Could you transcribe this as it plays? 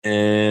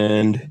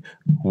And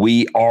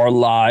we are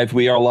live.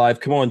 We are live.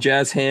 Come on,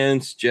 jazz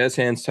hands,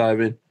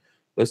 Tyven.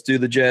 Let's do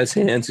the jazz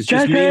hands. It's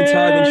just me and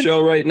Tyven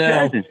show right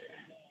now.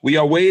 We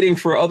are waiting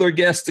for other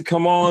guests to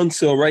come on.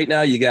 So right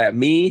now you got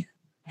me,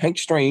 Hank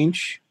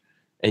Strange,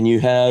 and you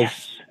have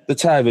the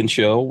Tyven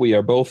show. We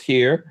are both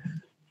here.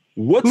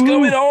 What's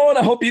going on?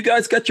 I hope you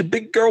guys got your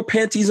big girl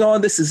panties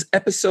on. This is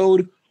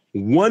episode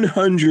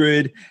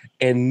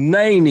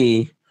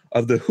 190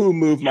 of the Who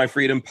Moved My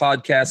Freedom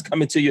podcast,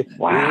 coming to you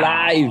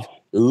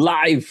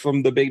live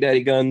from the Big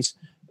Daddy Guns,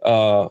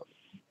 the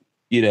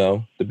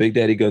Big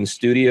Daddy Guns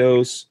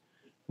studios.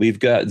 We've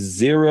got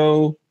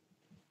zero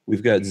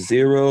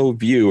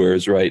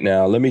viewers right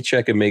now. Let me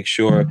check and make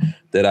sure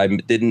that I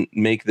didn't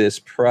make this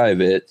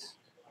private.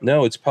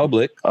 No, it's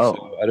public. Oh,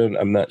 so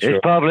I'm not sure.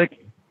 It's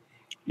public.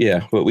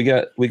 Yeah, but we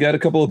got a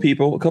couple of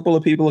people. A couple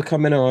of people are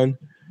coming on.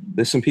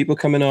 There's some people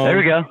coming on. There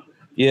we go.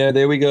 Yeah,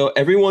 there we go.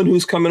 Everyone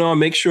who's coming on,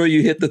 make sure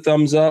you hit the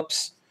thumbs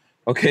ups.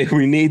 Okay,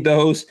 we need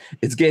those.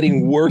 It's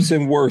getting worse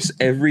and worse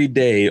every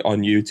day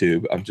on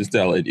YouTube. I'm just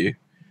telling you.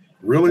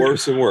 Really?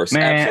 Worse and worse.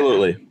 Man,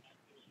 absolutely.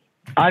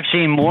 I've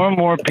seen more and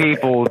more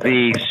people,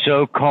 the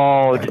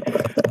so-called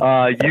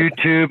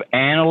YouTube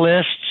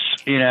analysts,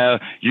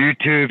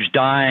 YouTube's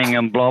dying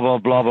and blah, blah,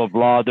 blah, blah,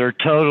 blah. They're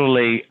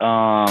totally,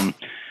 what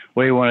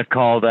do you want to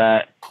call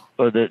that?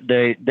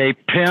 They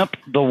pimp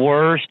the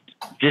worst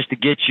just to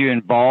get you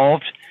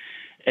involved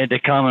and to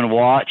come and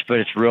watch, but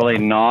it's really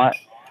not.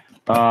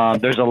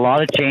 There's a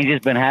lot of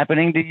changes been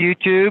happening to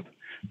YouTube,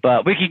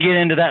 but we can get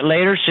into that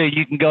later, so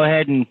you can go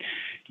ahead and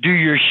do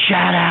your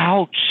shout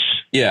outs.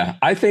 Yeah,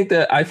 I think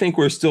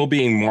we're still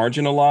being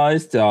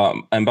marginalized.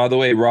 And by the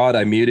way, Rod,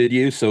 I muted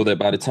you so that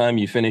by the time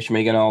you finish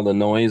making all the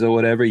noise or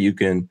whatever, you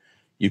can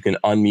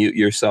unmute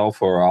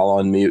yourself, or I'll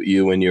unmute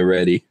you when you're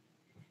ready.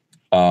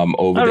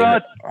 Over Hi, there.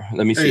 Rod.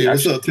 Let me see. Hey,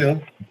 what's up,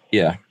 Tim?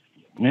 Yeah.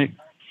 Nick.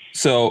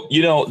 So,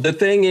 the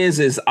thing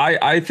is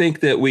I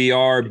think that we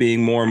are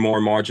being more and more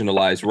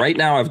marginalized. Right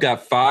now, I've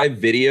got 5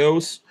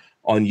 videos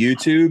on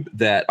YouTube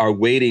that are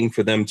waiting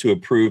for them to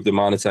approve the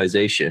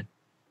monetization.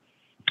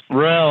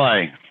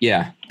 Really?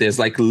 Yeah. There's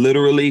like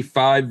literally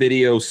 5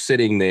 videos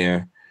sitting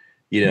there.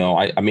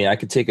 I mean, I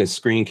could take a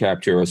screen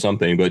capture or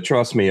something, but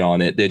trust me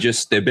on it.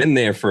 They've been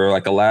there for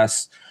like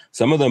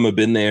some of them have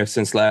been there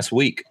since last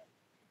week.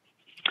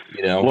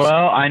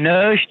 Well, I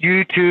know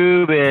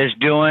YouTube is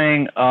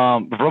doing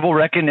verbal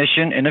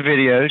recognition in the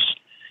videos.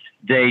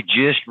 They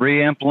just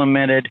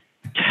re-implemented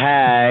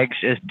tags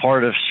as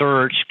part of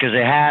search because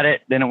they had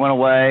it, then it went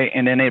away,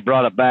 and then they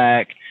brought it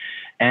back.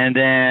 And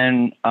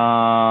then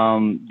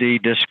the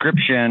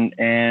description,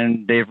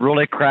 and they've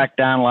really cracked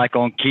down like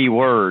on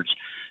keywords.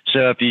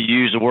 So if you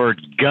use the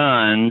word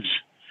guns,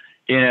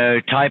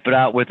 type it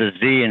out with a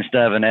Z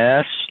instead of an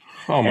S.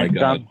 Oh my God.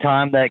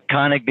 Sometimes that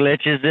kind of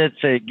glitches it,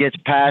 so it gets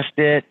past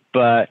it.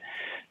 But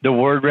the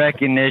word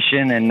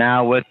recognition, and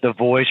now with the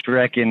voice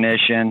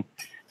recognition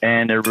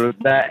and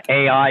that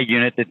AI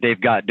unit that they've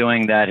got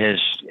doing that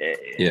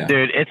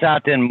dude, it's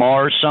out in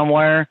Mars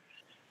somewhere,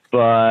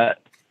 but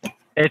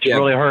it's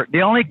really hurt.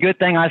 The only good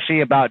thing I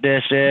see about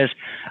this is,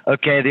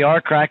 okay, they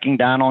are cracking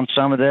down on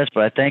some of this,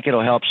 but I think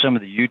it'll help some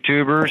of the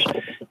YouTubers,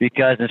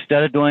 because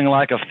instead of doing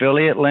like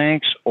affiliate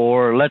links,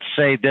 or let's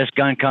say this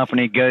gun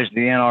company goes to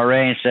the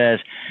NRA and says,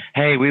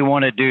 hey, we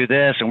want to do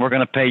this and we're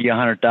going to pay you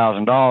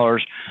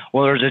 $100,000.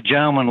 Well, there's a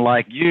gentleman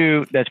like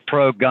you that's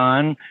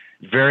pro-gun,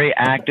 very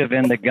active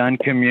in the gun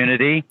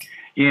community.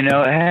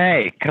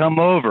 Hey, come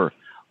over.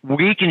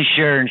 We can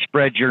share and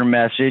spread your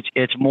message.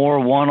 It's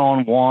more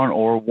one-on-one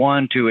or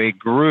one to a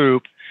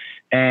group,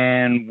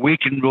 and we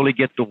can really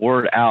get the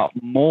word out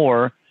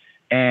more.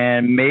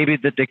 And maybe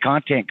that the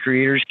content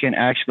creators can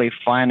actually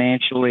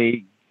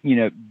financially,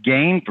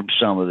 gain from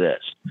some of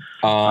this.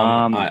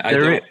 I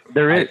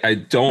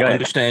don't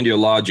understand your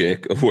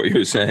logic of what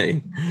you're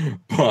saying,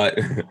 but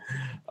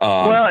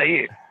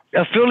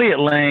affiliate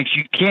links,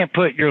 you can't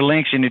put your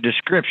links into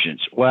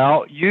descriptions.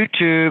 Well,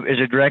 YouTube is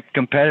a direct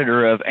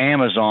competitor of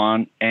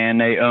Amazon,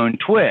 and they own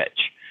Twitch.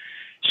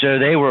 So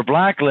they were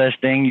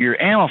blacklisting your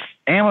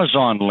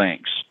Amazon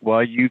links.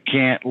 Well, you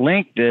can't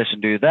link this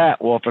and do that.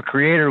 Well, if a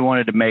creator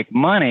wanted to make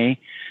money,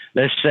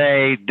 let's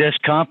say this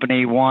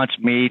company wants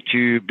me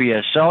to be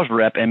a sales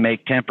rep and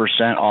make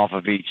 10% off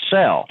of each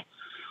sale.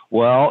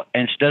 Well,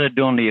 instead of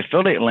doing the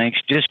affiliate links,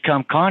 just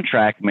come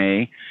contract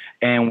me,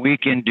 and we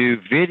can do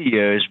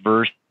videos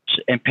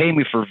and pay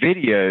me for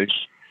videos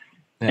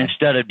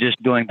instead of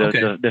just doing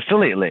the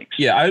affiliate links.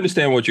 Yeah, I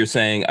understand what you're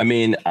saying. I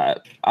mean,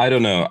 I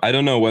don't know. I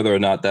don't know whether or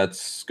not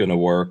that's going to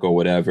work or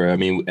whatever. I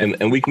mean,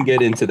 and we can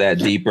get into that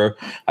deeper.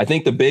 I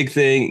think the big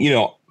thing,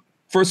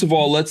 first of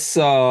all, let's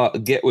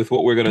get with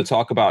what we're going to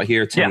talk about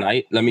here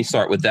tonight. Yeah. Let me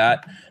start with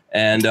that.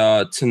 And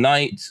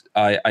tonight,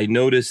 I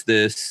noticed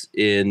this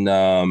in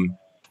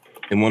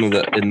one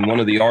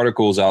of the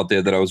articles out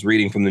there that I was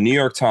reading from the New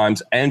York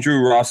Times. Andrew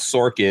Ross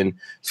Sorkin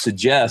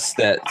suggests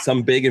that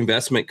some big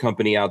investment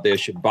company out there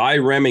should buy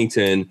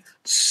Remington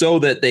so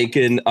that they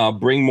can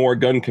bring more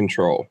gun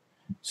control.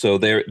 So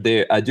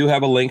I do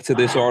have a link to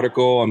this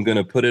article. I'm going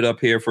to put it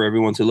up here for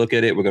everyone to look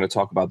at it. We're going to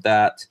talk about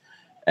that.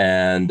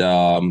 and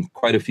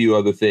quite a few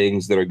other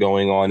things that are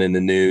going on in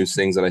the news,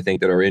 things that I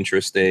think that are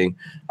interesting.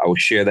 I will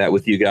share that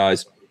with you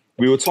guys.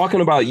 We were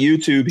talking about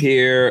YouTube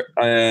here,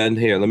 and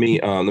here, let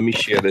me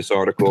share this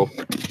article,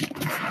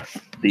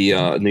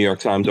 the New York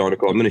Times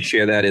article. I'm going to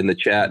share that in the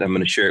chat. I'm going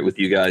to share it with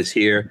you guys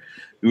here.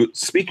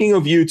 Speaking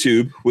of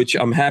YouTube, which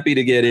I'm happy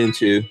to get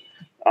into,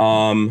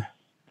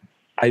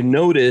 I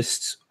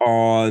noticed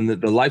on the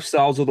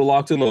Lifestyles of the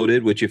Locked and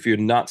Loaded, which if you're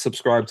not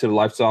subscribed to the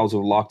Lifestyles of the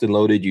Locked and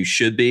Loaded, you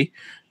should be.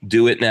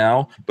 Do it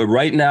now. But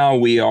right now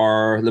we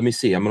are, let me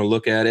see, I'm going to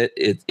look at it.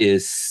 It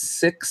is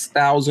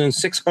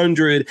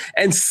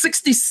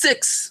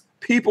 6,666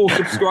 people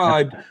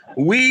subscribed.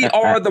 We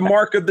are the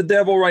mark of the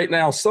devil right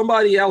now.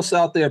 Somebody else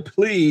out there,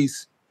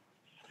 please.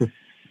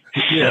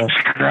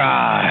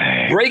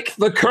 Subscribe. Break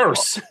the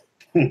curse.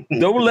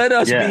 Don't let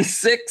us be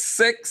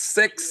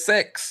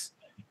 6666.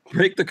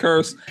 Break the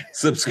curse.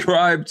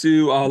 Subscribe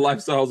to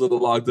Lifestyles of the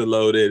Locked and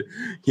Loaded.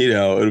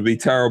 It'll be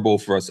terrible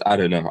for us. I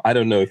don't know. I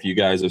don't know if you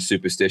guys are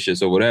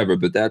superstitious or whatever,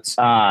 but that's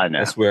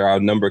where our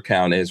number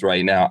count is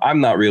right now.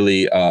 I'm not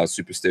really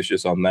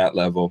superstitious on that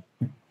level.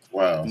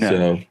 Wow. No.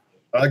 So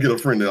I'll get a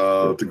friend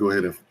to go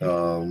ahead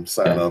and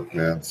sign up,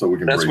 man, so we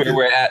can. That's where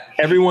we're at.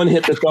 Everyone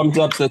hit the thumbs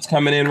ups that's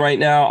coming in right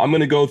now. I'm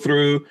going to go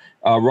through.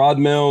 Rod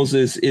Mills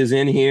is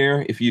in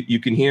here. If you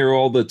can hear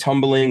all the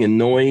tumbling and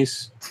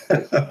noise,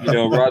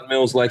 Rod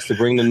Mills likes to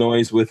bring the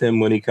noise with him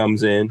when he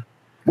comes in.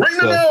 Bring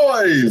the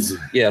noise.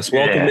 Yes,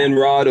 welcome in,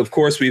 Rod. Of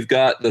course, we've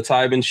got the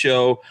Tyven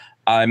Show.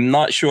 I'm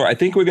not sure. I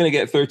think we're going to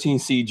get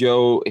 13C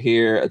Joe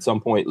here at some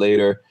point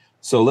later.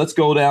 So let's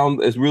go down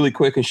as really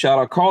quick and shout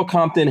out. Carl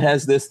Compton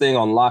has this thing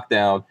on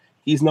lockdown.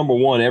 He's number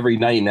one every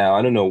night now.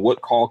 I don't know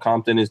what Carl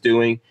Compton is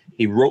doing.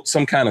 He wrote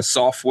some kind of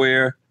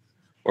software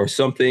or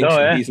something.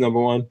 So he's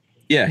number one.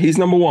 Yeah, he's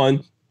number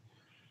one.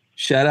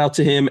 Shout out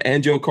to him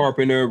and Joe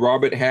Carpenter.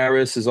 Robert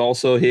Harris is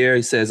also here.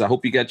 He says, I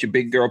hope you got your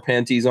big girl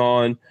panties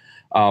on.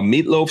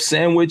 Meatloaf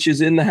Sandwich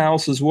is in the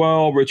house as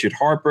well. Richard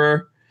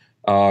Harper,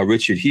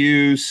 Richard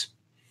Hughes.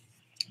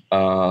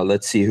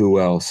 Let's see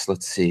who else.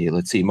 Let's see.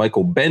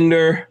 Michael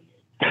Bender.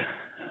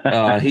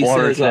 He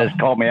says,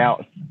 call me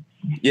out.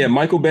 Yeah,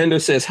 Michael Bender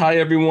says, hi,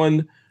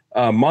 everyone.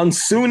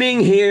 Monsooning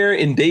here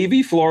in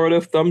Davie,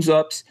 Florida. Thumbs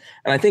ups.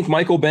 And I think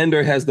Michael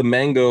Bender has the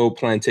mango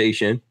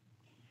plantation.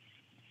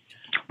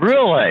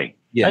 Really?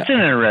 Yeah. That's an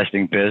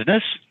interesting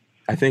business.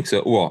 I think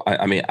so. Well,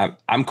 I mean,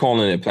 I'm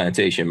calling it a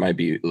plantation. Might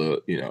be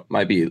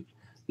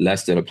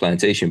less than a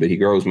plantation, but he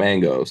grows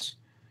mangoes.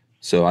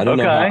 So I don't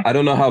know. I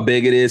don't know how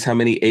big it is, how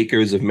many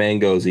acres of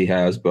mangoes he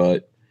has,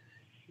 but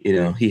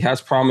he has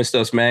promised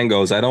us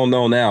mangoes. I don't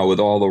know now with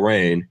all the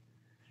rain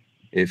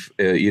if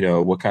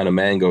what kind of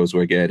mangoes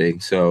we're getting.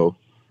 So,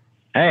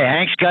 hey,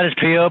 Hank's got his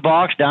PO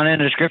box down in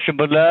the description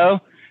below.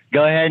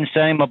 Go ahead and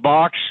send him a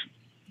box.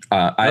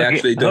 I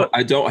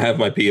don't have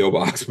my PO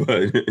box,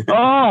 but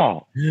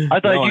I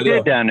thought you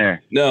did down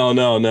there.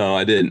 No,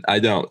 I didn't. I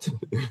don't.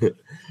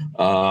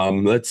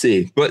 Let's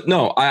see, but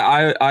no,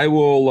 I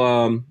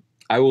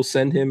will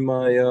send him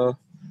my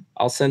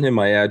I'll send him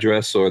my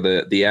address or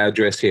the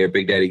address here,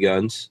 Big Daddy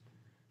Guns.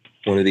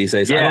 One of these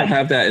days. Yeah. I don't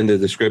have that in the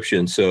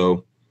description,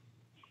 so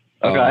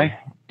okay.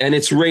 And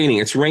it's raining.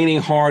 It's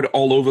raining hard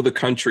all over the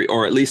country,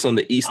 or at least on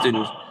the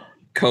eastern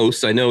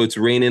coast. I know it's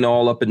raining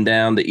all up and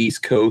down the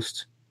East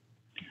Coast.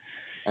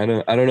 I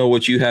don't know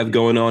what you have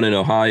going on in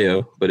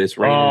Ohio, but it's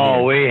raining.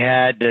 Oh, we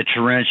had the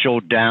torrential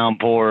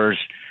downpours.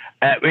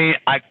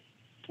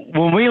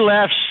 When we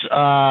left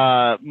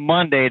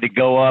Monday to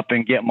go up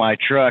and get my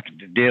truck at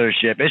the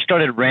dealership, it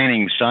started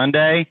raining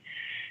Sunday.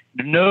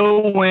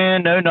 No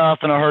wind, no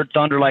nothing. I heard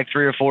thunder like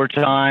 3 or 4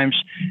 times,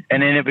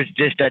 and then it was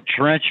just that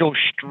torrential,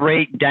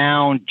 straight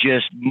down,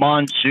 just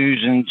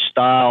monsoon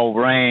style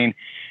rain,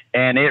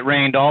 and it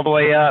rained all the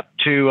way up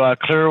to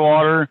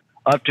Clearwater,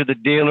 up to the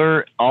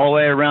dealer, all the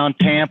way around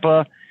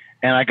Tampa,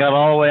 and I got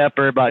all the way up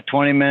there about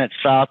 20 minutes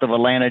south of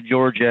Atlanta,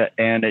 Georgia,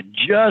 and it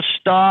just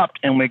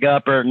stopped, and we got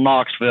up there at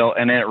Knoxville,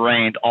 and it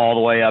rained all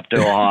the way up to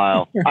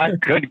Ohio. I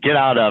couldn't get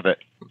out of it.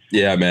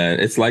 Yeah,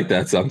 man, it's like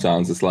that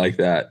sometimes. It's like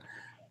that.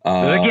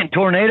 They're getting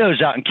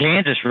tornadoes out in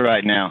Kansas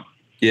right now.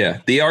 Yeah,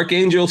 the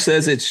Archangel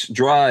says it's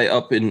dry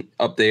up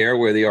there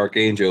where the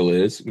Archangel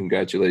is.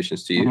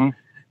 Congratulations to you. Mm-hmm.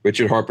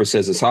 Richard Harper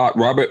says it's hot.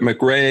 Robert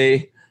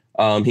McRae,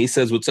 he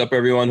says, what's up,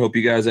 everyone? Hope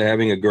you guys are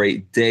having a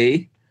great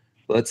day.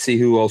 Let's see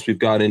who else we've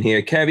got in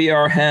here.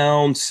 Caviar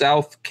Hound,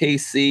 South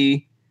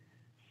KC.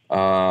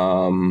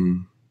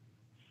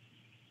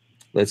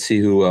 Let's see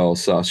who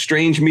else.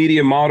 Strange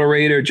Media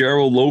Moderator,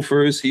 Gerald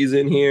Loafers, he's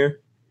in here.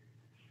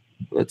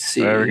 Let's see.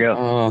 There we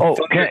go.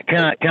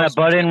 Can I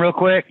butt in real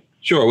quick?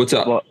 Sure. What's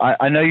up? Well,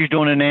 I know you're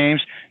doing the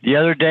names. The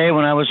other day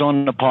when I was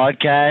on the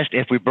podcast,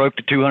 if we broke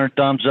the 200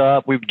 thumbs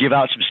up, we'd give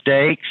out some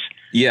steaks.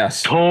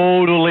 Yes.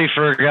 Totally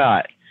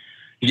forgot.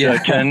 Yeah.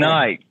 So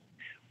tonight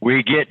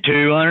we get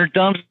 200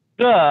 thumbs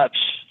ups.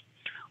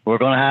 We're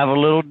going to have a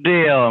little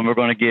deal, and we're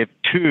going to give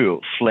 2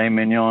 filet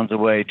mignons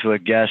away to a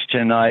guest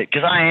tonight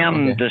because I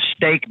am the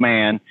steak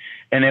man,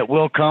 and it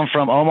will come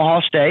from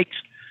Omaha Steaks.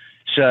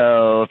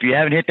 So if you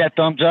haven't hit that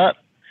thumbs up,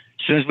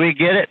 As soon as we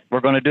get it, we're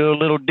going to do a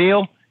little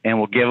deal, and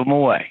we'll give them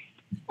away.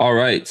 All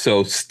right.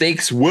 So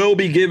steaks will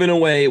be given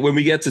away when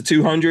we get to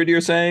 200,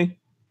 you're saying?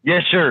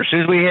 Yes, sir. As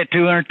soon as we hit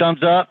 200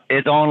 thumbs up,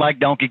 it's on like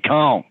Donkey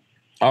Kong.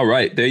 All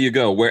right. There you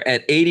go. We're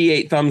at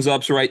 88 thumbs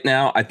ups right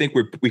now. I think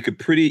we could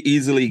pretty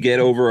easily get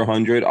over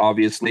 100,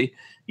 obviously.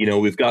 You know,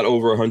 we've got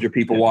over 100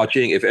 people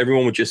watching. If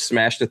everyone would just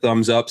smash the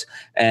thumbs ups.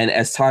 And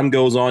as time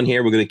goes on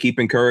here, we're going to keep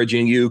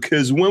encouraging you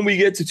because when we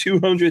get to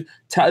 200,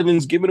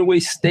 Tyvin's giving away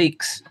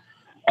steaks.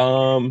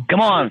 Come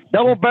on,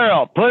 double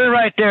barrel. Put it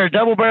right there.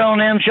 Double barrel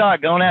and M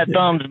shot on that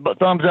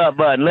thumbs up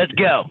button. Let's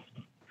go.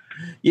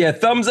 Yeah,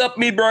 thumbs up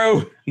me,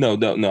 bro. No.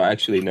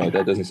 Actually, no,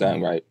 that doesn't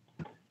sound right.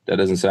 That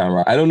doesn't sound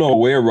right. I don't know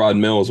where Rod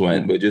Mills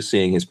went, but just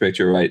seeing his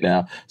picture right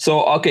now.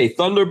 So, okay,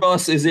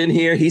 Thunderbus is in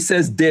here. He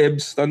says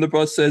dibs.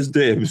 Thunderbus says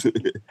dibs.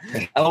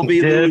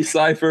 LB Louis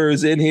Cypher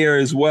is in here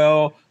as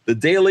well. The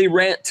Daily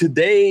Rant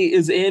today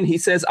is in. He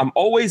says, I'm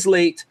always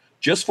late.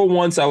 Just for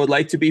once, I would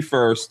like to be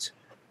first.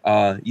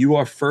 You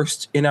are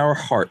first in our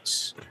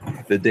hearts.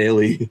 The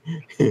Daily...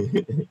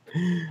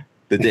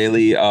 The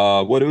Daily,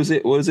 what is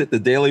it? The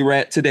Daily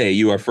Rant today.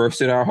 You are first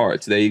in our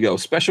hearts. There you go.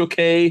 Special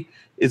K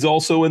is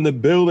also in the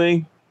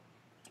building.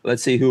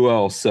 Let's see who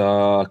else.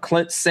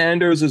 Clint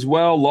Sanders as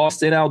well.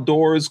 Lost in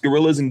Outdoors,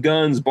 Gorillas and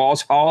Guns,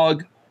 Boss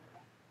Hog.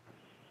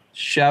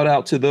 Shout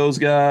out to those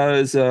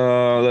guys.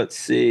 Let's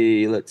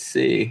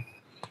see.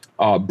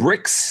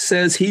 Bricks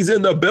says he's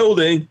in the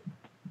building.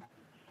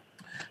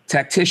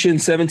 Tactician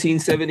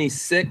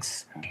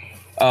 1776.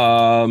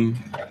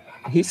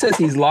 He says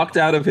he's locked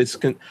out of his.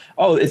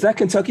 Is that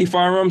Kentucky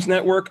Firearms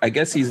Network? I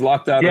guess he's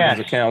locked out of his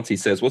accounts. He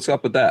says, "What's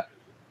up with that?"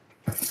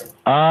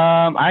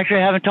 I actually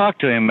haven't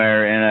talked to him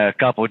there in a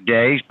couple of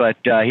days, but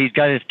he's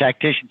got his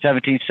Tactician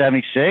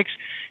 1776.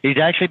 He's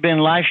actually been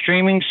live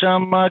streaming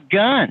some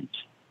guns.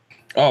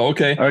 Oh,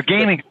 okay. Or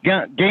gaming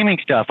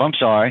stuff. I'm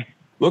sorry.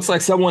 Looks like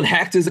someone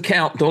hacked his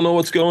account. Don't know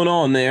what's going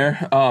on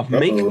there.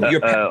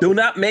 Do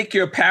not make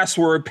your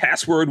password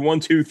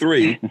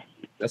 123.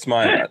 That's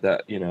my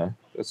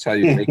That's how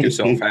you make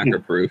yourself hacker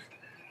proof.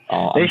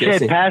 They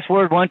said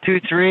password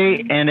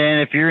 123, and then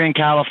if you're in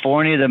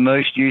California, the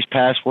most used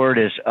password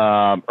is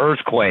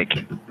earthquake.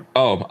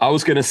 Oh, I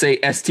was gonna say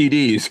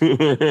STDs.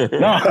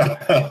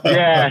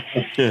 Yeah.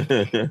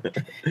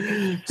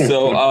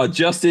 So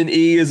Justin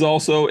E is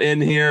also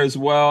in here as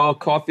well.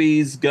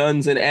 Coffees,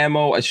 Guns, and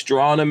Ammo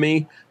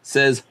Astronomy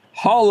says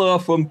holla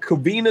from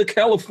Covina,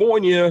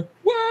 California.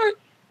 What?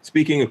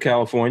 Speaking of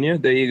California,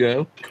 there you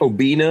go.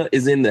 Covina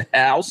is in the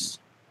house.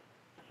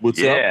 What's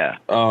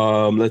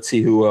up? Let's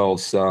see who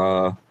else.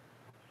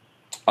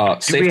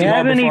 Safety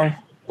Harbor Farm.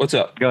 What's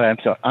up? Go ahead.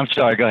 I'm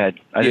sorry. Go ahead.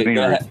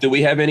 Do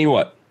we have any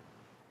what?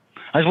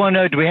 I just want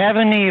to know, do we have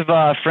any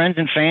friends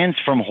and fans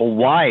from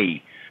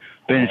Hawaii?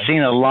 Been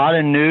seeing a lot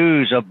of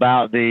news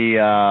about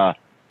the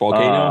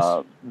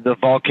volcanoes? The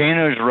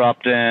volcanoes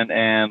erupting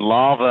and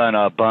lava and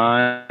a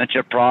bunch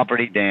of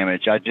property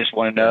damage. I just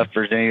want to know if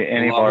there's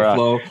any of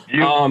our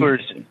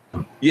viewers.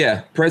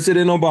 Yeah,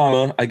 President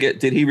Obama.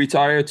 Did he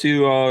retire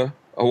to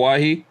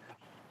Hawaii?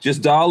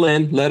 Just dial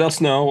in, let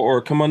us know,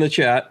 or come on the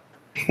chat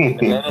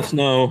and let us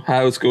know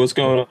what's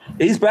going on.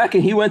 He's back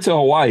and he went to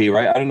Hawaii,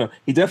 right? I don't know.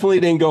 He definitely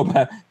didn't go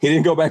back. He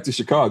didn't go back to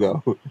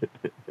Chicago.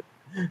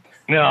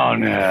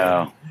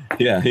 No.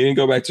 Yeah, he didn't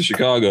go back to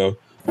Chicago.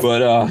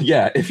 But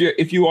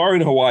if you are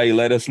in Hawaii,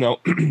 let us know.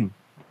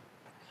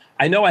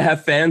 I know I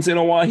have fans in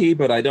Hawaii,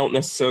 but I don't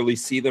necessarily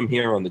see them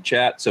here on the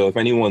chat. So if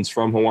anyone's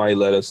from Hawaii,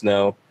 let us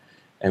know.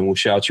 And we'll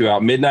shout you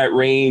out. Midnight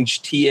Range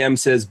TM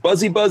says,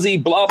 buzzy,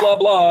 blah, blah,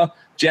 blah.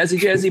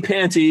 Jazzy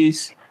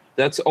panties.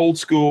 That's old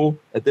school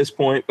at this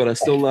point, but I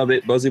still love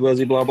it. Buzzy,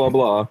 blah, blah,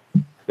 blah.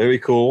 Very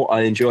cool.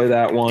 I enjoy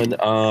that one.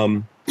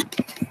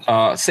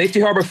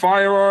 Safety Harbor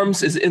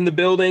Firearms is in the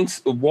building.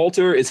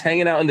 Walter is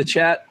hanging out in the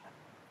chat.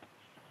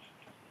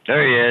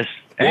 There he is.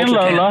 And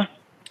Lola.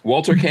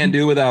 Walter can't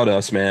do without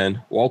us,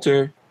 man.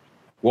 Walter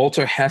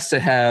has to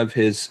have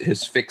his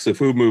fix of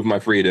Who Moved My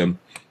Freedom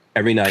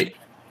every night.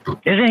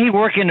 Isn't he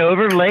working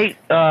over late,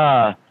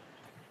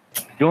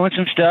 doing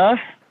some stuff?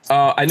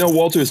 I know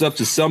Walter's up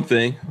to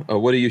something.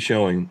 What are you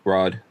showing,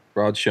 Rod?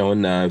 Rod's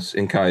showing knives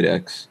in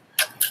Kydex.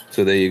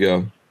 So there you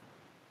go.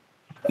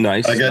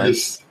 Nice. I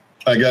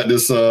got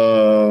this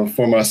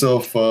for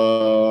myself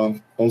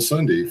on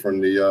Sunday from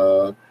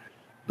the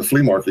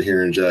flea market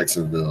here in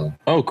Jacksonville.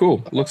 Oh,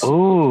 cool. Looks.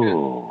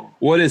 Ooh.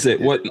 What is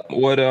it? What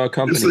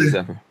company is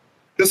that for?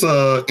 It's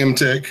a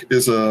M-Tech.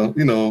 It's a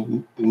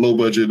low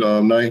budget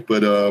knife,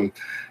 but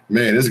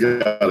man, it's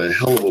got a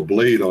hell of a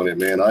blade on it,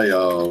 man.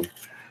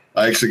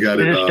 I actually got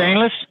it.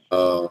 Stainless?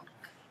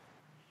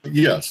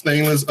 Yeah,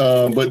 stainless.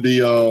 But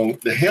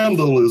the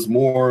handle is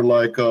more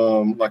like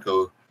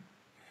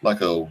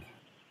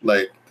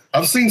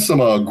I've seen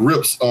some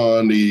grips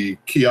on the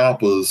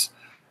Chiappas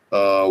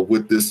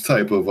with this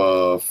type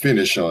of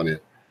finish on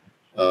it.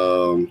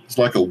 It's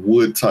like a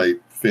wood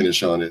type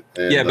finish on it.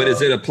 And, yeah, but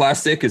is it a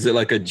plastic? Is it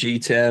like a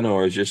G10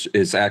 or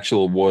is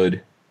actual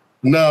wood?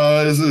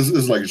 No,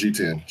 it's like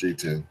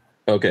G10.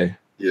 Okay.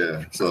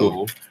 Yeah. So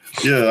cool.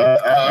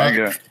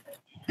 yeah,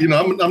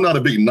 I'm not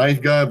a big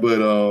knife guy, but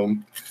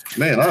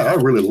man, I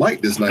really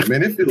like this knife,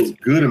 man. It feels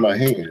good in my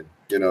hand,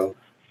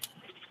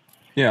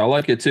 Yeah, I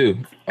like it too.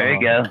 There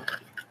you go.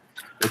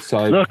 It's A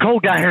little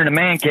cold down here in the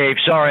man cave.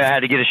 Sorry, I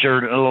had to get a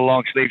little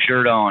long sleeve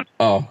shirt on.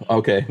 Oh,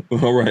 okay.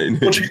 All right.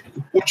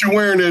 What you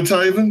wearing there,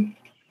 Tyven?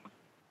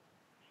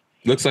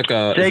 Looks like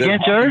a. Say again,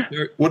 sir?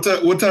 What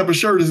type of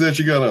shirt is that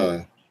you got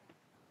on?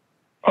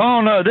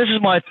 Oh no, this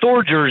is my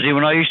Thor jersey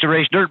when I used to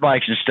race dirt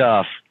bikes and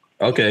stuff.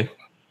 Okay.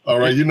 All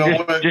right, you know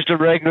what? Just a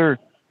regular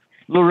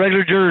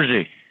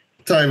jersey.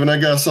 Tyven, I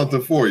got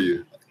something for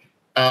you.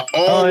 I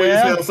always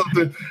have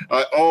something.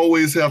 I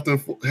always have to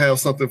have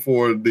something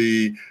for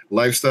the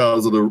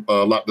Lifestyles of the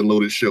Locked and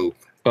Loaded show.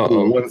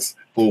 For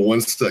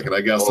one second, I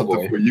got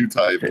something for you,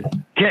 Tyven.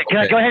 Can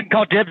I go ahead and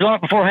call dibs on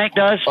it before Hank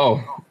does?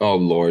 Oh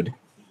Lord.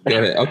 Go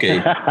ahead.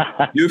 Okay.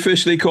 You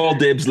officially called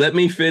dibs. Let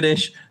me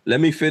finish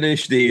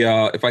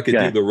the if I could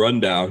do the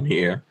rundown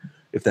here.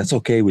 If that's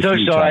okay with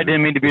you. So sorry, I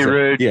didn't mean to be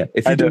rude. Yeah.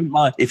 If you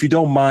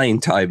don't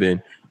mind,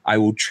 Tyven, I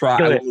will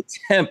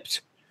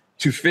attempt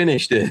to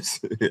finish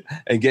this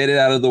and get it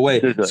out of the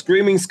way.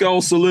 Screaming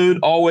Skull salute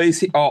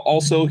always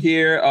also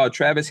here.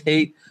 Travis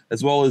Haight,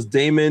 as well as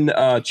Damon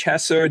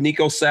Chesser,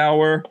 Nico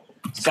Sauer,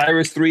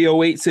 Cyrus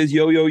 308 says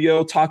yo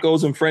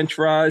tacos and French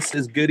fries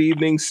says good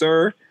evening,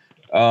 sir.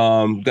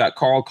 Got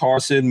Carl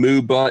Carson,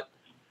 Moo Butt,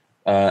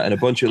 and a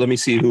bunch of. Let me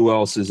see who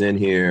else is in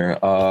here.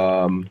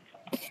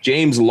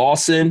 James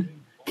Lawson,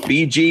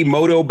 BG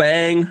Moto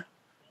Bang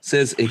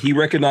says he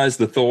recognized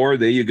the Thor.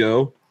 There you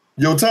go.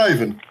 Yo,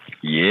 Tyven.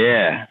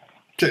 Yeah.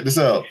 Check this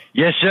out.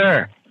 Yes,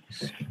 sir.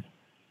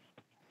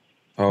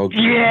 Oh.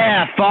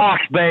 Yeah,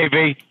 Fox,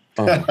 baby.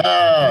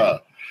 Oh.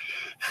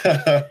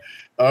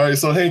 All right,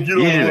 so Hank, you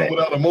don't run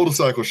without a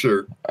motorcycle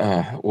shirt.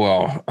 I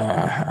don't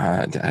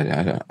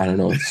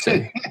know what to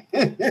say.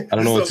 I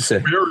don't know what to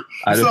say. You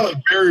sound like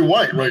Barry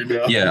White right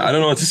now. Yeah, I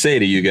don't know what to say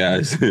to you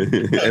guys.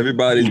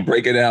 Everybody's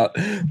breaking out.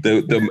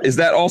 Is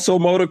that also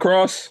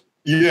motocross?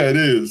 Yeah, it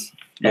is.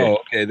 Oh,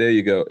 okay, there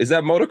you go. Is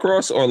that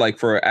motocross or like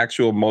for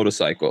actual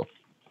motorcycle?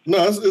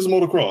 No, it's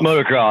motocross.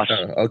 Motocross.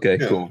 Oh, okay,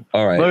 cool.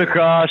 All right.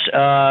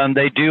 Motocross.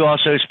 They do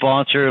also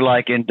sponsor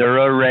like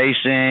enduro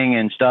racing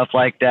and stuff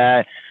like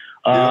that.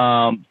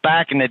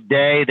 Back in the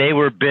day, they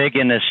were big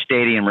in the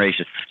stadium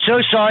races.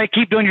 So sorry.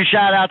 Keep doing your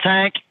shout outs,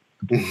 Hank.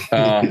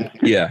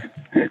 Yeah.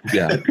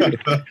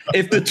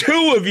 If the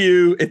two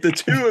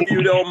of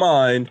you don't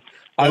mind,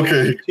 I will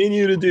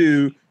continue to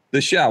do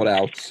the shout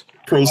outs.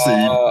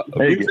 Proceed.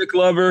 Music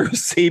Lover,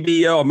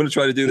 CBO. I'm going to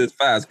try to do this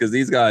fast because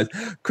these guys,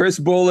 Chris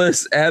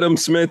Bullis, Adam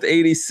Smith,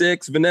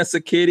 86, Vanessa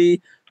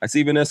Kitty. I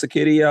see Vanessa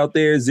Kitty out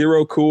there.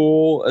 Zero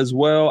Cool as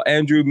well.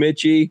 Andrew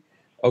Mitchie.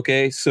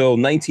 Okay, so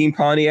 19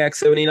 Pontiac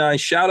 79.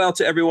 Shout out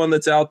to everyone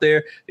that's out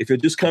there. If you're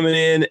just coming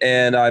in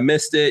and I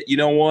missed it, you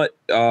know what?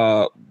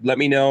 Let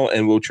me know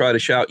and we'll try to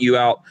shout you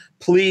out.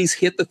 Please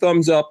hit the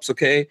thumbs ups,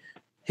 okay?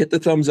 Hit the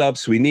thumbs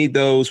ups. We need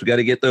those. We got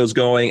to get those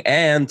going.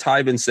 And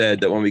Tyven said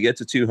that when we get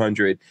to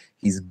 200,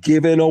 he's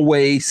giving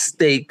away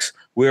steaks.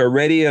 We're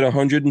already at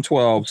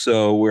 112,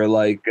 so we're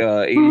like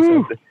 80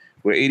 something.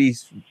 We're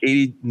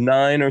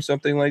 89 or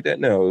something like that.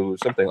 No, it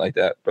was something like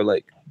that. We're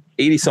like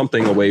 80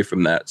 something away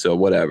from that. So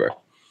whatever.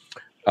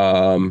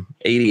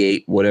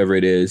 88, whatever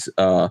it is.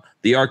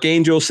 The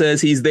Archangel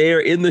says he's there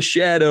in the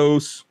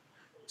shadows.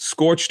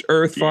 Scorched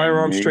Earth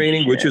Firearms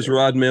Training, which is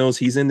Rod Mills.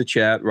 He's in the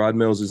chat. Rod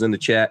Mills is in the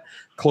chat.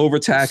 Clover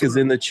Tack is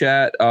in the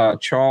chat.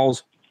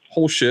 Charles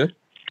Holscher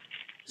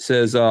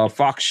says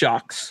Fox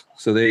Shocks.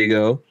 So there you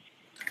go.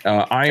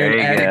 Iron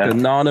Addict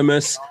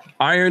Anonymous.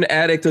 Iron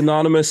Addict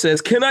Anonymous says,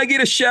 can I get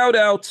a shout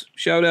out?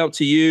 Shout out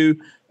to you.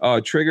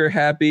 Trigger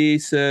Happy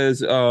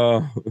says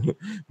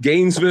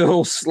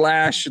Gainesville /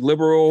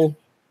 liberal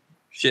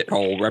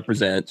shithole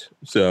represent.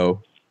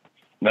 So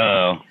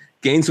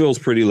Gainesville's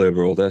pretty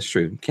liberal. That's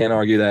true. Can't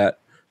argue that.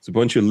 It's a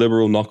bunch of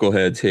liberal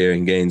knuckleheads here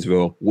in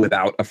Gainesville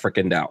without a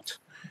freaking doubt.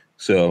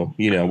 So,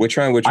 we're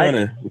trying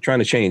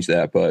to change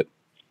that, but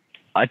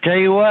I tell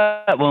you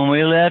what, when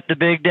we left the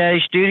Big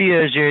Daddy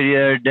Studios here the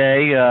other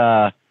day,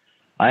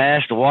 I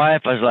asked the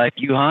wife, I was like,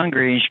 you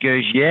hungry? And she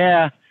goes,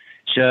 yeah.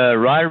 So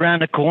right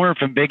around the corner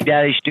from Big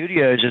Daddy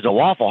Studios is a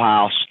Waffle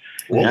House.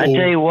 And I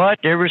tell you what,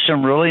 there were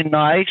some really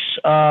nice,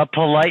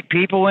 polite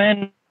people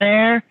in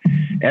there.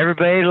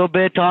 Everybody a little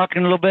bit talking,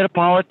 a little bit of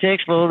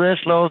politics, a little this,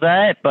 a little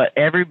that. But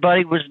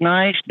everybody was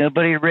nice.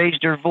 Nobody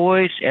raised their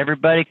voice.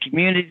 Everybody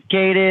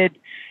communicated.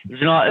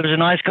 It was a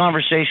nice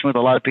conversation with a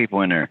lot of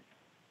people in there.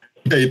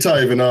 Hey,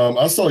 Tyven,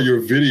 I saw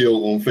your video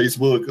on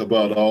Facebook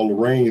about all the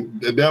rain.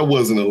 That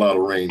wasn't a lot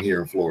of rain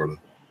here in Florida.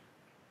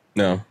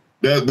 No.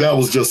 That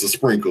was just a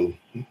sprinkle.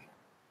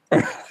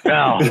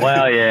 Oh,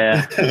 well,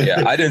 yeah.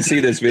 Yeah, I didn't see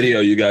this video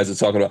you guys are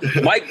talking about.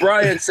 Mike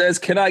Bryant says,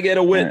 can I get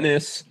a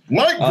witness?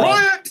 Mike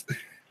Bryant!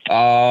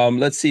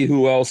 Let's see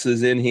who else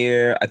is in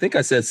here. I think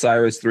I said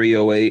Cyrus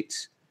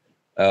 308.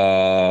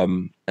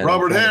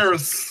 Robert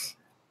Harris.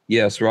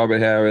 Yes, Robert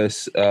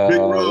Harris.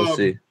 Let's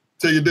see.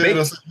 Tell your dad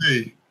I said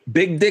hey.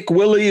 Big Dick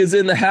Willie is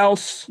in the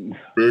house,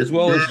 as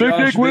well as Big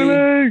Dick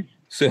Willie.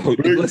 So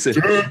listen,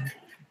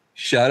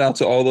 Shout out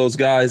to all those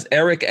guys.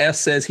 Eric S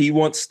says he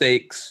wants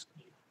steaks.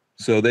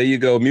 So there you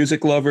go.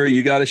 Music lover,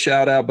 you got a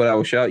shout out, but I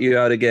will shout you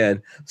out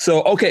again.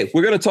 So, okay,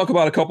 we're going to talk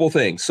about a couple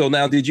things. So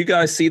now, did you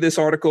guys see this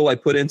article I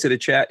put into the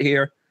chat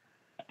here?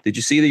 Did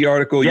you see the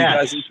article? Yes. You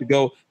guys need to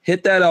go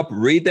hit that up,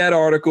 read that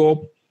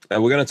article.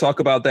 And we're going to talk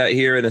about that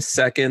here in a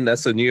second.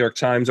 That's a New York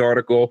Times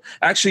article.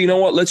 Actually, you know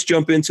what? Let's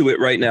jump into it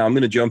right now. I'm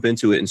going to jump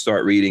into it and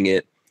start reading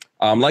it.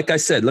 Like I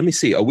said, let me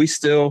see. Are we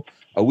still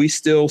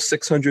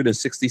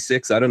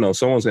 666? I don't know.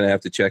 Someone's going to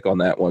have to check on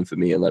that one for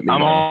me and let me know.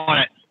 I'm on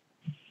it.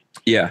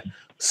 Yeah.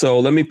 So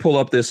let me pull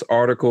up this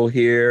article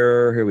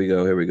here. Here we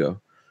go.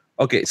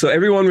 Okay. So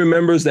everyone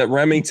remembers that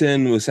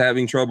Remington was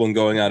having trouble and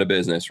going out of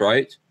business,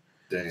 right?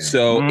 Damn.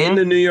 So in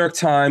the New York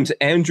Times,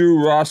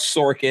 Andrew Ross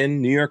Sorkin,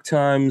 New York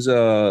Times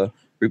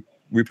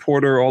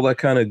reporter, all that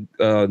kind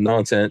of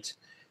nonsense,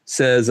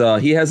 says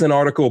he has an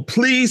article,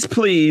 please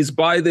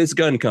buy this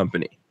gun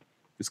company.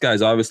 This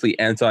guy's obviously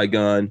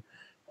anti-gun.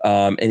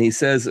 And he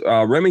says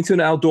Remington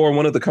Outdoor,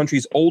 one of the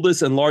country's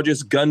oldest and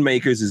largest gun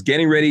makers, is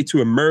getting ready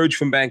to emerge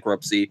from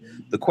bankruptcy.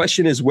 The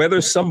question is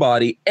whether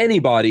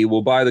anybody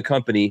will buy the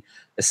company,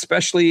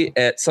 especially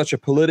at such a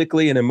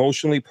politically and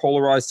emotionally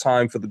polarized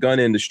time for the gun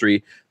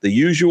industry. The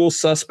usual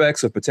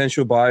suspects of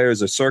potential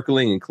buyers are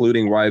circling,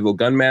 including rival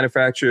gun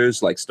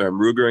manufacturers like Sturm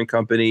Ruger and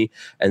Company,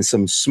 and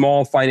some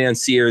small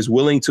financiers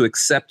willing to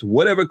accept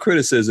whatever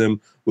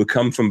criticism would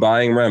come from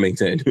buying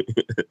Remington.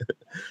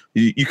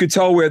 You could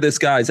tell where this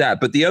guy's at.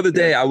 But the other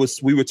day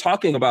we were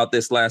talking about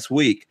this last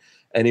week.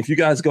 And if you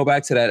guys go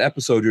back to that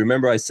episode, you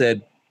remember I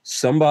said,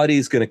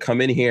 somebody's going to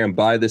come in here and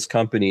buy this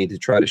company to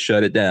try to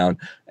shut it down.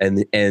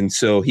 And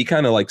so he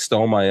kind of like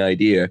stole my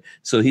idea.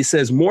 So he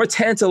says more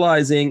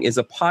tantalizing is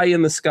a pie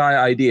in the sky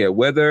idea,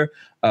 whether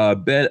a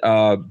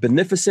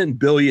beneficent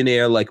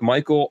billionaire like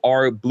Michael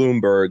R.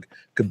 Bloomberg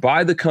could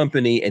buy the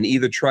company and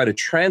either try to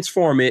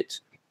transform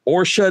it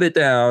or shut it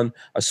down.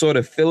 A sort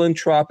of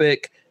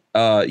philanthropic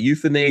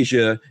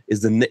euthanasia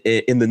is in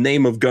the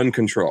name of gun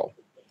control.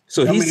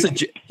 So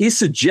he's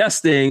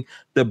suggesting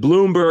that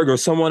Bloomberg or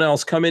someone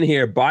else come in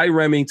here, buy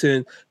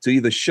Remington to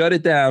either shut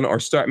it down or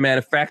start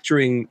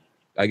manufacturing,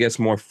 I guess,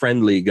 more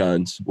friendly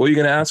guns. What are you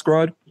going to ask,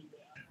 Rod?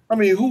 I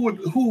mean,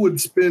 who would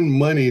spend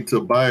money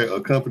to buy a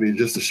company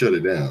just to shut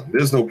it down?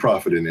 There's no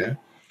profit in there.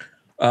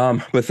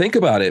 But think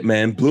about it,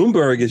 man.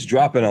 Bloomberg is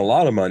dropping a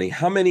lot of money.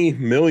 How many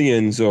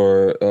millions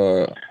or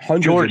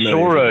hundreds George of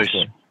millions?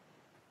 Soros.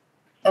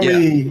 I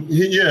mean,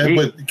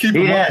 but keep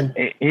in mind,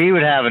 he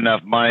would have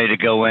enough money to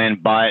go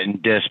in, buy it,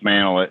 and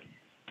dismantle it.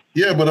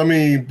 Yeah, but I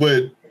mean,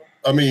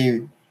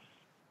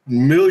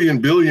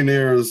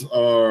 billionaires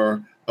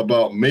are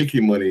about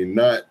making money,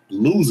 not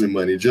losing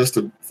money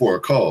for a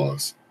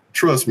cause.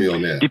 Trust me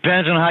on that.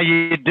 Depends on how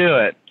you do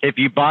it. If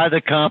you buy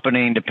the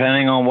company,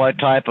 depending on what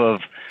type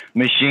of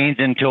machines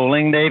and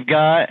tooling they've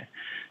got,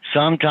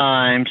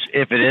 sometimes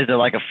if it is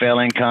like a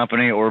failing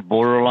company or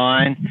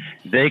borderline,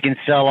 they can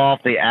sell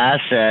off the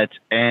assets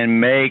and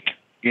make,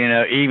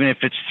 even if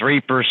it's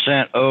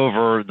 3%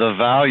 over the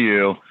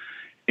value,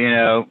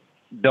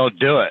 they'll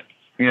do it.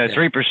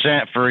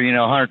 3% for,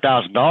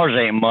 $100,000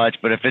 ain't much,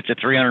 but if it's a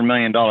 $300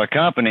 million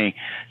company,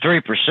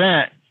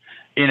 3%,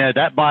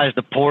 that buys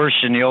the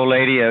Porsche and the old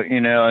lady, a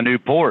new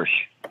Porsche.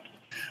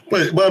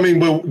 But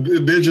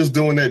they're just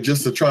doing that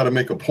just to try to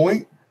make a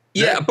point.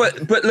 Yeah,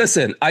 but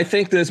listen, I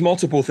think there's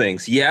multiple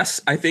things.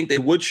 Yes, I think they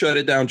would shut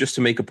it down just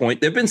to make a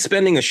point. They've been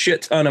spending a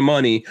shit ton of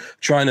money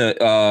trying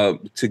to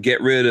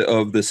get rid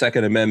of the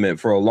Second Amendment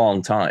for a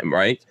long time,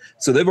 right?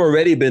 So they've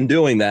already been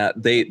doing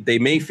that. They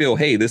may feel,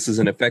 hey, this is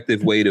an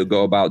effective way to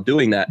go about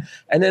doing that.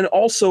 And then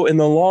also in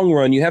the long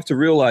run, you have to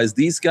realize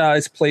these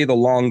guys play the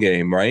long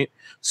game, right?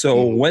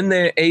 So when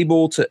they're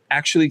able to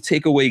actually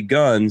take away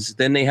guns,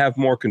 then they have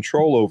more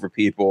control over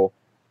people.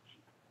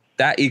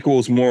 That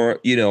equals more,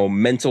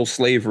 mental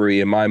slavery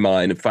in my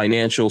mind,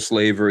 financial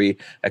slavery,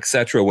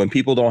 etc. When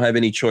people don't have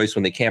any choice,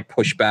 when they can't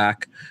push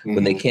back,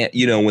 when they can't,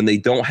 when they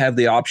don't have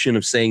the option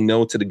of saying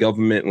no to the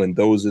government, when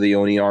those are the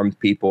only armed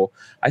people.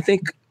 I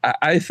think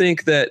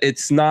that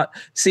it's not.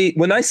 See,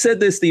 when I said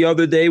this the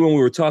other day when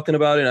we were talking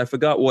about it, and I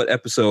forgot what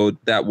episode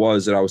that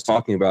was that I was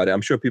talking about it.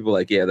 I'm sure people are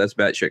like, yeah, that's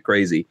batshit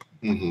crazy.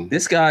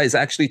 This guy is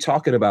actually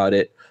talking about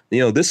it.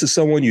 This is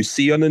someone you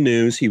see on the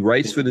news. He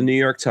writes for the New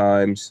York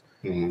Times.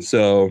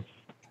 So.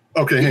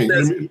 Okay, Hank,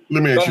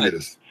 let me ask you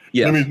this.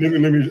 Yeah. Let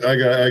me.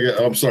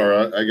 I'm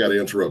sorry, I got to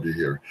interrupt you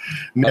here.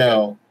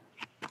 Now,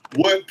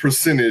 what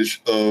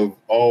percentage of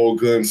all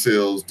gun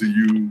sales do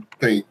you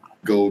think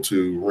go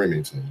to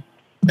Remington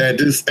at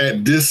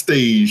this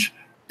stage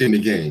in the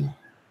game?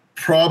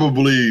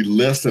 Probably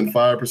less than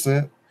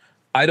 5%.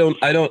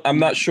 I'm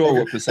not sure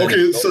what percentage.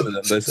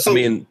 Okay,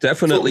 so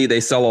definitely they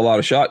sell a lot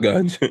of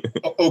shotguns.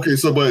 Okay,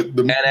 so what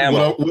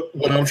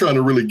I'm trying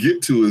to really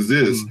get to is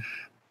this.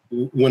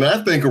 When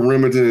I think of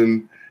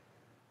Remington,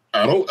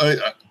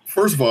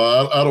 first of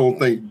all, I don't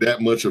think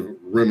that much of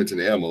Remington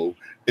ammo,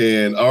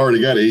 and I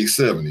already got an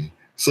 870.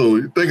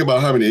 So think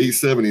about how many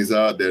 870s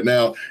out there.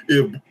 Now,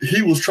 if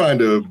he was trying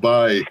to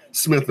buy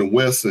Smith &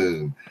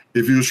 Wesson,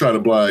 if he was trying to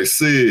buy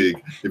SIG,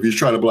 if he was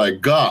trying to buy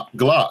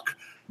Glock,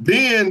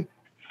 then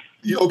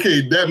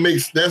okay,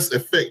 that's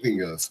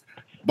affecting us.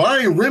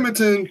 Buying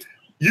Remington,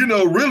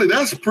 really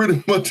that's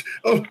pretty much.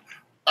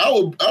 I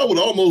would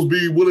almost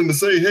be willing to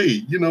say,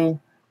 hey,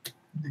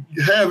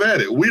 have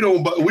at it. We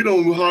don't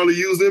hardly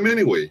use them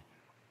anyway.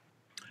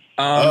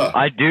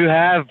 I do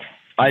have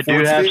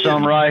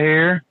some right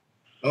here.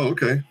 Oh,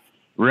 okay.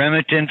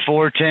 Remington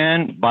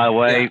 410. By the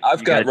way,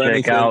 I've got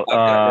Remington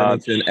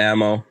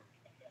ammo.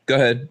 Go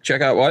ahead.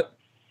 Check out what?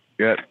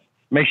 Yep.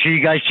 Make sure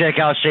you guys check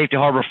out Safety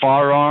Harbor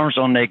Firearms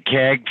on the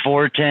Keg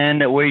 410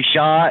 that we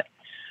shot.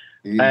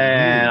 Mm-hmm.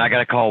 And I got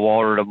to call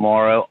Walter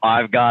tomorrow.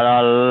 I've got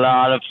a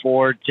lot of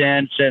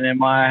 410 sitting in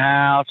my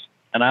house,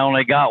 and I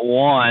only got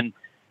one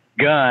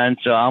gun,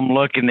 so I'm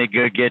looking to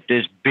go get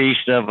this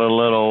beast of a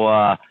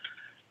little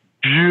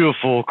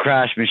beautiful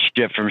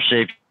craftsmanship from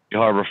Safety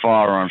Harbor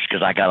Firearms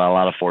because I got a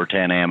lot of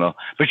 410 ammo.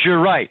 But you're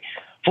right.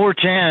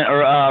 410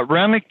 or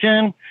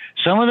Remington,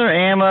 some of their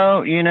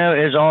ammo,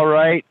 is all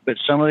right, but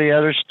some of the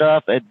other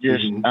stuff, it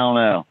just, I don't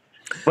know.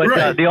 But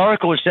right. The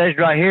article says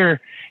right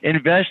here,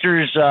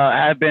 investors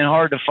have been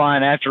hard to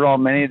find. After all,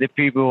 many of the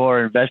people who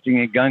are investing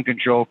in gun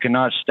control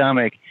cannot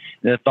stomach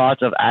the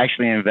thoughts of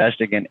actually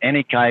investing in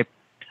any type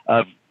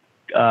of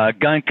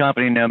gun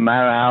company, no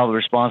matter how the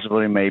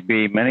responsibility may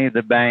be. Many of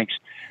the banks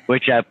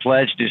which have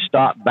pledged to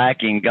stop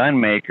backing gun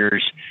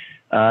makers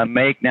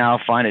now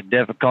find it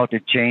difficult to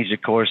change the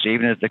course,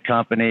 even if the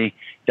company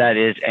that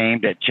is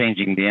aimed at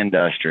changing the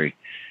industry.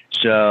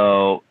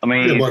 So, I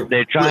mean,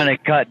 they're trying to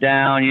cut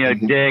down,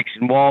 Dick's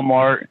and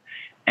Walmart,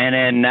 and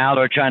then now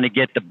they're trying to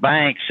get the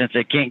banks, since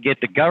they can't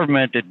get the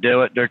government to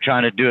do it, they're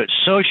trying to do it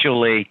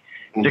socially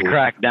to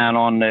crack down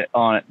on it.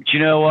 But you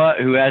know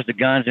what? Who has the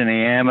guns and the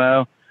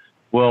ammo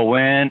will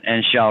win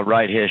and shall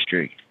write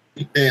history.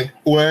 And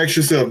ask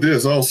yourself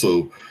this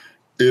also: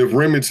 if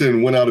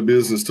Remington went out of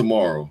business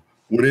tomorrow,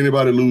 would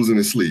anybody lose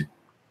any sleep?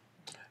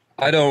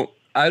 I don't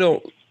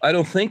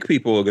think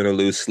people are going to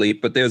lose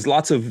sleep, but there's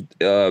lots of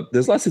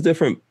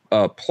different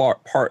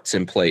parts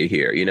in play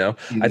here.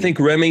 I think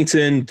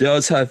Remington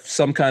does have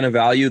some kind of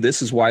value.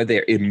 This is why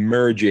they're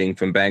emerging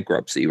from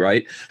bankruptcy,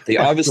 right? They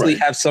obviously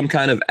have some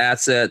kind of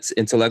assets,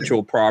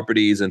 intellectual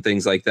properties, and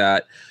things like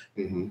that.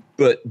 Mm-hmm.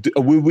 But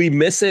would we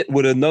miss it?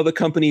 Would another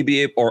company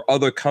or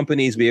other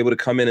companies be able to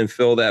come in and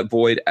fill that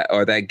void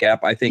or that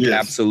gap? I think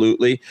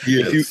absolutely.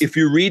 Yes. If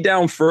you read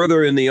down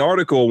further in the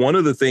article, one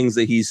of the things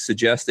that he's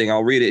suggesting,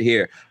 I'll read it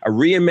here: a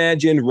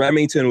reimagined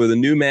Remington with a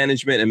new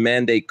management and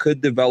mandate could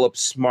develop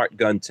smart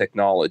gun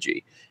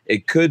technology.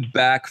 It could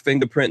back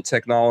fingerprint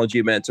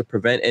technology meant to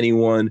prevent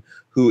anyone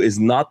who is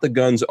not the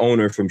gun's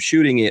owner from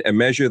shooting it, a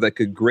measure that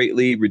could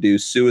greatly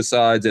reduce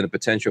suicides and the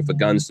potential for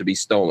guns to be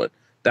stolen.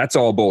 That's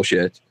all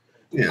bullshit.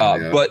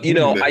 But,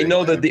 I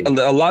know that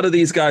a lot of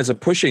these guys are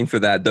pushing for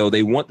that, though.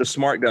 They want the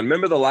smart gun.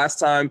 Remember the last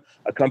time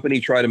a company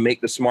tried to make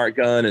the smart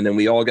gun and then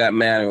we all got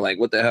mad and were like,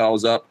 what the hell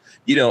is up?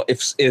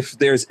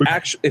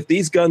 If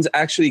these guns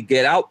actually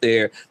get out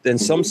there, then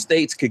some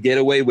states could get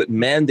away with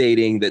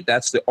mandating that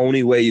that's the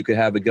only way you could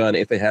have a gun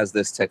if it has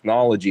this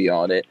technology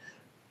on it.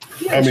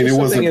 I mean, it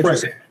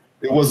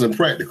wasn't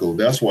practical.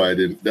 That's why I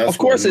didn't. Of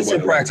course, it's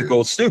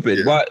impractical. It's stupid.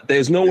 Yeah. But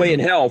there's no way in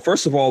hell.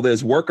 First of all,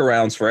 there's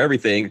workarounds for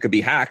everything. It could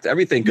be hacked.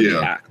 Everything could be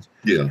hacked.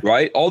 Yeah.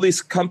 Right. All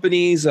these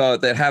companies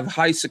that have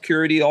high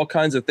security, all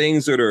kinds of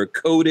things that are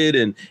coded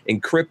and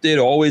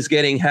encrypted, always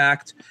getting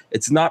hacked.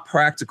 It's not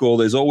practical.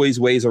 There's always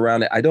ways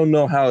around it. I don't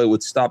know how it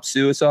would stop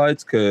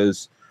suicides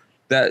because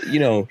that,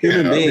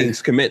 human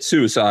beings commit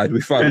suicide.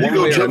 We find one way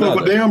or another. You go jump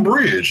up a damn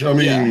bridge. I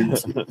mean,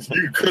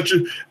 you cut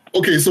your.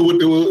 Okay, so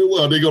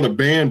are they going to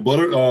ban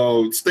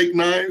steak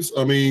knives?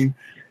 I mean,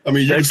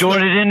 they're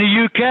doing it in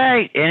the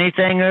UK.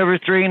 Anything over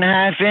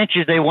 3.5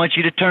 inches, they want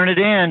you to turn it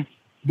in.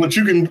 But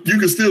you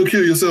can still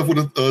kill yourself with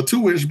a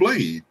 2-inch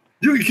blade.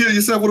 You can kill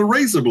yourself with a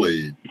razor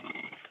blade.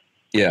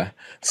 Yeah.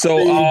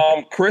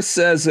 So Chris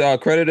says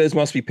creditors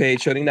must be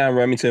paid. Shutting down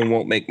Remington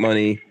won't make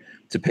money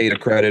to pay the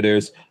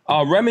creditors.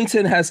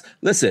 Remington has,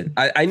 listen,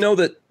 I know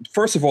that,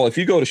 first of all, if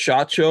you go to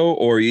SHOT Show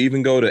or you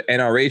even go to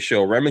NRA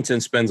Show, Remington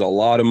spends a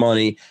lot of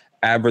money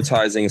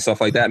advertising and stuff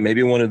like that.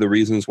 Maybe one of the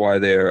reasons why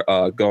they're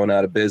going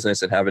out of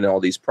business and having all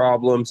these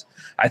problems.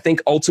 I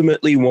think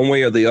ultimately, one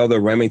way or the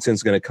other,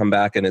 Remington's going to come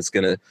back and it's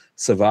going to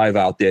survive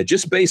out there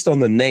just based on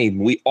the name.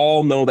 We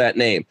all know that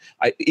name.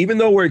 Even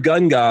though we're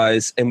gun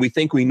guys and we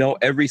think we know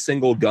every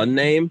single gun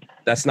name,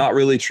 that's not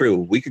really true.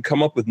 We could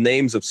come up with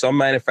names of some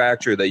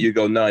manufacturer that you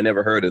go, no, I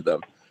never heard of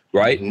them.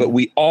 Right. Mm-hmm. But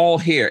we all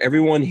hear,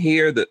 everyone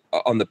here that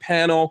on the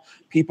panel,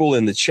 people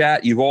in the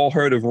chat, you've all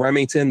heard of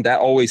Remington. That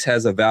always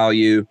has a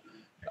value.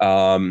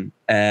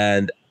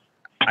 And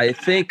I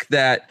think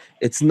that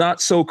it's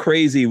not so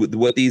crazy with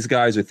what these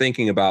guys are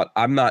thinking about.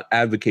 I'm not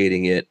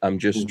advocating it. I'm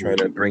just trying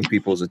to bring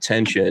people's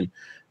attention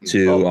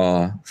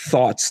to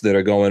thoughts that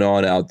are going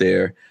on out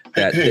there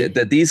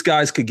that these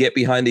guys could get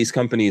behind these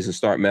companies and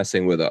start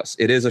messing with us.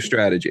 It is a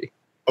strategy.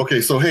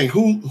 Okay, so Hank,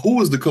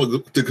 who is the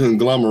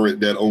conglomerate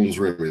that owns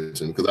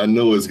Remington? Because I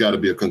know it's got to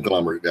be a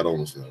conglomerate that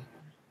owns them.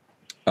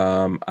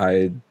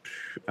 I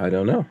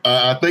don't know.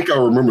 I think I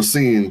remember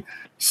seeing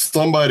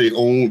somebody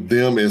owned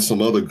them and some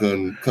other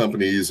gun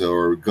companies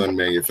or gun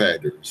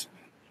manufacturers.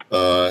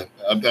 I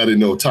didn't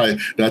know. Ty,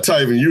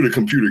 even you the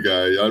computer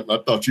guy. I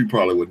thought you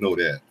probably would know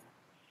that.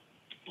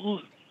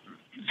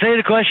 Say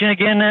the question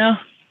again now.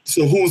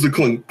 So who's the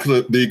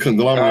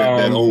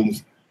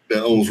conglomerate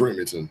that owns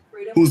Remington?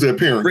 Who's their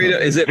parent?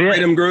 Is it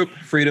Freedom Group?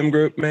 Freedom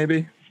Group,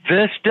 maybe?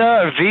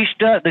 Vista.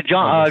 The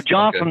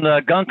John from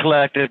the Gun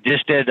Collective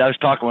just did. I was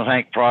talking with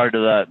Hank prior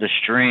to the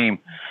stream.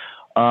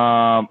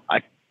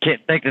 I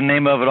can't think the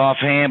name of it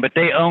offhand, but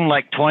they own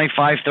like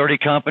 25, 30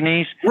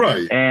 companies.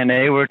 Right. And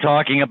they were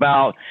talking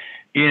about,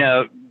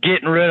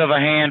 getting rid of a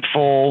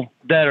handful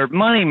that are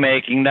money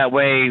making. That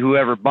way,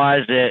 whoever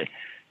buys it,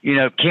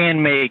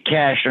 can make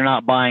cash. They're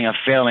not buying a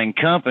failing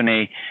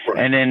company.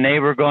 Right. And then they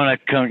were going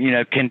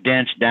to,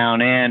 condense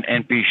down in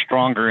and be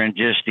stronger in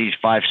just these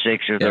 5,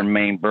 6 of their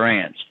main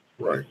brands.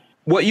 Right.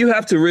 What you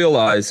have to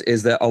realize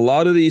is that a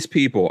lot of these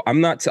people, I'm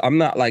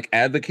not like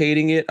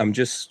advocating it. I'm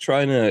just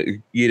trying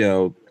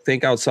to,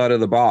 think outside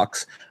of the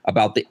box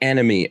about the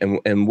enemy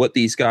and what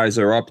these guys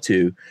are up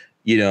to.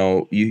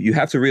 You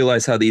have to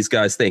realize how these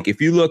guys think.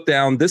 If you look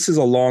down, this is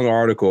a long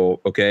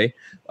article. Okay.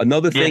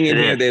 Another thing in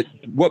here that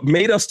what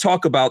made us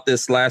talk about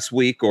this last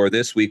week or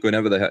this week,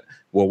 whenever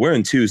we're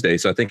in Tuesday.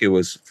 So I think it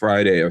was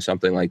Friday or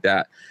something like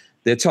that.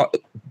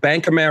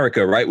 Bank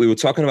America, right? We were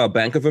talking about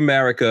Bank of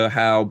America,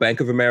 how Bank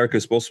of America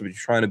is supposed to be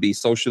trying to be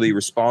socially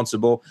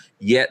responsible,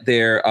 yet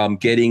they're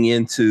getting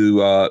into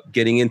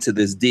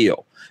this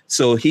deal.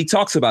 So he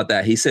talks about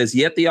that. He says,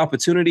 yet the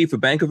opportunity for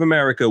Bank of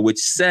America, which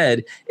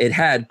said it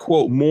had,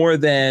 quote, more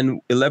than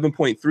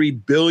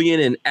 11.3 billion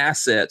in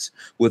assets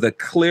with a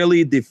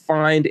clearly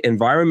defined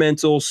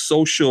environmental,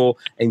 social,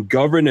 and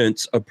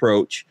governance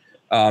approach,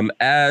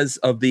 as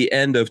of the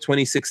end of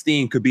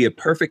 2016, could be a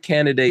perfect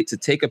candidate to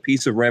take a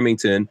piece of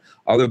Remington.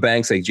 Other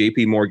banks like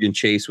JP Morgan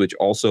Chase, which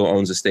also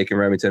owns a stake in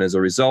Remington as a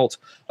result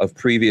of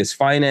previous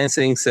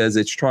financing, says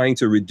it's trying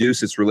to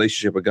reduce its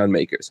relationship with gun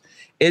makers.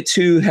 It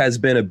too has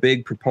been a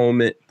big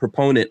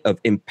proponent of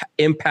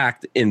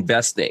impact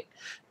investing.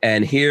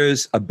 And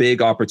here's a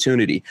big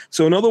opportunity.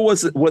 So in other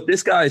words, what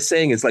this guy is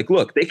saying is like,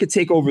 look, they could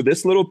take over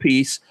this little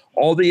piece,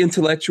 all the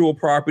intellectual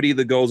property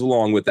that goes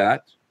along with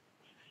that.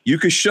 You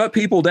could shut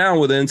people down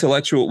with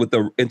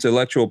the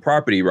intellectual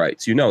property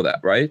rights. You know that,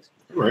 right?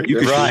 Right.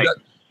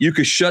 You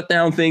could shut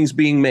down things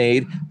being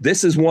made.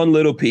 This is one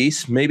little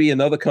piece. Maybe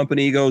another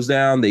company goes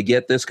down. They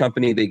get this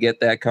company. They get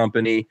that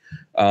company.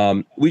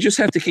 We just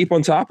have to keep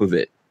on top of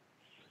it.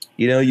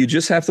 You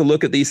just have to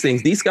look at these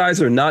things. These guys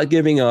are not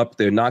giving up.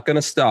 They're not going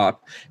to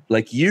stop.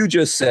 Like you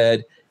just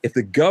said, if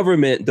the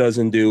government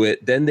doesn't do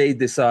it, then they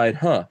decide,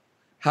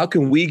 how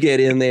can we get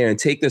in there and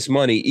take this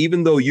money,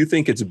 even though you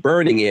think it's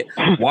burning it?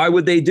 Why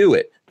would they do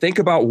it? Think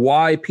about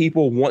why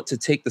people want to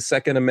take the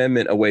Second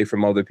Amendment away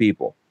from other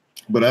people.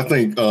 But I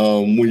think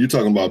when you're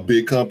talking about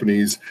big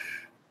companies,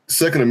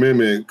 Second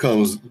Amendment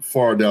comes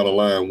far down the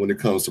line when it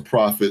comes to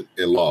profit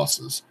and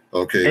losses.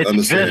 Okay,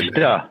 understand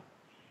Vista.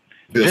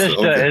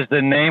 Vista is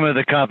the name of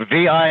the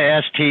company,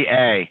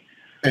 Vista.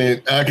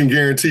 And I can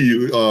guarantee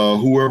you,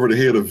 whoever the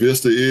head of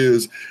Vista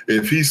is,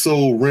 if he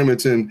sold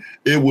Remington,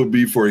 it would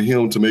be for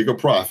him to make a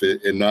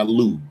profit and not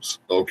lose.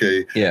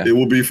 Okay. Yeah. It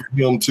would be for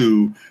him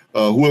to,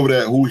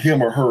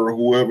 him or her,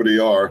 whoever they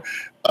are,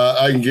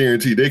 I can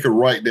guarantee they could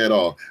write that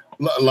off.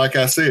 Like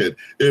I said,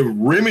 if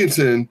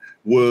Remington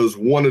was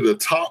one of the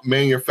top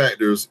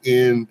manufacturers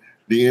in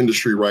the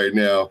industry right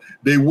now,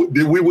 we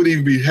wouldn't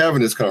even be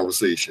having this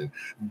conversation.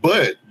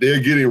 But they're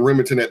getting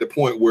Remington at the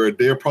point where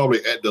they're probably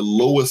at the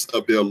lowest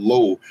of their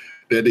low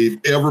that they've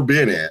ever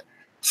been at.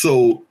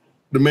 So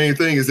the main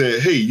thing is that,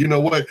 hey, you know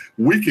what?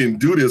 We can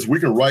do this. We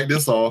can write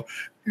this off.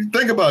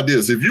 Think about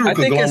this. If you're a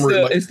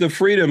conglomerate, it's the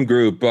Freedom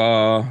Group.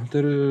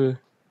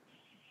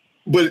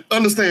 But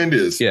understand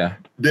this. Yeah.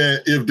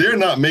 That if they're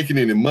not making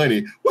any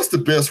money, what's the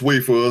best way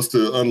for us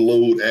to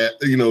unload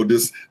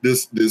this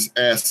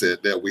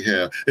asset that we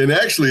have? And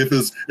actually, if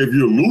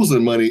you're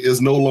losing money, it's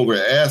no longer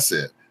an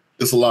asset,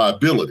 it's a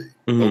liability.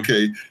 Mm-hmm.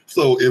 Okay.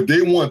 So if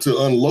they want to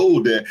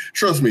unload that,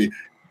 trust me,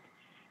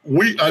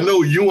 I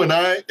know you and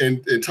I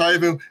and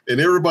Tyven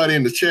and everybody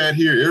in the chat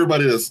here,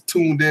 everybody that's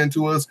tuned in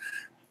to us,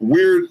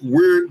 I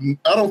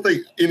don't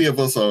think any of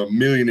us are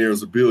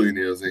millionaires or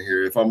billionaires in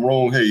here. If I'm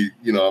wrong, hey,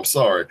 I'm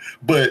sorry.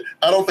 But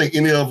I don't think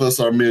any of us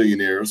are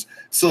millionaires.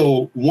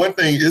 So one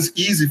thing, it's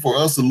easy for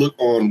us to look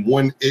on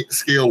one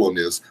scale on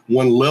this,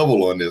 one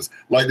level on this.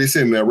 Like they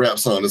said in that rap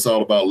song, it's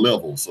all about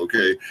levels,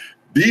 okay?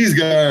 These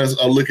guys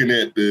are looking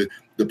at the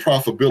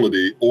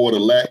profitability or the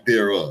lack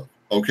thereof,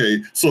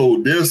 okay?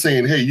 So they're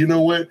saying, hey, you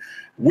know what?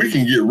 We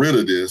can get rid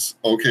of this,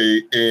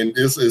 okay? And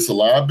it's a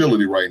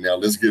liability right now.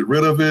 Let's get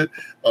rid of it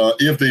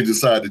if they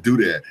decide to do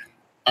that.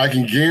 I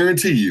can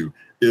guarantee you,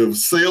 if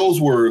sales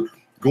were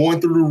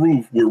going through the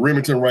roof with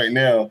Remington right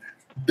now,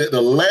 that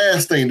the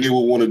last thing they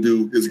would want to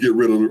do is get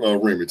rid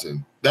of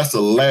Remington. That's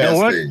the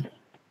last thing.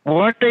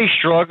 Weren't they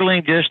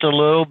struggling just a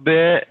little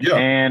bit? Yeah.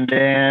 And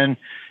then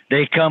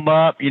they come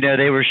up,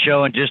 they were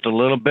showing just a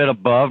little bit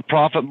above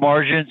profit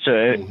margin.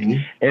 So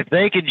if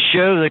they could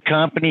show the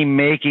company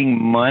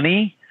making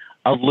money,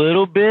 a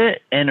little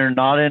bit and they're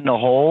not in the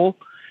hole,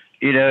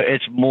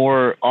 it's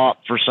more up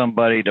for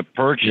somebody to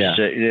purchase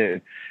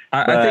it.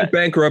 I think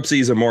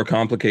bankruptcies are more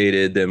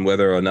complicated than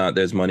whether or not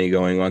there's money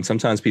going on.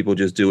 Sometimes people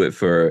just do it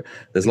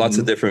there's lots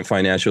of different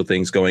financial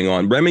things going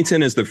on.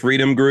 Remington is the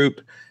Freedom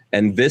Group,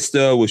 and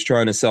Vista was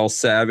trying to sell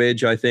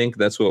Savage. I think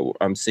that's what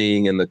I'm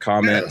seeing in the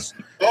comments.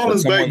 Yeah. All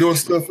this backdoor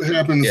stuff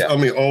happens,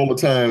 all the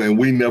time, and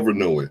we never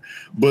know it.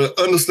 But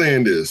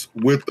understand this,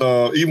 with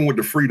even with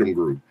the Freedom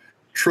Group,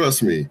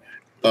 trust me,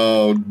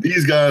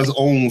 these guys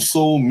own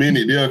so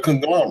many, they're a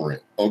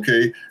conglomerate,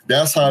 okay?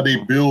 That's how they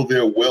build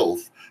their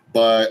wealth,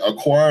 by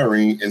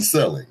acquiring and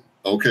selling,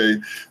 okay?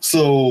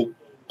 So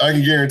I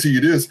can guarantee you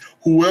this,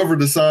 whoever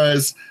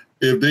decides,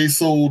 if they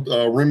sold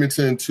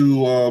Remington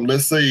to,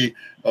 let's say,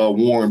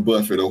 Warren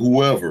Buffett or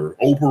whoever,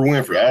 Oprah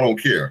Winfrey, I don't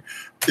care.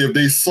 If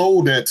they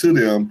sold that to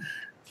them,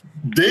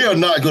 they are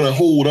not going to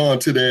hold on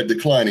to that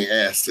declining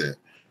asset.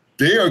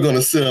 They are going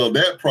to sell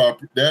that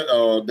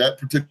that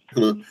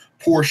particular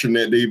portion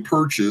that they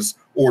purchased,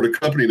 or the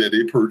company that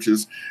they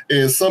purchased,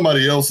 and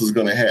somebody else is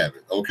going to have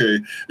it, okay?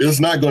 It's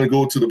not going to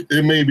go to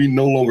it may be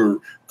no longer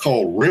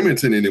called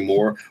Remington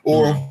anymore,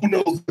 or who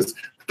knows this.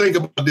 Think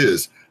about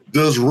this.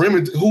 Does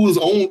Remington,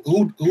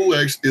 who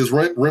actually is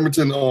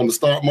Remington on the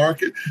stock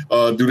market?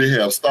 Do they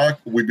have stock?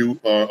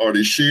 Are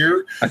they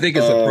shared? I think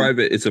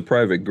it's a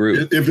private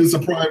group. If it's a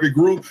private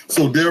group,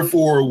 so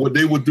therefore what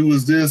they would do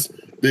is this,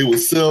 they will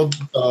sell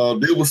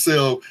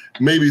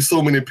maybe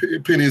so many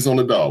pennies on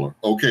the dollar,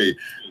 okay?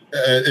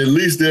 At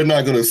least they're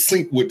not going to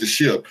sink with the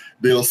ship.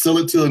 They'll sell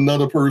it to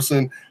another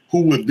person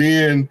who would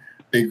then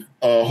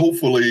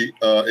hopefully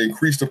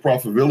increase the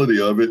profitability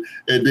of it,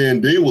 and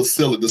then they will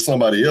sell it to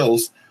somebody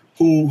else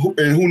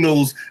who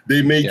knows,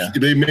 they may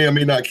or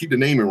may not keep the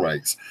naming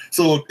rights.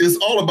 So it's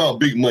all about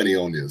big money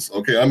on this.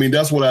 Okay, I mean,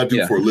 that's what I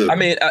do for a living. I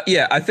mean,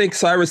 I think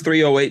Cyrus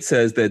 308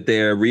 says that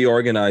they're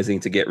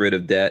reorganizing to get rid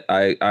of debt.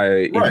 I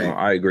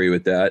agree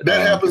with that.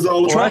 That happens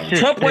all the time.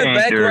 Trump went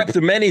bankrupt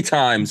many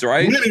times,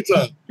 right? Many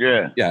times.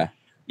 Yeah.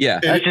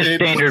 That's a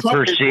standard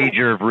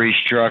procedure of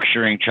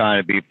restructuring,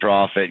 trying to be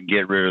profit and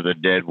get rid of the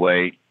dead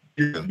weight.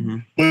 Yeah.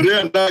 But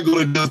they're not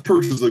going to just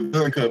purchase a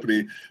gun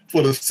company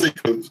for the sake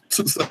of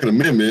Second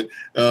Amendment,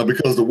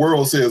 because the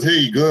world says,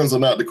 hey, guns are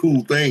not the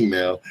cool thing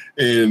now.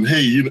 And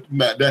hey,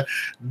 not that.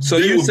 So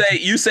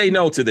you say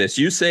no to this.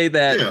 You say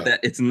that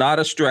it's not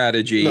a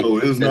strategy. No,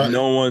 it's not.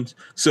 No one's.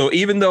 So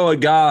even though a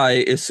guy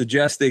is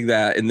suggesting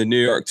that in the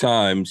New York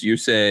Times, you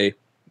say,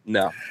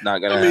 no, not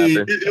going to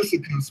happen. It's a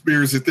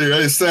conspiracy theory.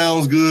 It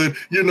sounds good.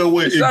 You know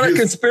what? It's not a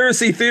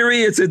conspiracy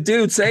theory. It's a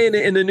dude saying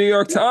it in the New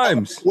York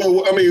Times.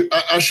 Well, I mean,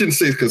 I shouldn't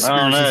say conspiracy. I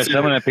don't know. theory.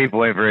 Some of the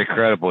people ain't very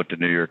credible at the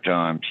New York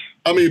Times.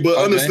 I mean, but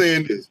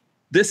understand this.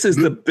 This is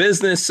the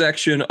business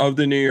section of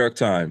the New York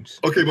Times.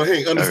 Okay, but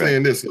hey,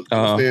 understand this.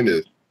 Understand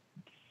this.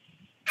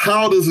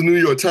 How does the New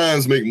York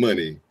Times make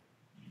money?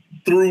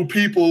 Through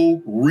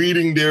people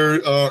reading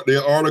their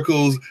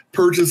articles,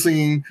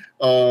 purchasing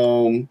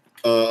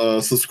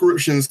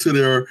subscriptions to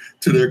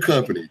their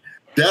company.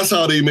 That's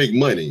how they make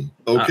money.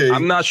 Okay,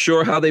 I'm not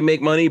sure how they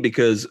make money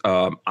because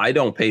I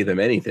don't pay them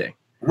anything.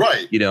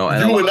 Right. And a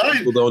lot of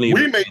people don't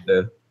even.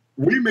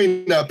 We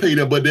may not pay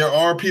them, but there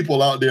are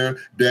people out there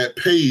that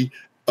pay.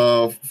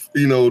 To.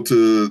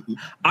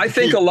 I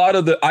think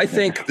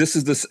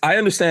I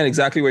understand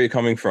exactly where you're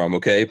coming from.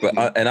 Okay,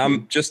 but and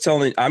I'm just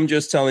telling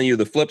you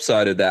the flip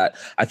side of that.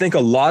 I think a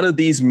lot of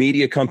these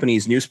media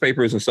companies,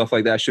 newspapers and stuff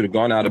like that should have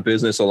gone out of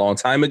business a long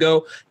time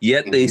ago,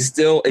 yet they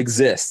still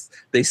exist.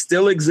 They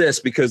still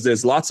exist because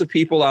there's lots of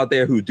people out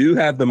there who do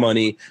have the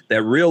money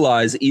that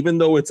realize even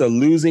though it's a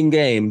losing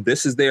game,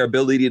 this is their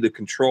ability to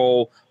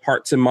control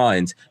hearts and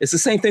minds. It's the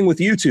same thing with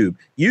YouTube.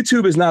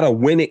 YouTube is not a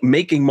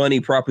making money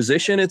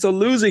proposition. It's a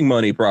losing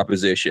money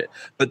proposition.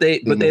 But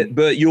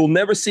you'll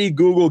never see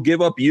Google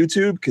give up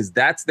YouTube because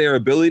that's their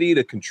ability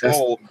to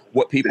control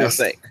what people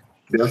think.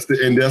 That's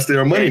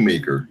their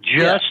moneymaker.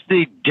 Just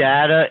the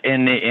data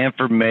and the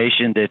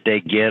information that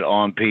they get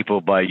on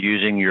people by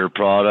using your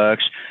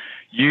products.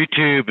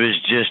 YouTube is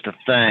just a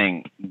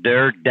thing.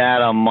 They're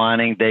data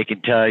mining. They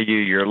can tell you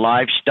your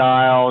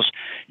lifestyles,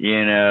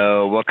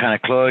 what kind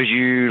of clothes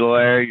you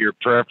wear, your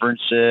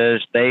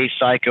preferences. They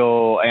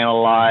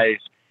psychoanalyze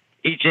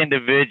each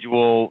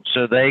individual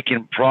so they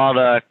can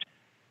product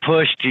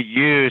push to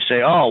you,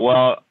 say, oh,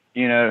 well,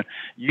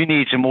 you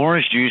need some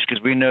orange juice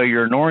because we know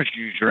you're an orange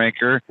juice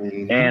drinker.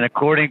 Mm-hmm. And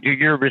according to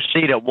your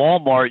receipt at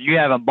Walmart, you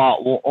haven't bought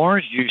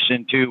orange juice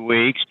in 2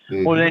 weeks.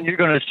 Mm-hmm. Well, then you're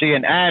going to see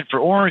an ad for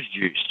orange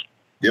juice.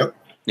 Yep.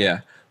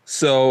 Yeah.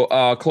 So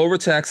Clover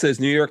Tax says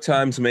New York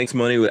Times makes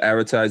money with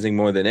advertising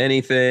more than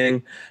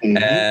anything. Mm-hmm.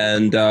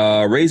 And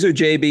Razor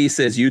JB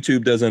says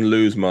YouTube doesn't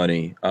lose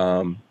money.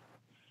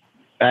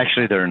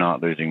 Actually, they're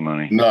not losing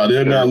money. No,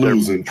 they're not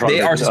losing.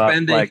 They are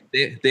spending.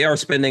 They are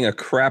spending a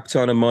crap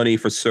ton of money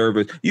for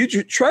service. You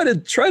try to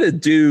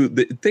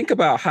think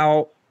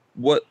about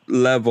what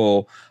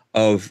level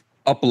of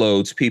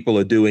uploads people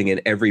are doing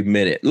in every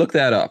minute. Look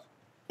that up.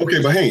 Okay,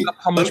 but hey,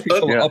 how much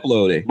people are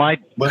uploading?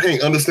 But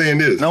hey,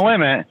 understand this. No, wait a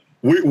minute.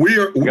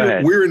 We're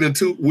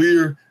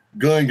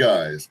gun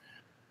guys.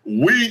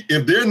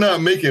 if they're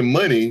not making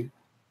money,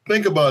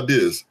 think about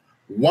this.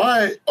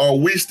 Why are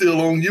we still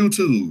on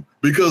YouTube?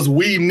 Because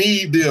we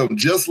need them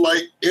just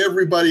like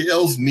everybody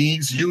else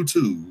needs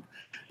YouTube.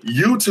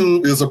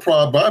 YouTube is a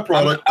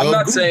byproduct. I'm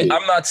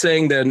not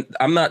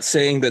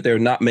saying that they're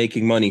not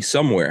making money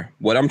somewhere.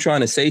 What I'm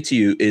trying to say to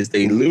you is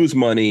they lose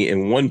money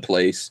in one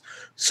place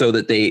so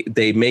that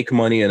they make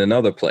money in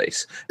another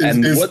place.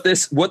 And what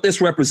this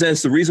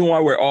represents, the reason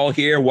why we're all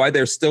here, why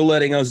they're still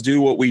letting us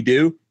do what we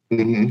do,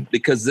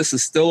 because this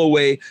is still a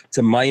way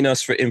to mine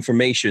us for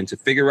information, to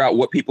figure out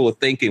what people are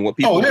thinking, what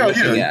people are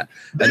looking at,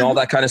 and all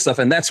that kind of stuff.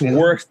 And that's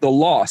worth the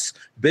loss.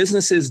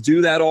 Businesses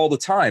do that all the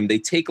time. They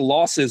take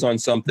losses on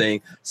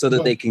something so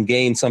that they can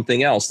gain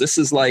something else. This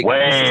is like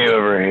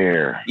over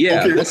here.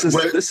 Yeah, this is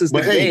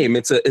the game.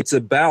 It's a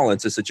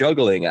balance. It's a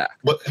juggling act.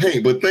 But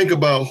think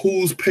about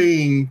who's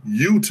paying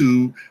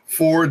YouTube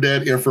for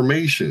that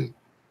information.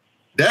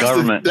 That's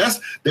government.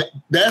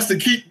 That's the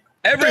key.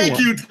 Everyone. Thank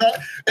you.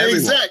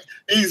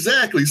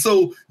 Exactly.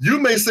 So you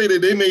may say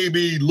that they may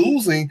be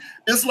losing.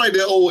 It's like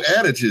that old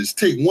adage is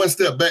take one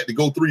step back to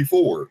go 3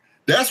 forward.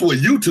 That's what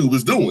YouTube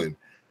is doing.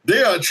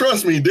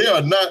 Trust me, they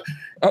are not.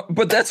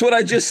 But that's what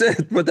I just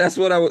said. But that's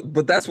what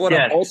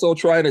I'm also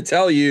trying to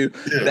tell you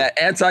that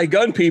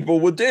anti-gun people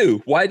would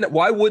do. Why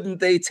wouldn't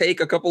they take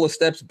a couple of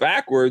steps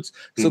backwards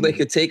so they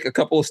could take a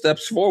couple of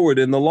steps forward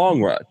in the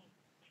long run?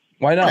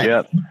 Why not?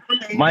 Yep.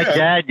 My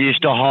dad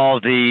used to haul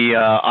the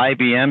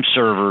IBM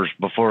servers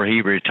before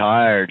he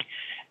retired,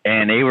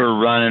 and they were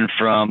running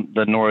from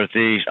the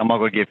Northeast. I'm not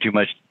going to give too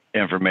much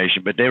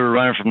information, but they were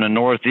running from the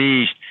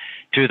Northeast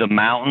to the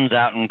mountains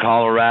out in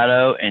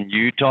Colorado and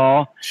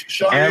Utah.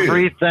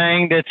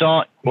 Everything that's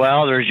on,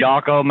 there's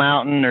Yaco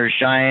Mountain, there's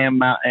Cheyenne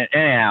Mountain.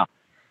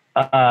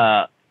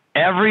 Anyhow,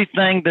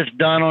 everything that's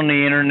done on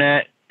the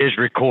internet is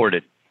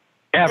recorded.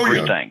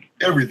 Everything.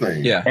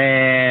 Everything. Yeah.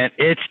 And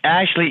it's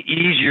actually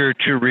easier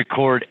to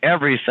record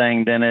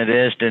everything than it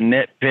is to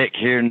nitpick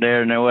here and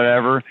there and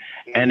whatever.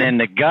 And then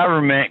the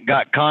government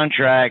got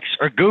contracts,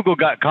 or Google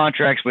got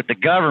contracts with the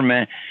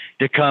government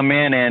to come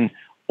in and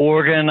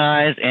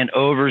organize and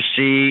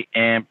oversee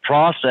and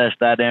process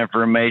that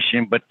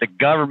information, but the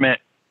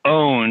government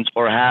owns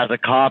or has a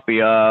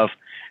copy of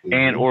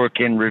and or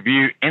can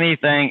review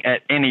anything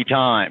at any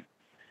time.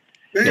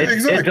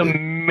 It's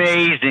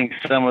amazing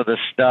some of the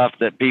stuff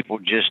that people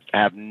just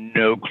have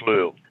no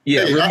clue.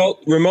 Yeah,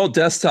 remote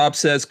desktop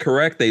says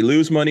correct. They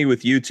lose money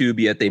with YouTube,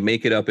 yet they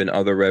make it up in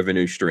other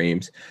revenue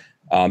streams.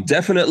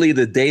 Definitely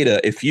the data.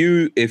 If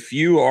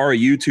you are a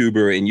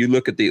YouTuber and you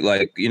look at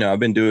I've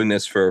been doing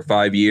this for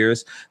 5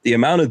 years, the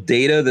amount of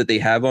data that they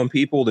have on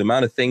people, the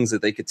amount of things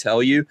that they could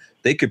tell you,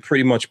 they could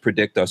pretty much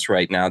predict us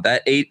right now.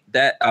 That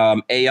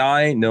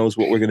AI knows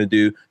what we're going to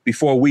do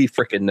before we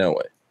freaking know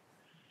it.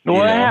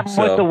 What happened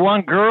with the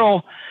one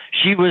girl?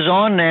 She was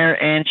on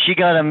there and she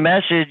got a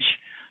message,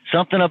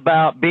 something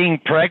about being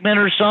pregnant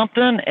or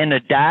something, and the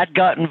dad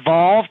got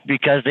involved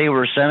because they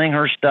were sending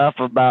her stuff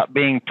about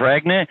being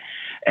pregnant.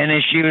 And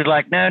then she was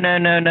like, no.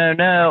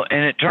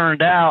 And it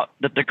turned out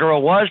that the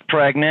girl was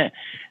pregnant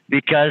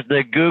because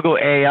the Google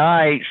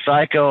AI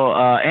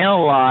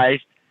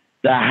analyzed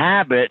the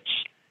habits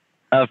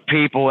of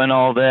people and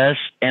all this,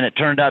 and it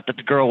turned out that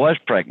the girl was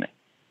pregnant.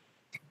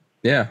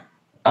 Yeah.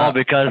 All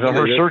because of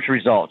her search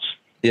results.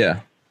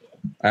 Yeah,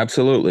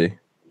 absolutely.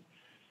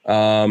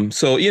 So,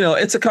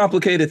 it's a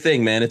complicated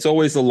thing, man. It's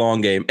always the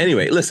long game.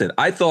 Anyway, listen,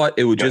 I thought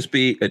it would just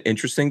be an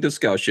interesting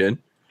discussion.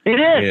 It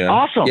is.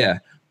 Awesome. Yeah.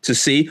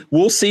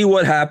 We'll see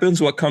what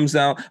happens, what comes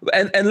out.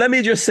 And let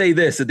me just say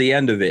this at the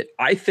end of it.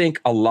 I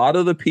think a lot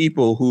of the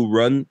people who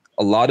run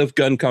a lot of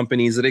gun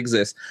companies that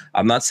exist,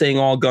 I'm not saying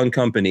all gun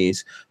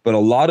companies, but a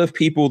lot of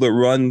people that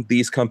run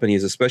these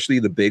companies, especially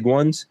the big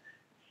ones,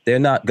 they're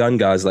not gun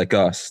guys like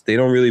us. They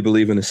don't really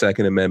believe in the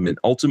Second Amendment.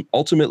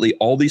 Ultimately,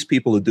 all these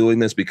people are doing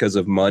this because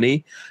of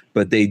money,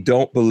 but they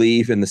don't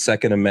believe in the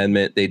Second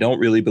Amendment. They don't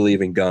really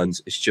believe in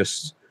guns. It's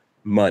just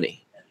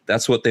money.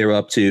 That's what they're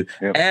up to.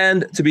 Yep.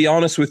 And to be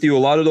honest with you, a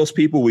lot of those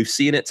people, we've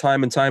seen it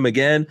time and time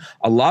again.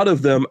 A lot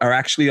of them are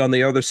actually on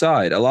the other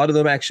side. A lot of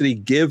them actually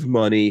give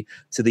money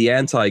to the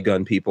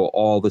anti-gun people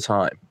all the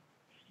time.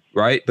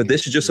 Right? But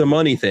this is just a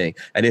money thing.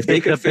 And if they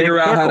could figure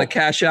out how to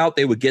cash out,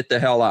 they would get the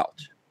hell out.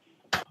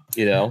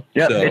 Yeah,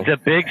 it's a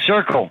big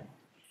circle.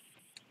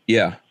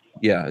 Yeah,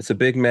 it's a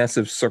big,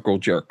 massive circle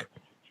jerk.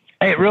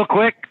 Hey, real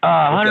quick,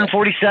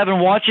 147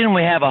 watching.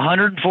 We have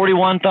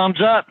 141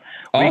 thumbs up.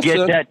 We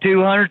get that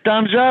 200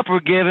 thumbs up.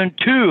 We're giving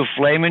 2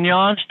 filet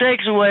mignon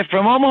steaks away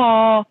from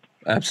Omaha.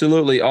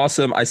 Absolutely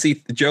awesome. I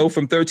see Joe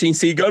from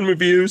 13C Gun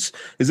Reviews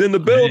is in the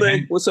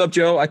building. What's up,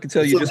 Joe? I can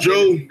tell you just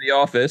came from the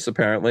office,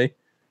 apparently.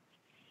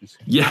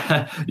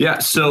 Yeah.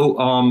 So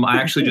I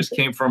actually just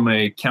came from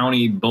a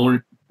county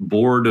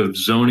Board of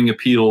Zoning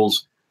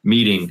Appeals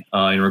meeting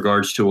in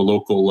regards to a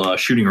local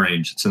shooting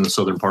range. It's in the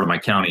southern part of my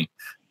county.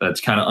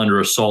 That's kind of under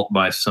assault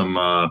by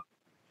some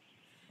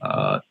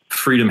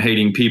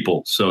freedom-hating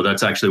people. So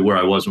that's actually where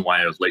I was and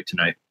why I was late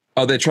tonight.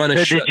 Oh, they're trying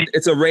to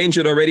it's a range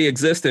that already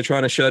exists. They're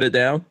trying to shut it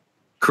down?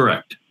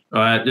 Correct.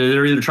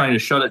 They're either trying to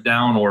shut it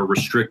down or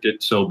restrict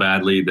it so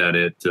badly that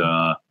it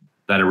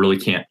really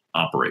can't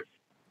operate.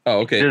 Oh,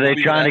 okay. So they're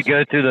trying to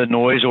go through the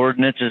noise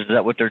ordinance. Is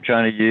that what they're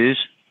trying to use?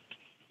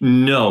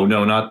 No,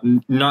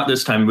 not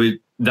this time.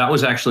 That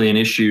was actually an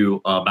issue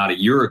about a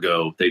year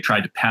ago. They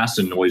tried to pass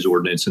a noise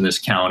ordinance in this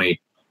county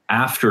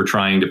after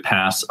trying to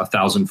pass a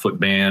 1,000-foot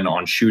ban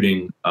on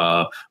shooting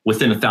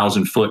within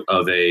 1,000 foot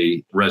of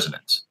a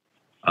residence.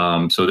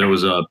 So there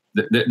was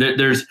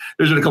there's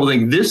been a couple of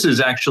things. This is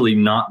actually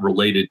not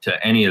related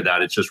to any of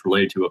that. It's just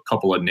related to a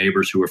couple of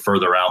neighbors who are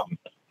further out.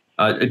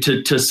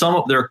 To sum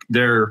up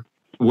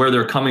where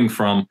they're coming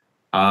from,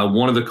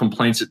 one of the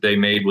complaints that they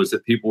made was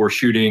that people were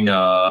shooting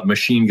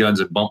machine guns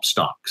and bump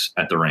stocks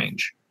at the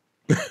range.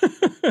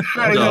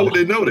 How do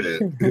they know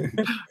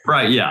that?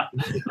 Right. Yeah.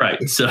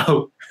 Right.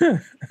 So.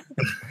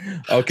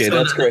 Okay,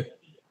 that's great.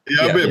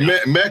 Yeah, I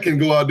bet Matt can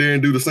go out there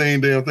and do the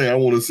same damn thing. I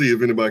want to see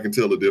if anybody can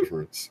tell the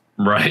difference.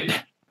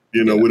 Right.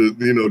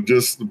 With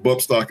just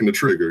bump stocking the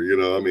trigger.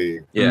 I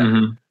mean. Yeah.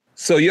 Mm-hmm.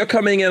 So you're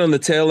coming in on the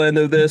tail end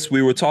of this.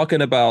 We were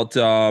talking about.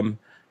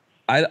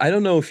 I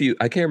don't know if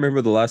I can't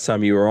remember the last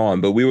time you were on,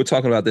 but we were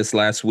talking about this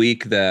last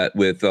week that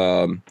with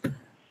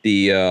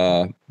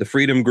the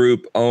Freedom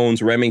Group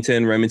owns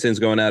Remington. Remington's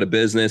going out of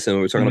business, and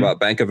we were talking about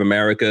Bank of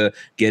America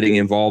getting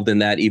involved in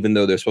that, even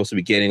though they're supposed to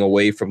be getting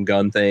away from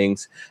gun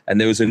things. And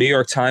there was a New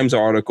York Times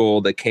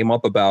article that came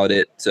up about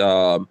it,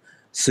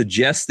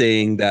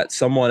 suggesting that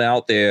someone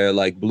out there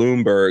like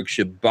Bloomberg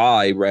should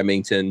buy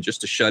Remington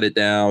just to shut it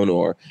down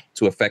or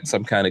to affect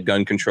some kind of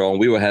gun control. And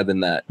we were having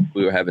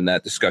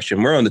that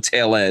discussion. We're on the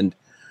tail end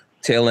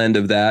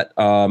of that.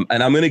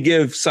 And I'm going to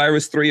give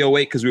Cyrus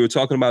 308 because we were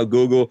talking about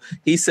Google.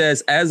 He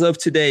says, as of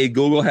today,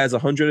 Google has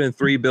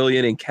 $103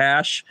 billion in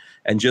cash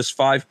and just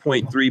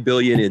 $5.3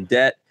 billion in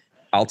debt.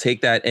 I'll take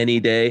that any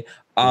day.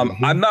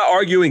 I'm not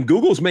arguing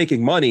Google's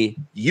making money.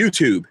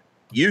 YouTube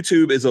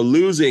is a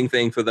losing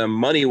thing for them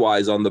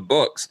money-wise on the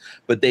books,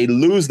 but they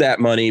lose that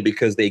money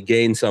because they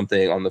gain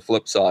something on the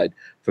flip side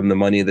from the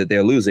money that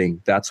they're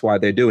losing. That's why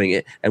they're doing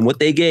it. And what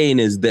they gain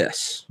is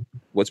this,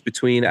 what's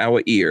between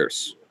our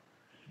ears.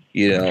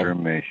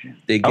 Information.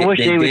 I wish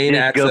they would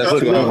just go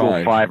put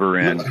Google Fiber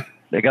in.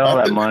 They got all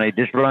that money.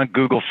 Just run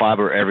Google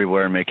Fiber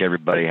everywhere and make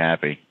everybody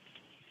happy.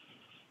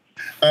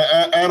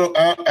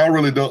 I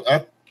really don't.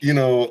 I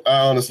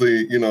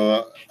honestly,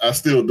 I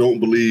still don't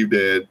believe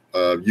that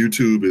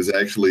YouTube is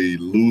actually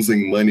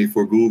losing money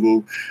for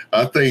Google.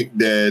 I think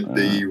that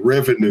the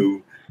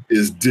revenue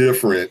is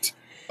different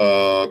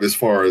as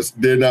far as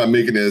they're not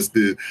making as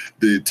the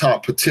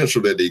top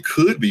potential that they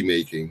could be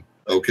making.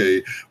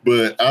 Okay,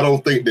 but I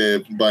don't think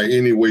that by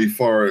any way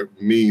far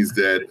means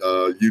that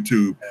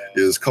YouTube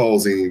is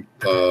causing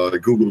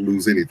Google to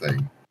lose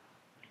anything.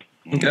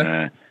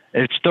 Okay.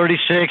 It's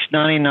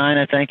 $36.99,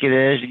 I think it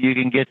is. You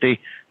can get the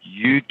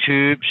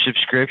YouTube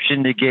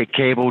subscription to get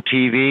cable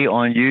TV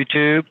on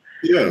YouTube.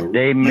 Yeah,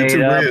 they made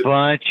a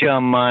bunch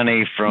of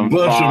money from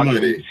Fox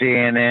and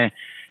CNN.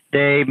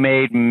 They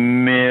made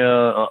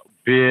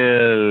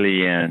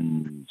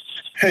billions.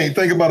 Hey,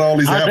 think about all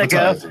these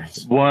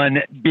advertisers.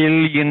 $1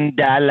 billion.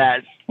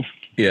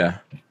 Yeah.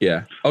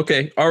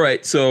 Okay. All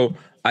right. So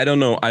I don't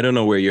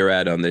know where you're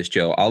at on this,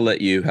 Joe. I'll let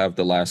you have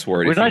the last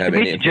word. We'd like to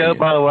meet you, Joe,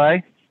 by the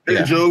way.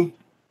 Hey, Joe.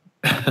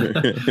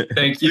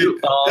 Thank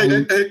you.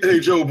 Hey,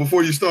 Joe,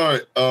 before you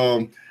start,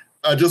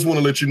 I just want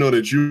to let you know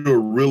that we're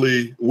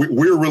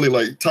really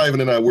like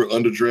Tyven and I, we're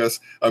underdressed.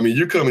 I mean,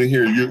 you're coming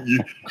here,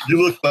 you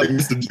look like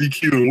Mr.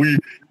 GQ, and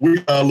we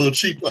got a little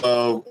cheap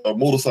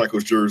motorcycle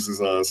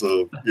jerseys on,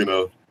 so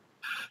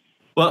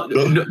Well,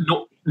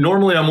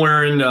 normally I'm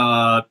wearing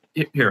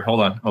here. Hold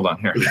on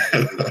here.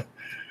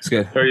 It's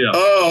good. There you go.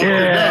 Oh,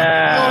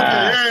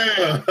 yeah.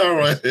 Okay, yeah. All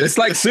right. It's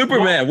like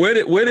Superman.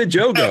 Where did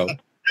Joe go?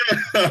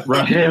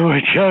 Right. Yeah,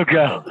 where'd Joe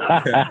go?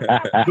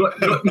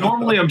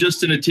 Normally I'm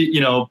just in a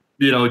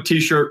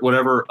t-shirt,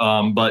 whatever.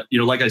 But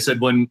like I said,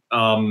 when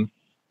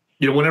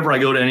whenever I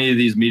go to any of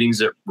these meetings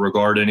that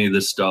regard any of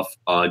this stuff,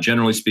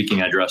 generally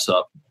speaking, I dress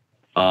up.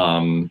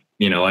 I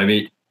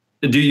mean,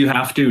 do you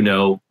have to?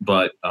 No,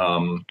 but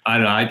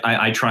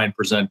I try and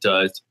present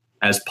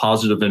as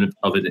positive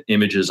of an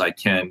image as I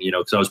can.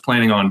 Because I was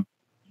planning on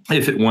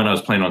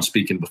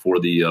speaking before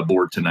the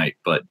board tonight,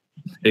 but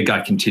it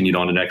got continued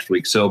on to next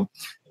week. So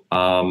we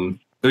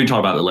can talk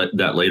about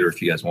that later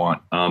if you guys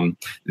want.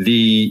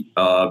 The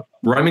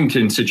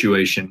Remington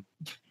situation,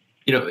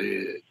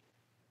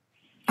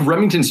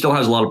 Remington still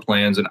has a lot of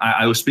plans, and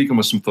I was speaking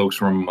with some folks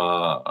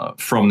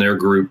from their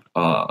group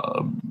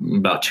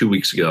about 2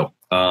 weeks ago.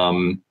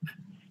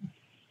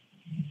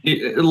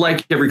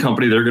 Like every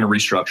company, they're going to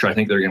restructure. I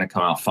think they're going to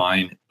come out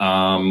fine.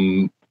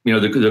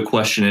 The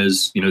question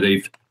is,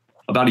 they've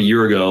about a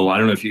year ago, I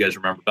don't know if you guys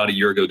remember, about a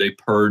year ago, they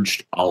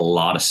purged a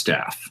lot of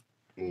staff.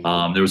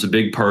 There was a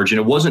big purge, and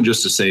it wasn't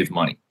just to save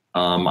money.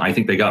 I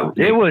think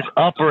it was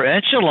upper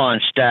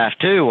echelon staff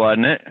too,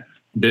 wasn't it?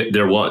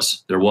 There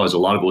was a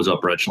lot of it was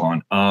upper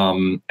echelon.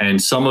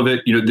 And some of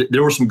it,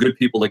 there were some good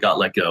people that got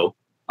let go.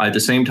 At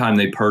the same time,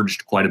 they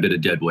purged quite a bit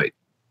of dead weight.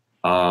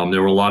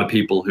 There were a lot of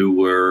people who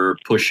were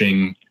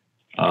pushing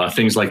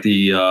things like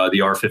the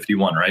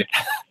R-51, right?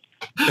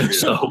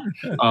 So,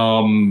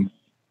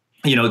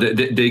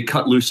 they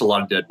cut loose a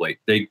lot of dead weight.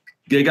 They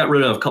got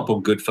rid of a couple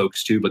of good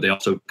folks too, but they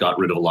also got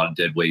rid of a lot of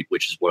dead weight,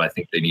 which is what I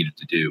think they needed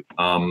to do.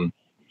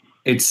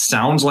 It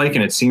sounds like,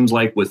 and it seems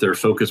like with their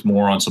focus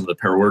more on some of the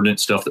paraordnance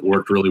stuff that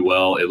worked really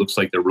well, it looks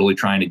like they're really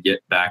trying to get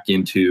back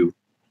into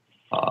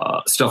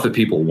stuff that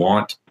people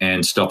want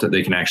and stuff that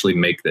they can actually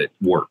make that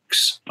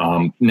works.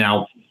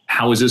 Now,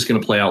 how is this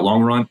going to play out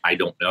long run? I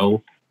don't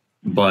know,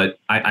 but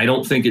I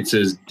don't think it's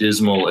as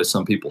dismal as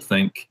some people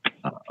think.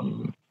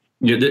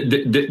 They're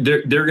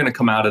going to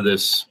come out of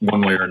this one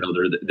way or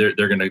another.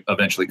 They're going to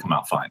eventually come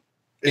out fine.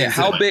 Yeah.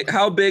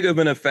 How big of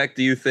an effect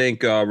do you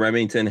think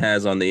Remington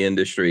has on the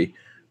industry?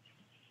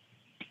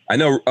 I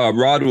know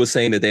Rod was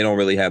saying that they don't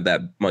really have that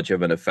much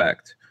of an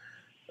effect.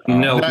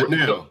 No, not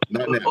now.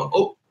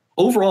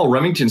 Overall,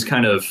 Remington's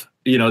kind of,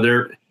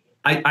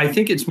 I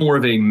think it's more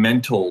of a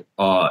mental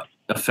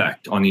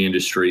effect on the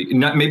industry.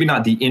 Maybe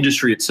not the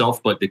industry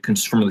itself, but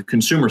from the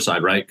consumer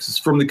side, right? Because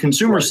from the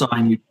consumer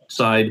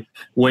side,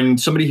 when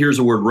somebody hears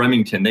the word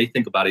Remington, they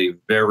think about a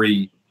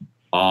very,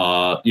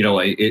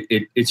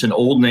 it's an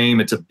old name,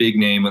 it's a big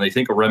name. When they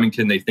think of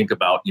Remington, they think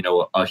about,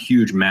 a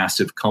huge,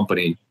 massive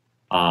company,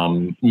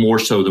 more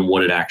so than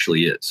what it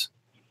actually is,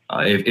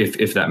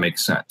 if that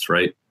makes sense,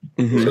 right?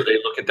 Mm-hmm. So they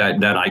look at that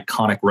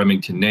iconic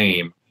Remington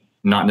name,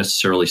 not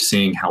necessarily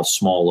seeing how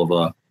small of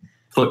a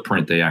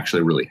footprint they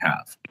actually really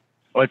have.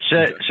 Well, it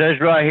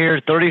says right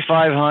here,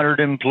 3,500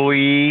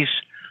 employees,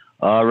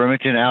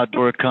 Remington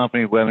Outdoor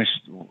Company,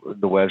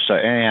 the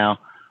website. Anyhow,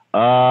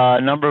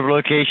 number of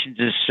locations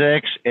is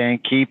 6,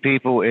 and key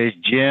people is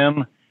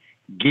Jim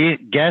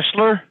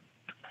Gessler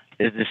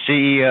is the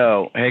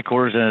CEO.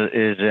 Headquarters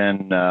is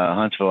in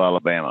Huntsville,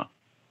 Alabama.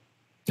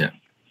 Yeah.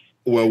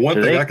 Well,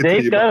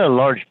 they've got a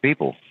large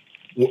people.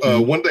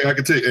 One thing I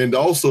can tell you, and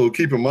also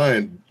keep in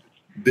mind,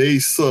 they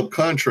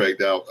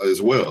subcontract out as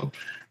well.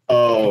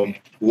 1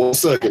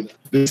 second.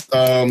 This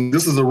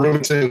is a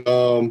Remington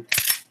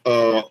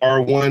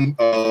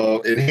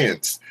R1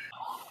 Enhanced.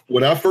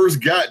 When I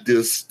first got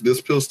this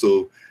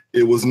pistol,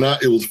 it was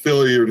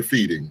failure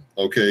defeating.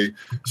 Okay,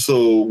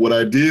 so what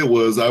I did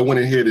was I went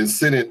ahead and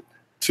sent it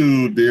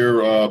to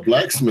their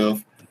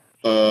blacksmith.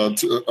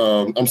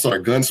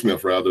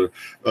 Gunsmith rather,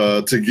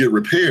 to get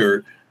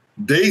repaired.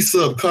 They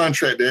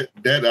subcontract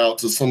that out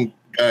to some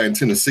guy in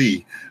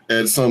Tennessee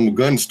at some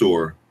gun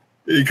store.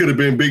 It could have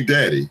been Big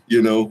Daddy,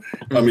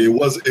 Mm-hmm. I mean,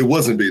 it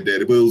wasn't Big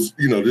Daddy, but it was,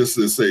 just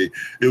to say,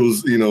 it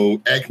was,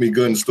 Acme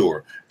Gun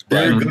Store.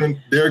 Their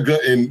gun,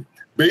 and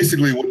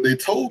basically what they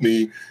told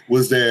me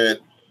was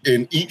that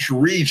in each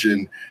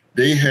region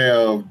they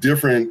have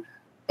different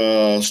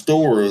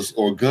stores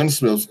or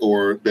gunsmiths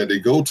that they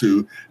go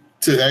to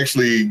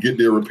actually get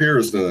their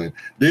repairs done.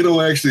 They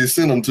don't actually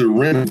send them to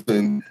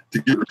Remington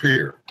to get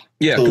repaired.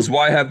 Yeah, because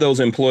why have those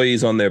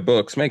employees on their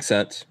books? Makes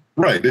sense.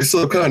 Right, they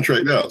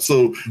subcontract out.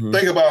 So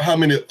think about how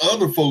many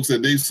other folks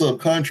that they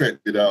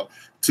subcontracted out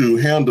to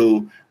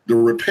handle the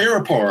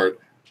repair part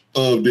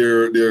of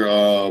their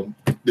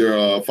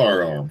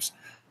firearms.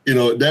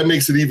 That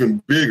makes it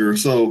even bigger.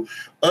 So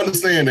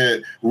understand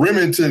that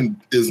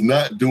Remington is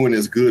not doing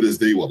as good as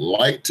they would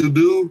like to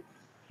do,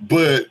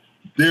 but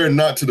they're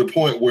not to the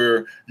point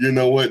where, they're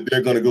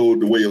going to go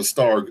the way of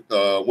Star.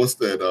 What's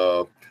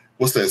that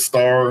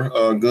Star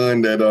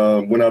gun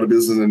that went out of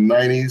business in the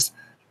 90s?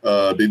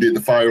 They did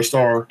the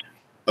Firestar.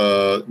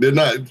 They're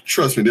not,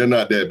 trust me, they're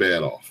not that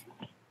bad off.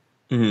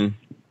 Mm-hmm.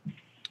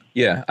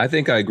 Yeah, I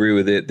think I agree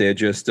with it. They're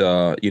just,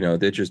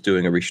 they're just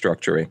doing a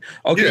restructuring.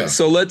 Okay, yeah.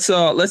 So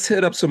let's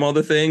hit up some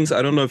other things.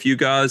 I don't know if you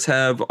guys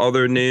have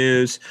other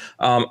news.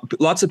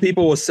 Lots of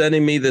people were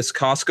sending me this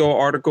Costco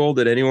article.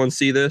 Did anyone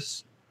see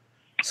this?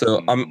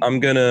 So I'm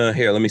gonna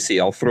let me see.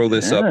 I'll throw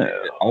this up.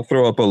 I'll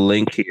throw up a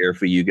link here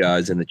for you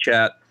guys in the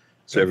chat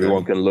so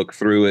everyone can look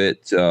through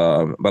it.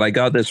 But I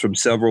got this from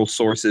several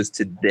sources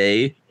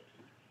today.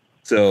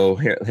 So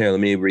here, let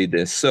me read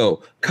this.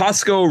 So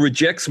Costco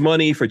rejects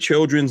money for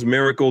Children's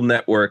Miracle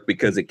Network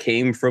because it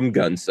came from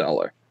gun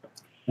seller.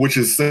 Which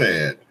is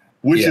sad.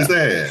 Is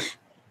sad.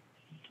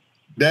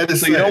 That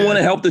is so sad. You don't want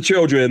to help the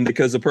children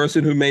because the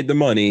person who made the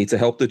money to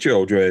help the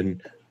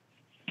children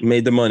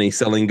made the money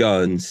selling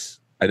guns.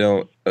 I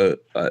don't, that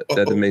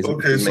doesn't make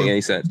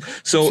any sense.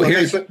 So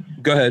here's,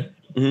 go ahead.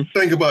 Mm-hmm.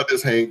 Think about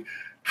this, Hank.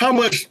 How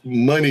much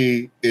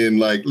money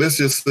let's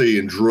just say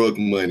in drug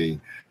money,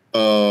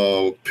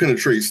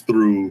 penetrates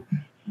through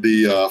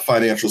the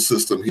financial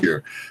system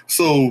here.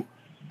 So,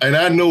 and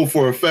I know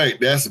for a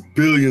fact that's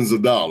billions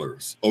of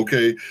dollars.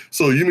 Okay.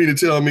 So you mean to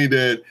tell me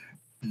that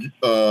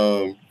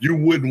you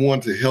wouldn't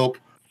want to help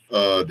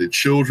the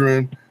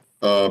children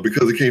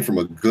because it came from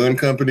a gun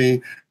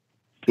company,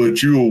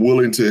 but you were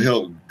willing to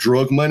help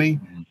drug money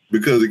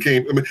because it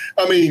came,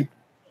 I mean,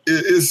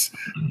 it's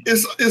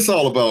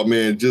all about,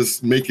 man,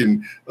 just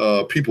making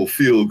people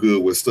feel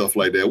good with stuff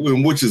like that,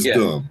 which is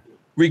dumb.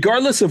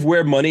 Regardless of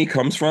where money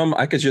comes from,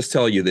 I could just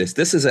tell you this.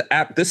 This is an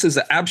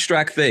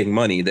abstract thing,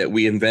 money, that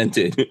we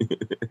invented.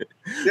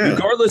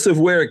 regardless of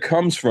where it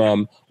comes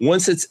from,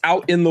 once it's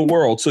out in the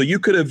world. So you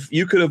could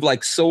have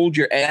like sold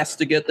your ass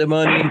to get the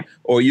money,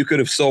 or you could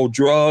have sold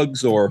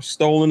drugs or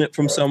stolen it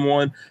from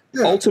someone.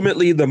 Yeah.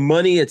 Ultimately, the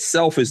money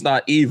itself is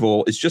not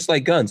evil. It's just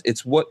like guns.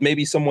 It's what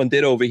maybe someone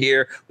did over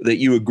here that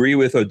you agree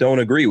with or don't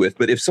agree with.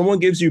 But if someone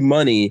gives you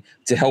money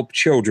to help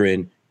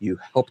children, you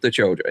help the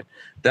children.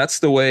 That's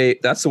the way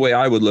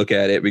I would look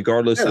at it,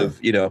 regardless of,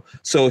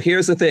 So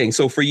here's the thing.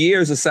 So for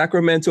years, a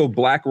Sacramento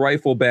Black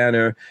Rifle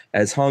banner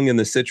has hung in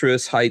the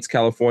Citrus Heights,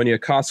 California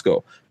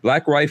Costco.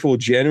 Black Rifle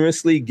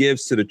generously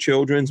gives to the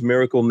Children's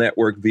Miracle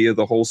Network via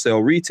the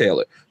wholesale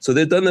retailer. So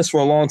they've done this for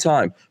a long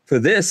time. For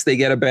this, they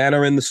get a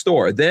banner in the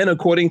store. Then,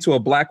 according to a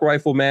Black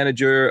Rifle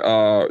manager,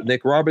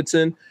 Nick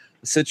Robertson,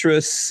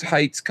 Citrus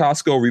Heights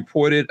Costco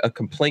reported a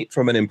complaint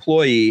from an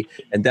employee,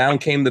 and down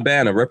came the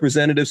banner.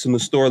 Representatives from the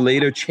store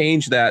later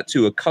changed that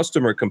to a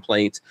customer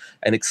complaint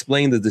and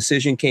explained the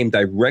decision came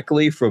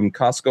directly from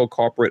Costco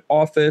corporate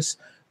office.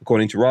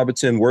 According to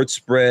Robertson, word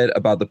spread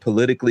about the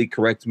politically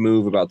correct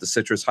move about the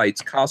Citrus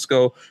Heights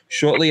Costco.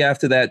 Shortly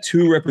after that,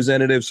 2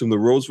 representatives from the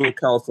Roseville,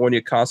 California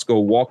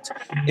Costco walked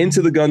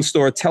into the gun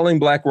store, telling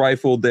Black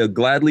Rifle they'll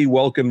gladly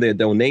welcome their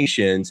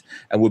donations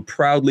and would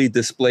proudly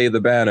display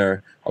the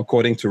banner.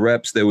 According to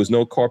reps, there was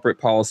no corporate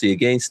policy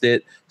against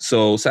it.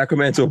 So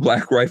Sacramento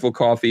Black Rifle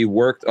Coffee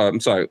worked,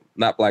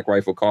 not Black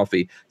Rifle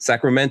Coffee,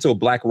 Sacramento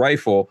Black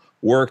Rifle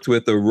worked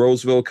with the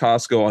Roseville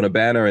Costco on a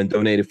banner and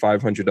donated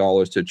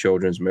 $500 to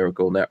Children's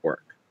Miracle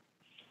Network.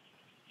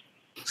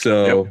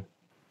 So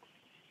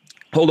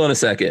hold on a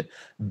second.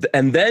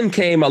 And then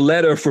came a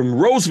letter from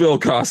Roseville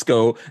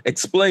Costco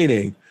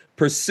explaining,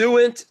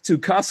 pursuant to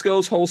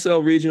Costco's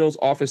Wholesale Regional's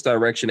office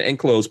direction,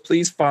 enclosed,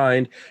 please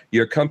find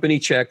your company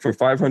check for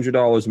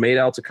 $500 made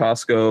out to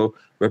Costco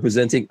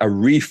representing a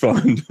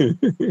refund.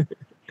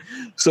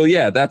 So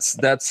yeah,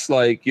 that's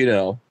like,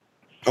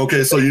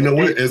 Okay, so you know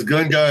what? As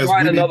gun guys,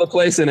 tried another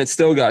place and it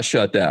still got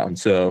shut down.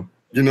 So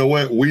you know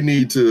what? We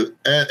need to,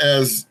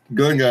 as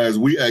gun guys,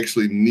 we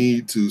actually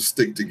need to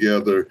stick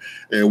together,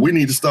 and we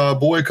need to start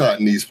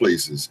boycotting these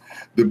places.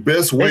 The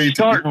best way it's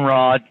starting,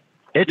 Rod.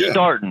 It's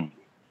starting.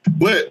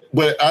 But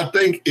I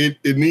think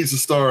it needs to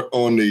start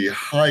on the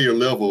higher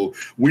level.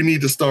 We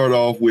need to start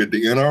off with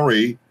the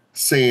NRA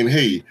saying,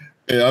 hey,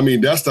 and I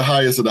mean, that's the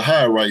highest of the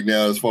high right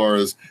now as far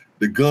as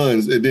the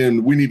guns. And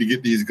then we need to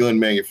get these gun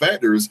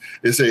manufacturers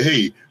and say,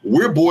 hey,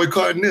 we're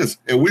boycotting this,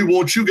 and we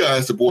want you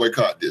guys to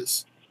boycott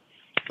this.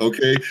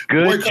 Okay.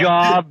 Good boycott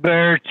job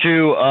there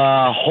to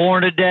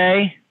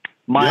Hornaday.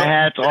 My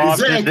hat's off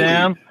to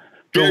them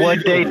for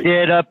what they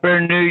did up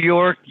in New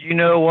York. You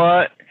know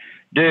what?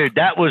 Dude,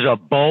 that was a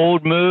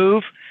bold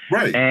move.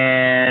 Right.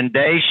 And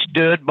they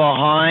stood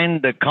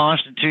behind the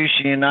Constitution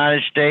of the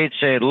United States,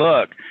 said,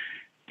 look,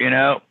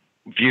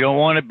 if you don't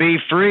want to be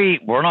free,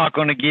 we're not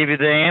going to give you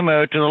the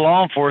ammo to the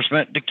law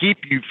enforcement to keep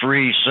you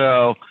free.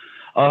 So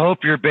I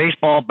hope your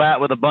baseball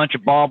bat with a bunch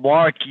of barbed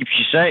wire keeps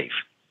you safe.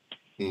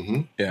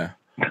 Mm-hmm. Yeah.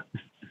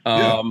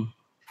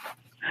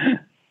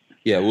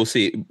 Yeah, we'll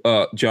see.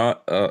 John,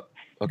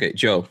 okay,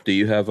 Joe, do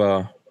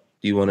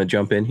you want to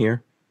jump in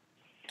here?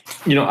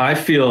 I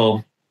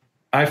feel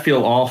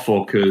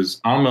awful because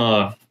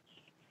I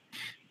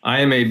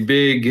am a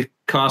big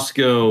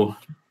Costco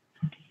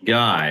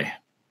guy.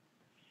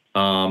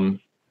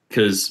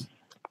 Because,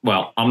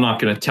 I'm not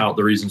going to tout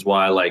the reasons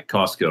why I like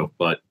Costco,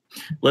 but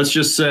let's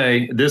just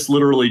say this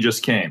literally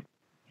just came.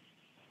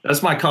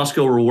 That's my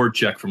Costco reward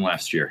check from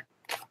last year.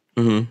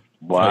 Mm-hmm.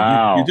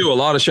 Wow. You do a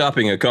lot of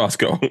shopping at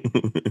Costco.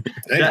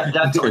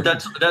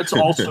 That's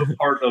also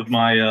part of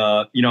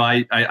my,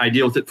 I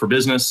deal with it for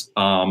business.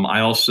 I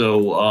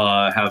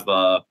also have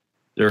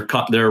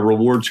their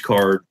rewards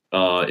card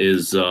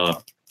is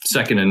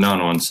second to none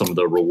on some of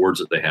the rewards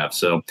that they have.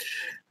 So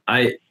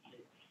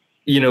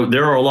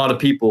there are a lot of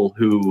people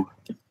who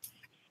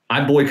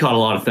I boycott a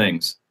lot of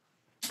things.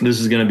 This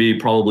is going to be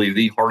probably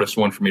the hardest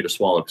one for me to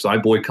swallow because I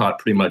boycott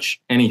pretty much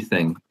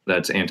anything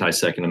that's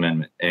anti-Second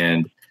Amendment.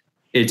 And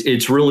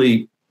it's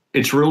really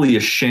a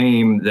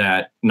shame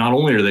that not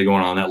only are they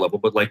going on that level,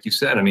 but like you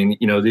said, I mean,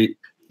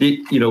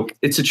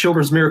 it's a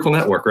Children's Miracle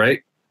Network,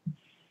 right?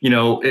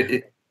 Help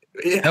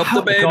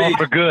the baby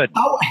for good.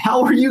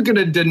 How are you going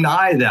to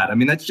deny that? I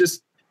mean, that's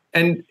just,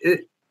 and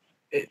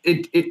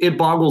it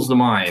boggles the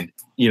mind,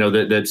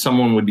 that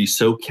someone would be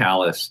so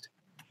calloused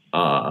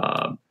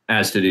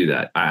as to do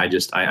that.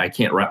 I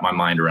can't wrap my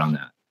mind around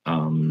that.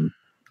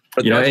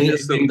 But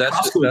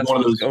that's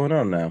what's going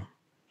on now.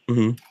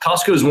 Mm-hmm.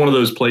 Costco is one of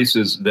those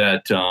places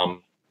that,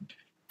 one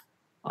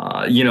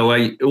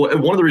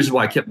of the reasons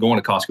why I kept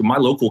going to Costco, my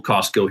local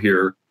Costco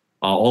here,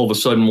 all of a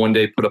sudden one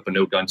day put up a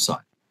no gun sign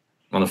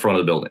on the front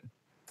of the building.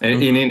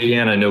 And in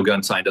Indiana, no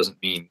gun sign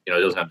doesn't mean, it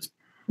doesn't have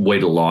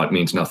weight of law. It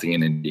means nothing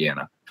in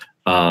Indiana.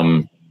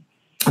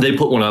 They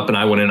put one up and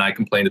I went in and I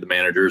complained to the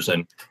managers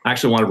and I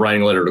actually wanted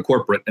writing a letter to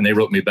corporate and they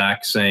wrote me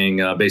back saying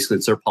basically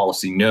it's their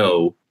policy,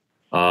 no,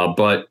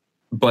 but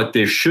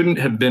there shouldn't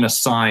have been a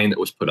sign that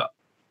was put up.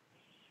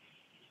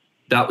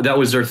 That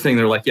was their thing.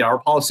 They're like, yeah, our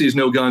policy is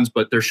no guns,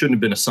 but there shouldn't have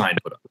been a sign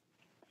put up.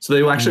 So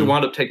they actually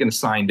wound up taking a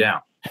sign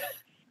down.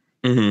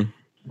 Mm-hmm.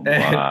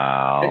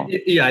 Wow.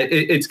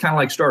 It's kind of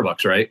like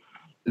Starbucks, right?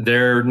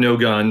 They're no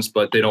guns,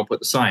 but they don't put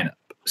the sign up.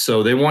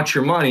 So they want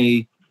your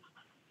money,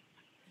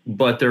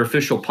 but their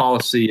official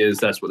policy is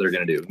that's what they're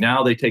going to do.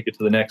 Now they take it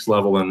to the next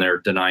level and they're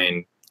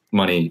denying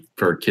money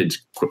for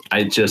kids.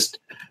 It's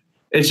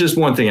just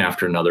one thing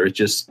after another. It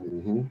just,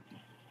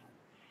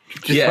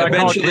 Yeah,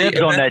 eventually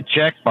on that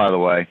check, by the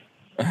way.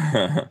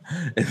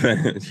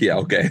 Yeah,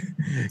 okay.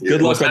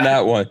 Good luck on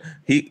that one.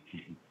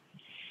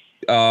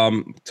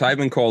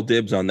 Tyven called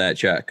dibs on that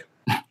check.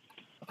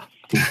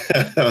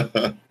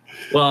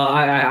 Well,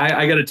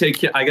 I got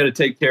to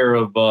take care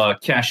of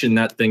cashing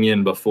that thing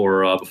in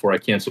before I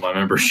cancel my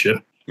membership.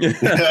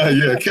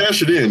 Yeah,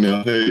 cash it in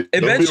now. Hey,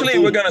 eventually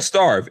we're gonna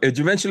starve.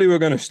 Eventually we're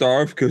gonna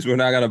starve because we're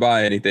not gonna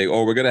buy anything,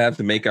 or we're gonna have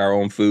to make our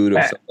own food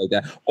or something like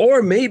that.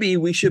 Or maybe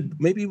we should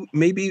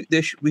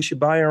we should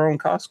buy our own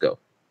Costco.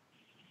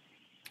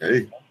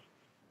 Hey,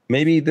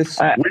 maybe this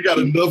we got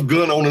enough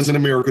gun owners in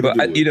America.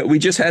 But we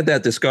just had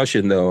that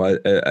discussion though.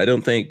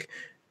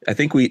 I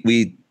think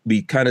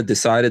we kind of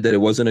decided that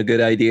it wasn't a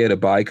good idea to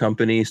buy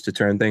companies to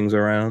turn things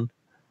around.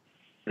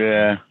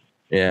 Yeah.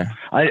 Yeah.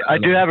 I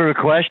do have a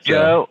request,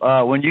 Joe.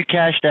 When you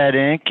cash that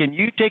in, can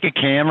you take a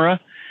camera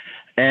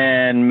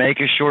and make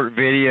a short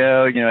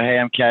video? You know, hey,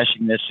 I'm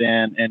cashing this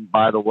in. And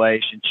by the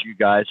way, since you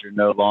guys are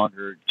no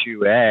longer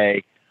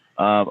 2A,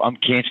 I'm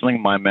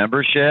canceling my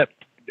membership.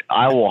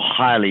 I will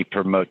highly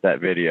promote that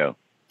video.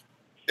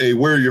 Hey,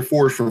 wear your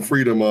Force from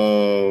Freedom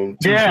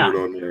t-shirt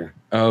on there.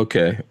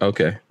 Okay.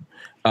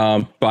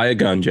 Buy a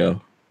gun,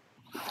 Joe.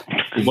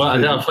 Well,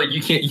 you don't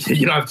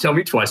have to tell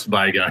me twice to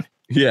buy a gun.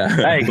 Yeah.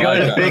 Hey, go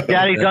to Big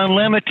Daddy's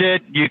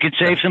Unlimited. You can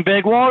save some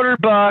big water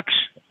bucks.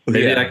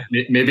 Maybe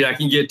I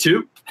can get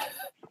two.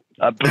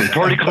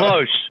 Pretty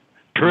close.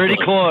 Pretty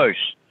close.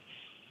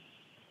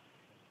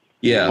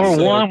 Yeah. Or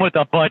one with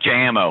a bunch of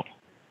ammo.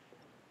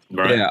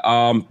 Right.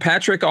 Yeah.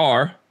 Patrick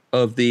R.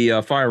 of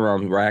the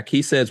Firearm Rack,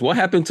 he says, "What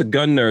happened to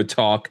gun nerd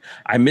talk?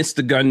 I missed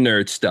the gun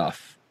nerd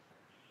stuff."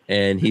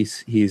 And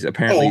he's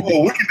apparently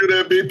we can do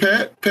that, big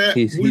Pat.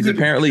 He's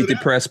apparently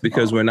depressed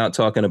because we're not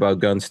talking about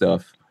gun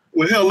stuff.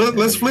 Well, hell,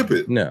 let's flip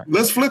it. No.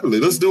 Let's flip it.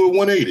 Let's do it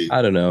 180.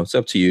 I don't know. It's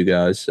up to you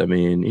guys. I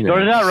mean, you know.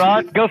 Sort it out,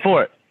 Rod. Go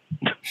for it.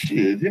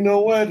 Shit, you know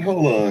what?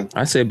 Hold on.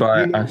 I say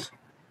buy.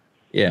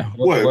 Yeah.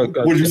 What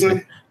did you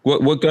say?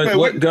 What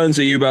guns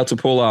are you about to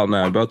pull out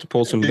now? About to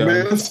pull some guns?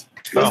 Man,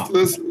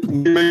 let's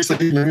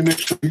let me make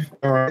sure.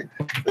 All right.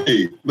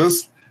 Hey,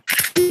 let's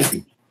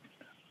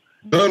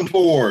gun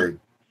porn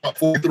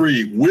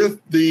 43 with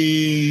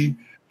the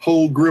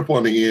whole grip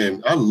on the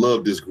end. I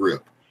love this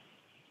grip.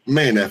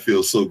 Man, that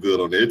feels so good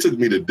on there. It took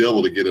me the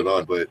devil to get it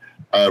on, but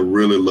I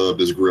really love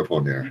this grip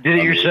on there. You did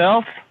it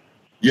yourself?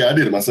 Yeah, I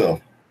did it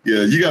myself.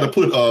 Yeah, you got to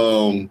put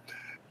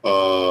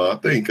I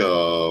think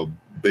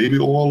baby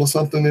oil or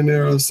something in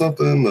there or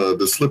something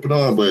to slip it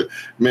on. But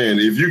man,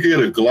 if you get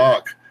a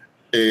Glock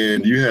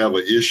and you have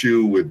an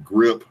issue with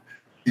grip,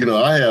 you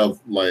know, I have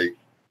like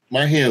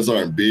my hands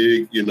aren't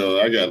big. You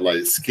know, I got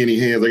like skinny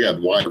hands. I got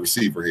wide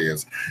receiver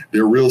hands.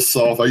 They're real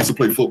soft. I used to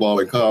play football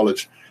in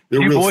college.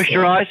 They're real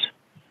moisturize? Soft.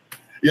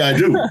 Yeah, I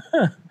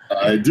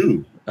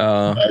do.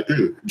 I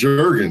do.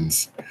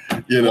 Jergens,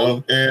 you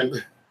know,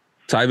 and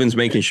Tyven's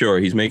making sure.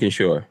 He's making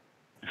sure.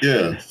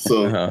 Yeah.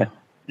 So,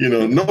 you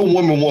know, no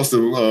woman wants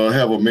to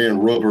have a man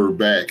rub her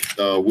back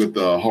with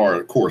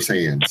hard, coarse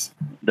hands.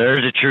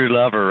 There's a true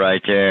lover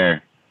right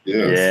there.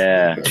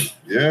 Yes.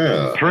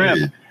 Yeah.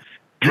 Primp.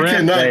 Hey,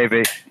 Primp,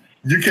 baby.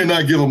 You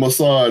cannot give a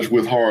massage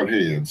with hard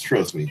hands.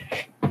 Trust me.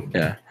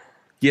 Yeah.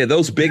 Yeah,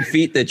 those big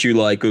feet that you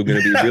like are going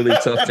to be really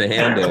tough to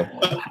handle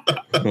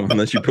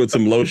unless you put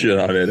some lotion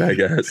on it, I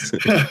guess.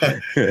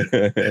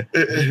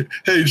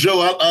 Hey,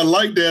 Joe, I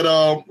like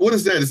that. What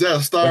is that? Is that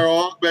a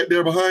Star-Arc back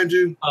there behind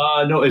you?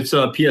 No, it's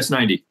a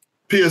PS90.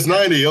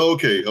 PS90,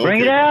 okay.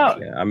 Bring it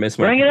out. Yeah, I miss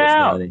my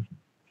PS90.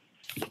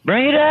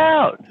 Bring it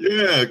out.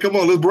 Yeah, come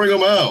on, let's bring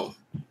them out.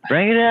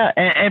 Bring it out.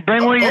 And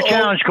bring one of your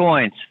challenge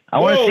coins. I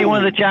want to see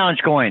one of the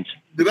challenge coins.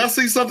 Did I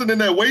see something in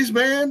that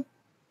waistband?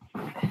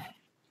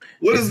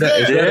 What is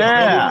that? Is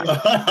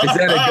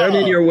that a gun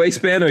in your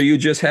waistband, or are you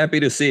just happy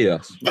to see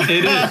us?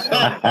 It is.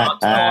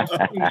 I'm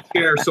sitting in a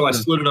chair, so I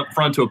slid it up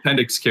front to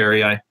appendix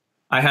carry. I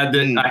had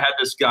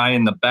this guy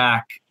in the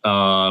back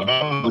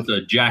with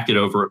a jacket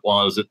over it while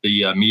I was at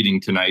the meeting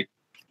tonight.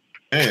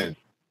 Man,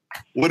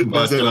 what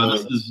was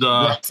that?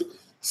 This is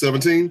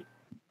 17?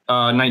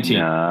 19. 19.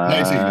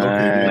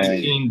 Okay,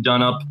 19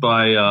 done up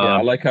by.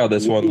 I like how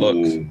this one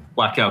looks.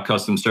 Blackout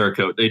Custom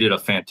Cerakote. They did a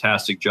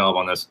fantastic job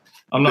on this.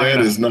 I'm not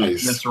that is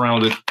nice. Mess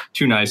around with it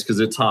too nice because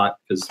it's hot.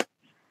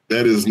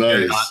 That is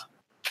nice.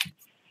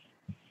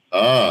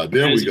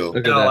 There we go.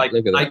 Look at that.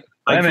 Look at that.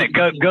 Wait a minute.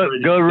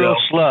 Go real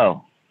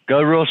slow.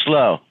 Go real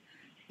slow.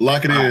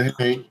 Lock it in,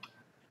 Hank.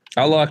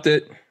 I locked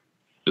it.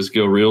 Just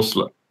go real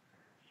slow.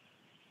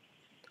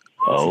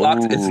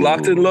 It's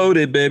locked and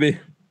loaded, baby.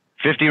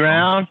 50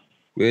 round.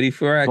 Ready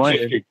for action.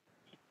 20.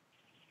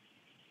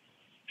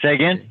 Say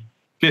again.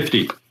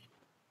 50.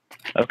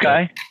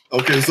 Okay.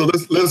 Okay, so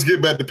let's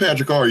get back to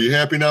Patrick R. Are you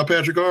happy now,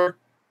 Patrick R?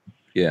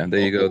 Yeah, there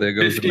you go. There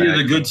goes 50 of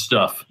the good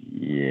stuff.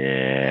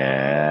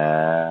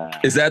 Yeah.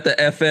 Is that the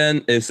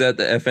FN? Is that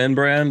the FN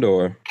brand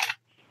or?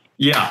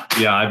 Yeah.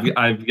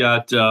 I've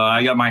got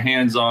I got my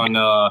hands on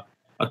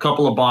a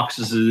couple of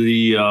boxes of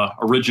the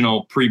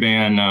original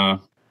pre-ban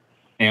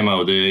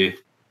ammo. The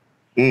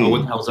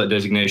what the hell's that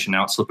designation?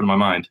 Now it's slipping my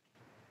mind.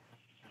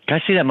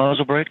 Can I see that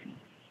muzzle brake?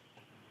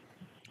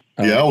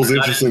 Yeah, I was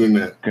interested in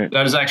that.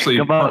 That is actually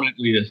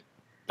permanently.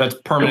 That's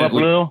permanently. Come up a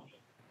little.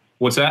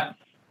 What's that?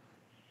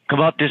 Come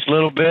up just a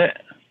little bit.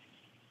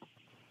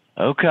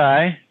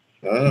 Okay.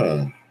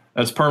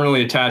 That's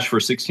permanently attached for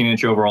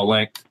 16-inch overall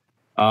length.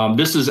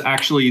 This is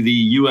actually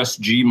the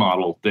USG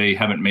model. They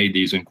haven't made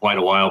these in quite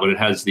a while, but it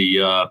has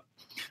the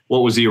what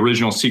was the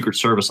original Secret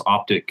Service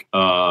optic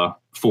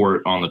for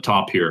it on the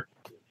top here,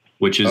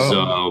 which is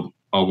a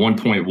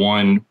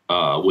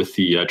 1.1 with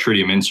the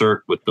tritium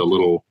insert with the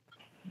little.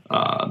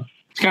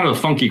 It's kind of a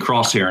funky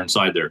crosshair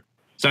inside there.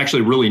 It's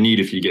actually really neat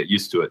if you get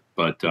used to it.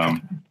 But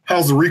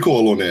how's the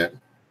recoil on that?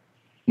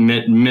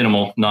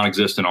 Minimal,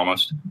 non-existent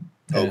almost.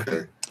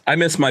 Okay. I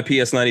miss my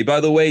PS90. By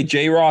the way,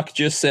 J-Rock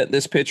just sent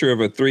this picture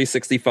of a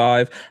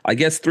 365. I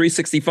guess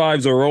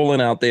 365s are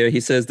rolling out there. He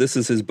says this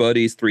is his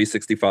buddy's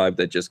 365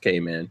 that just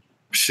came in.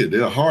 Shit,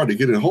 they're hard to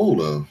get a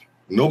hold of.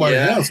 Nobody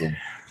has them.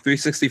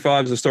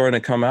 365s are starting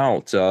to come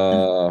out.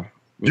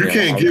 You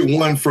can't get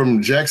one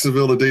from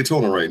Jacksonville to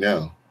Daytona right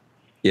now.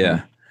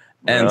 Yeah.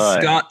 And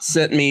Scott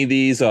sent me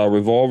these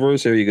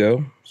revolvers. There you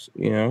go.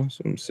 You know,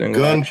 some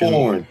single gun action.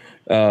 porn.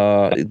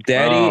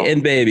 Daddy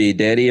and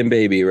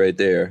baby right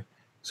there.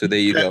 So there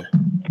you go.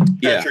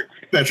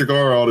 Patrick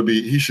R ought to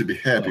be. He should be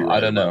happy. I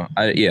don't know.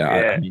 I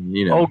mean,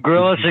 you know. Oh,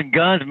 Gorillas and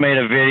Guns made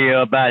a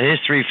video about his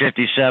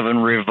 357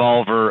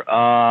 revolver.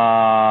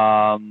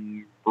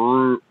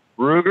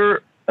 Ruger,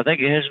 I think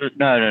his was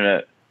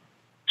no.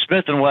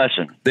 Smith and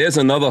Wesson. There's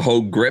another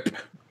Hogue grip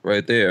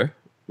right there.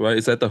 Right?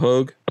 Is that the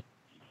Hogue?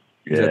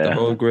 Is that the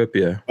Hogue grip?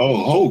 Yeah. Oh,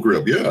 Hogue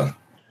grip. Yeah.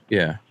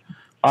 Yeah.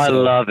 I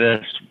love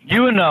this.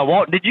 You and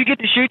Walt, did you get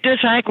to shoot this,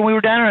 Hank, when we were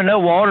down there? I know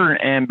Walter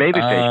and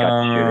Babyface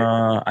got to shoot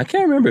it. I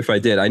can't remember if I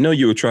did. I know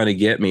you were trying to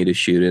get me to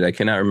shoot it. I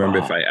cannot remember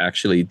if I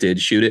actually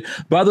did shoot it.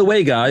 By the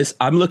way, guys,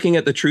 I'm looking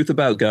at the Truth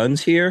About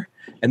Guns here,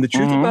 and the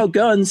Truth About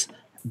Guns,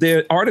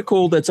 the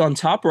article that's on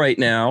top right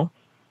now,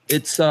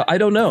 it's I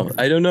don't know.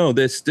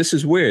 This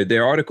is weird.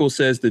 Their article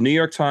says the New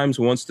York Times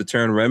wants to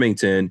turn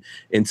Remington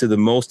into the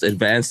most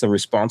advanced and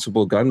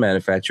responsible gun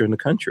manufacturer in the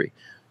country.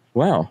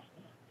 Wow.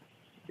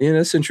 Yeah,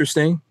 that's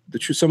interesting.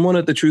 Someone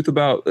at the Truth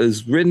About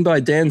is written by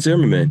Dan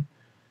Zimmerman.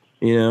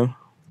 You know,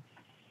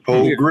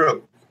 Hogue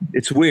grip.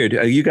 It's weird.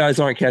 You guys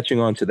aren't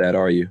catching on to that,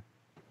 are you?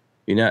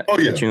 You're not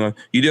catching on.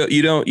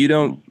 You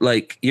don't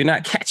like. You're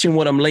not catching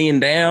what I'm laying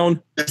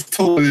down. It's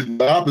totally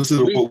the opposite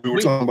of what we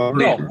were talking about.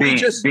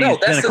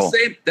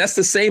 That's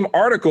the same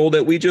article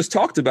that we just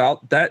talked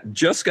about that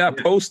just got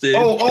posted.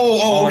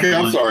 Okay.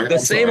 I'm sorry. The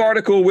same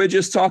article we're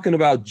just talking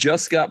about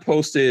just got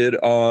posted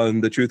on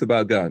the Truth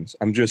About Guns.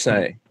 I'm just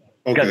saying.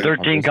 Okay. Got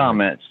 13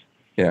 comments.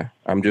 Yeah,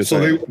 I'm just so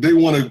saying. they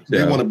want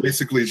to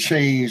basically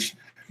change.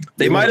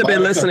 They might have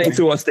been listening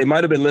to us. They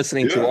might have been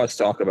listening to us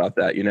talk about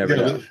that. You never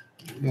know.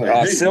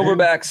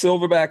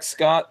 Silverback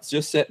Scott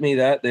just sent me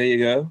that. There you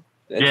go.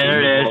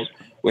 There it is.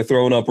 We're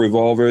throwing up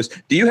revolvers.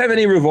 Do you have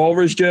any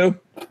revolvers, Joe?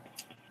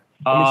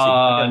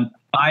 I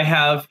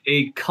have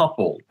a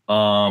couple.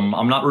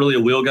 I'm not really a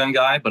wheel gun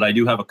guy, but I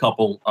do have a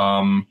couple.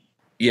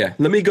 Yeah,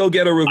 let me go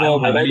get a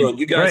revolver. Hold on,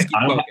 you guys keep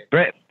talking.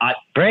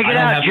 Break it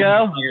out,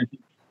 Joe.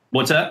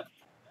 What's that?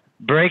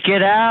 Break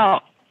it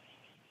out.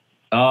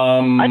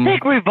 I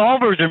think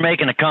revolvers are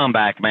making a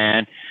comeback,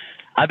 man.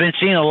 I've been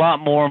seeing a lot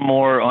more and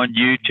more on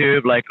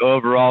YouTube, like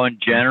overall in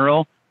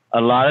general.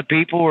 A lot of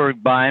people are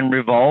buying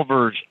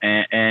revolvers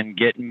and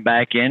getting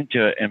back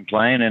into it and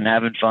playing and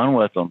having fun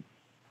with them.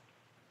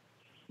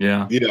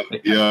 Yeah.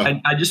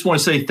 I just want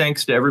to say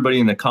thanks to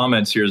everybody in the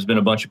comments here. There's been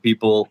a bunch of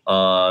people.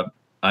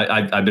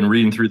 I've been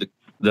reading through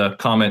the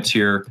comments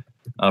here.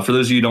 For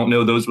those of you who don't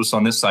know, those of us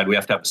on this side, we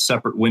have to have a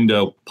separate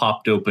window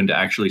popped open to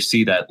actually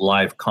see that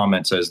live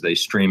comments as they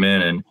stream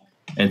in.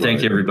 And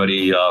thank you,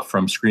 everybody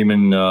from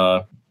Screaming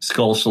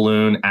Skull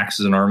Saloon,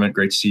 Axes and Armament.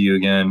 Great to see you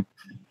again.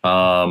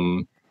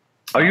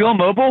 Are you on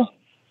mobile?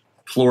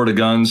 Florida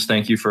Guns.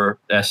 Thank you for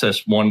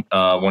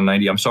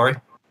SS190. I'm sorry.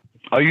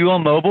 Are you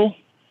on mobile?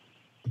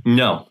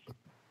 No.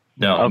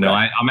 Okay.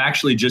 I'm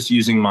actually just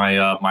using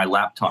my my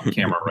laptop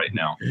camera right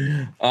now.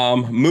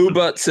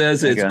 Moobut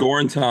says it's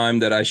Gorn time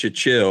that I should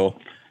chill.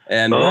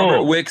 And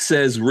Robert Wick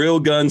says real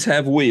guns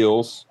have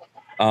wheels.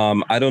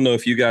 I don't know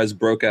if you guys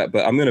broke out,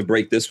 but I'm going to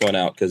break this one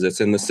out because it's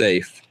in the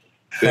safe.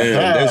 Boom,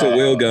 there's a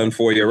wheel gun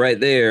for you right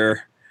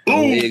there.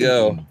 There you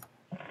go.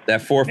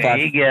 That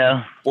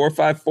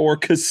 454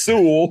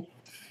 Casull.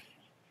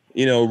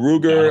 You know,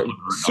 Ruger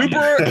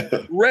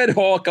Super Red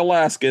Hawk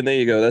Alaskan. There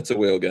you go. That's a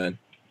wheel gun.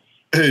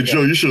 Hey,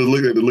 Joe, you should have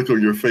looked at the look on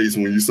your face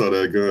when you saw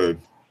that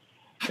gun.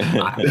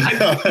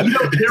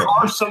 There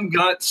are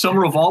some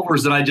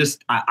revolvers that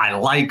I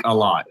like a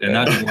lot, and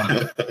that's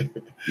one.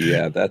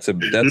 Yeah, that's a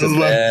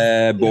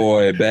bad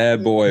boy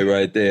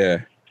right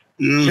there.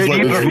 So do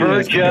you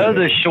prefer, Joe,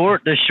 the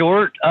short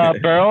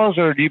barrels,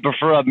 or do you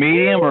prefer a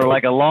medium or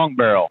like a long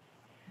barrel?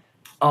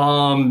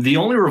 The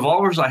only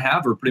revolvers I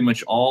have are pretty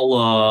much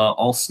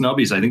all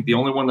snubbies. I think the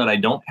only one that I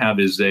don't have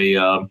is a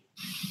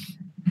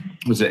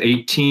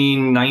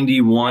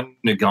 1891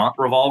 Nagant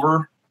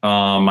revolver.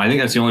 I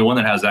think that's the only one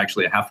that has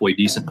actually a halfway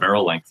decent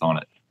barrel length on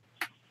it.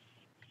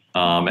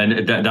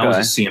 And that was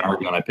a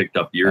CNR gun I picked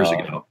up years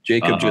ago.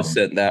 Jacob just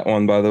sent that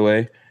one, by the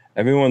way.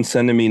 Everyone's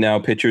sending me now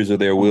pictures of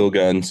their wheel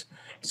guns.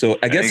 So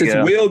I guess it's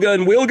wheel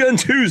gun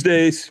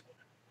Tuesdays.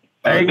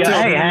 Hey,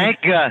 Hank,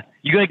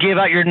 you gonna give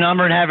out your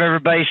number and have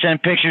everybody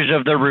send pictures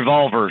of their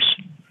revolvers?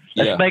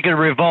 Let's make it a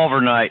revolver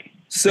night.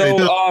 So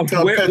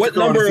what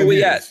number are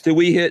we at? Did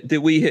we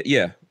hit?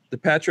 Yeah, the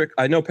Patrick.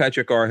 I know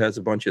Patrick R has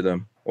a bunch of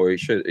them, or he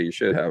should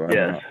have.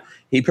 Yes.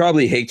 He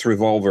probably hates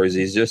revolvers.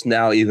 He's just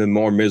now even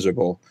more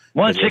miserable.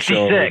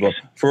 166.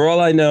 For all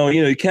I know,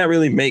 you can't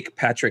really make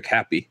Patrick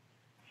happy.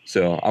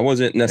 So I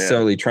wasn't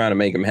necessarily trying to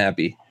make him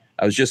happy.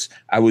 I was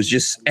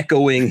just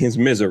echoing his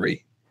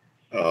misery.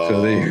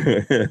 So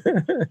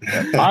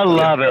I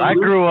love it. I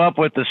grew up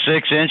with the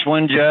 6-inch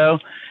one, Joe,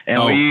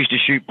 and we used to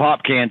shoot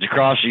pop cans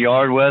across the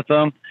yard with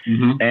them.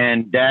 Mm-hmm.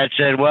 And Dad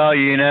said, "Well,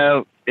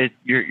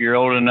 you're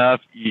old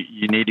enough.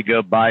 You need to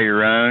go buy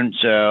your own."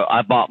 So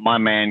I bought my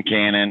man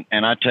cannon,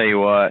 and I tell you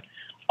what,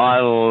 I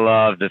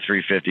love the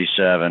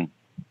 357.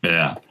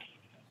 Yeah,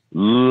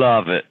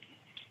 love it.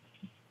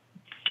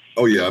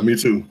 Oh yeah, me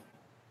too.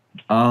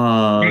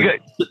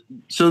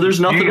 So there's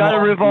nothing. You got a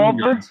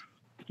revolver?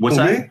 What's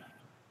that?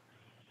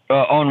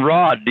 On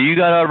Rod, do you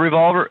got a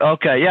revolver?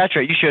 Okay, yeah, that's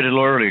right. You showed it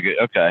earlier.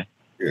 Okay.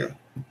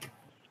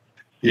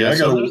 Yeah.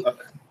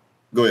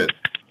 Go ahead.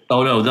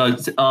 Oh no,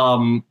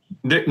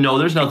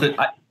 there's nothing.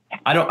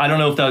 I don't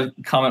know if that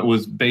comment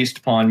was based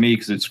upon me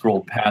because it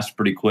scrolled past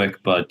pretty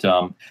quick. But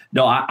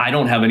no, I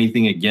don't have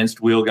anything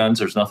against wheel guns.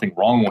 There's nothing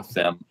wrong with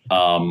them.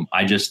 I'm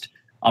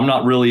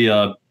not really.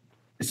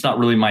 It's not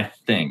really my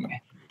thing,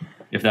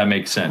 if that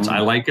makes sense. I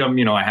like them.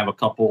 I have a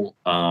couple,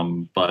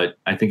 but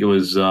I think it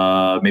was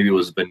maybe it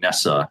was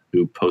Vanessa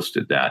who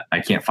posted that. I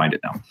can't find it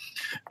now.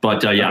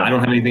 But I don't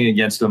have anything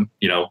against them.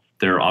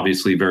 They're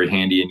obviously very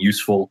handy and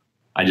useful.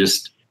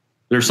 There's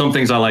some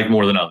things I like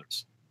more than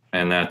others,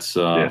 and that's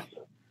and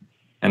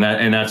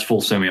that's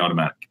full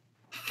semi-automatic.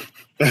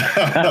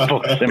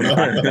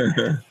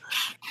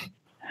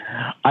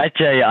 I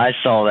tell you, I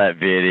saw that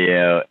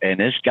video, and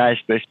this guy's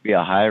supposed to be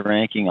a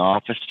high-ranking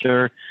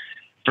officer.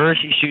 First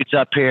he shoots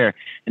up here,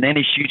 and then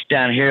he shoots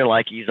down here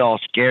like he's all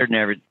scared and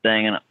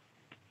everything. And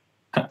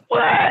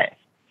what?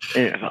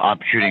 I'm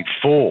shooting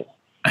full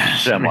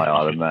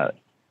semi-automatic.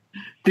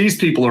 These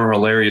people are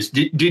hilarious.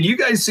 Did you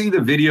guys see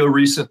the video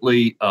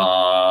recently?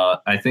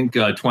 I think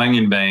Twang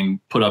and Bang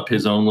put up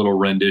his own little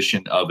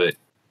rendition of it.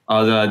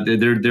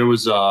 There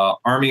was a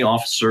Army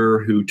officer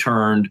who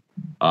turned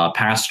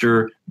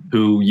pastor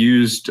who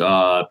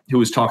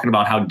was talking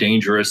about how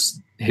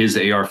dangerous his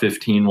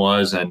AR-15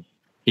 was, and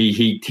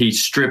he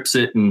strips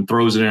it and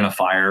throws it in a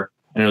fire,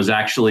 and it was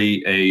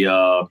actually a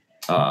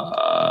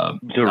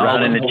round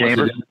in the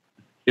chamber.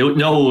 It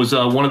was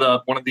one of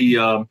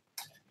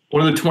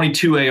the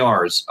 22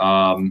 ARs.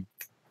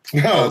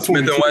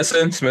 Smith &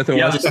 Wesson. Smith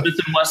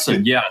 &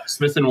 Wesson. Yeah,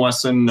 Smith &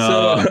 Wesson.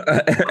 So,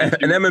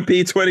 an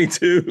M&P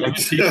 22.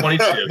 M&P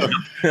 22.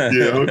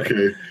 Yeah,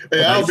 okay.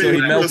 Hey, so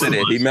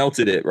he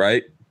melted it,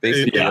 right?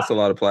 Basically, that's a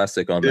lot of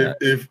plastic on that.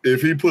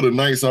 If he put a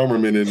nice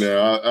armament in there,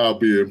 I'll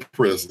be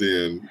impressed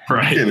then.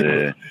 Right.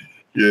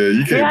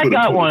 You can't. I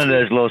got one of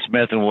those little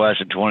Smith &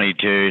 Wesson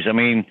 22s. I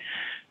mean,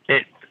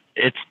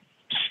 it's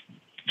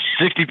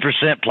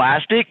 60%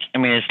 plastic. I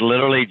mean, it's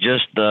literally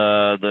just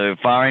the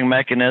firing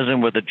mechanism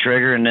with the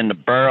trigger and then the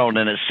barrel, and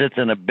then it sits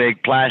in a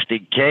big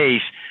plastic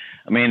case.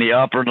 I mean, the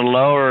upper, the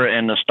lower,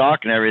 and the stock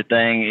and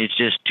everything, it's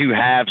just two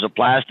halves of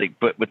plastic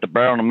put with the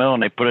barrel in the middle,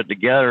 and they put it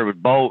together with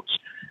bolts,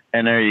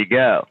 and there you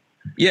go.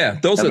 Yeah,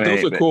 those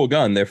are cool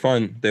gun. They're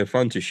fun. They're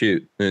fun to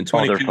shoot. And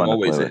 22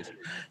 always is.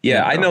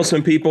 Yeah, I know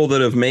some people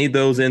that have made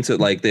those into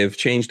they've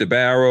changed the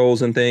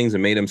barrels and things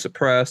and made them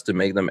suppressed and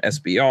make them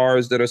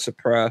SBRs that are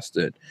suppressed.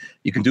 And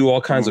you can do all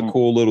kinds of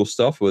cool little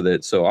stuff with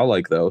it. So I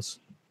like those.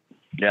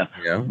 Yeah.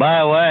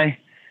 By the way,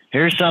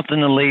 here's something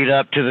to lead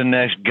up to the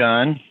next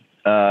gun,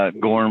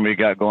 Gordon, we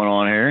got going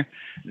on here.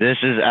 This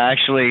is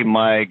actually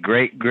my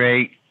great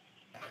grandfather.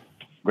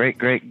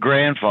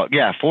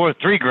 Yeah,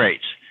 three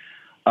greats.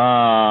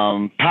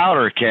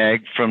 Powder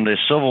keg from the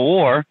Civil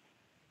War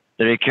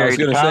that he carried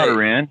the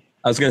powder in.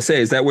 I was going to say,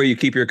 is that where you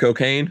keep your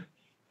cocaine?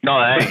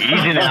 No,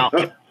 easy now.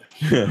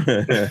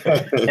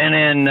 And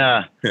then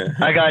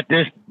I got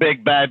this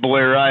big bad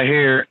boy right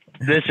here.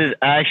 This is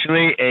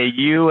actually a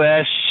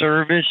U.S.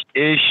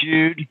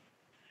 service-issued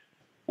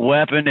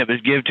weapon that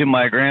was given to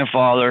my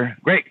grandfather,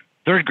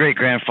 third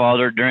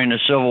great-grandfather during the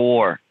Civil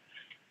War.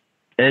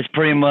 It's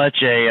pretty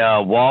much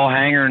a wall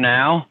hanger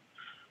now.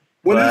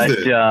 What is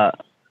it?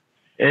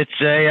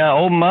 It's a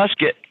old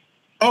musket.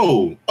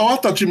 Oh, I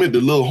thought you meant the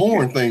little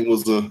horn thing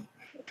was the.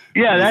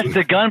 Yeah, that's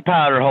the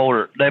gunpowder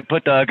holder. They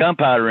put the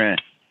gunpowder in.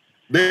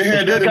 They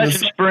had that got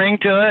some spring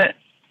to it.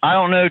 I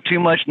don't know too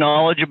much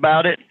knowledge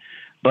about it,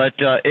 but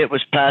it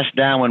was passed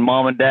down when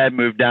Mom and Dad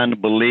moved down to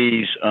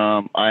Belize.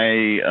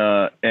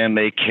 I am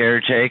a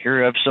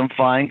caretaker of some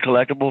fine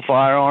collectible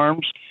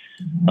firearms.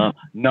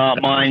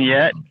 Not mine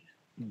yet,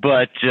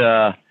 but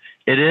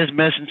it is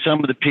missing some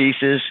of the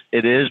pieces.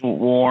 It is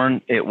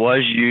worn. It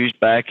was used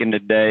back in the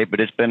day, but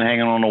it's been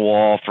hanging on the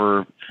wall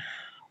for,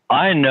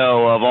 I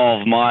know, of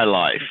all of my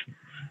life.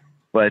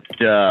 But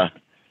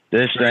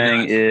this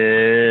thing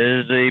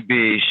is a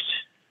beast.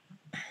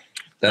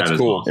 That's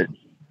cool. Awesome.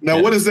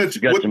 Now, what is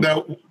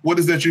that? What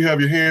is that you have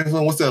your hands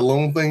on? What's that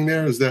long thing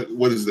there?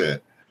 What is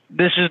that?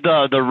 This is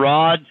the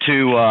rod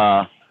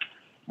to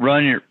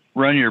run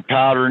your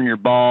powder and your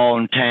ball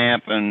and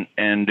tamp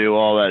and do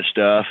all that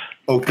stuff.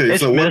 Okay,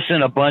 it's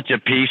missing a bunch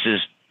of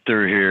pieces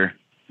through here.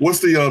 What's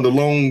the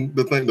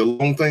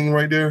long thing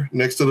right there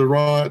next to the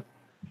rod?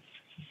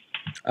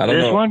 I don't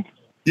know. This one?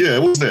 Yeah,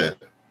 what's that?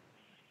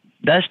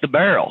 That's the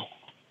barrel.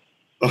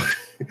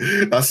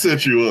 I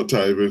set you up,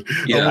 Tyvin.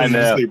 Yeah, I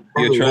know.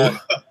 You're trying.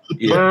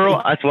 Yeah.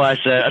 Barrel. That's why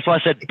I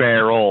said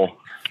barrel.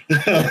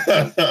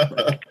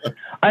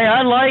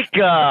 I like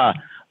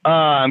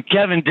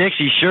Kevin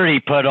Dixie's shirt he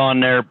put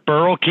on there,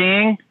 Burl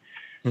King.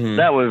 Mhm.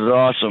 That was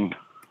awesome.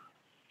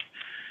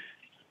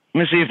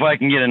 Let me see if I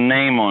can get a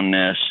name on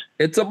this.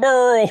 It's a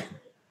burl.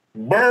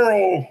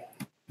 Burl.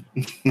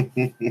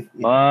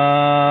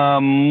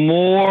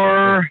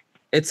 More.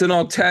 It's an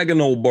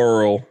octagonal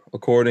burl,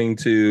 according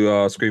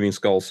to Screaming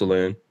Skull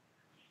Saloon.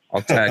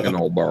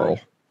 Octagonal burl.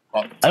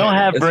 I don't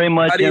have very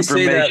much How do you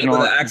say that information with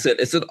on an accent?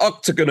 It's an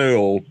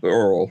octagonal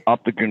burl.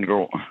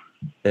 Optical.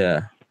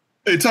 Yeah.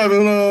 Hey,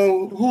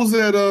 Tyvin, who's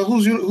that?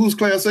 Whose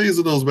Class A's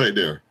are those back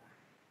there?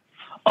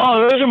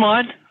 Oh, those are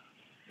mine.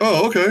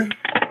 Oh, okay.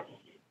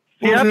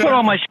 Yeah, I put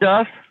all my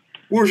stuff.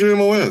 Where's your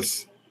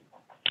MOS?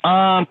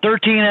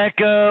 13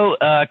 Echo,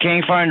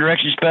 came fire and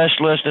direction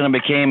specialist, and I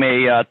became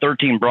a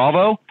 13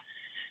 Bravo.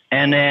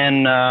 And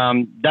then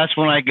that's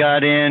when I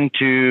got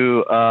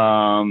into,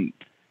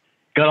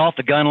 got off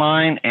the gun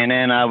line, and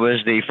then I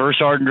was the first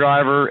sergeant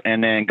driver,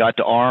 and then got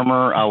to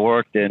armor. I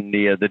worked in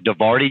the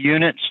DeVarty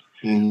units,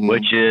 Mm-hmm.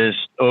 which is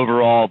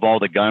overall of all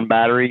the gun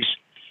batteries.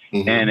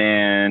 Mm-hmm. And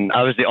then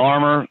I was the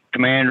armor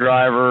command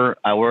driver.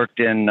 I worked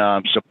in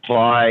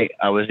supply.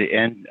 I was the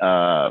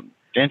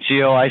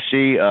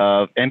NCOIC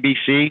of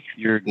NBC,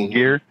 your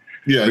gear,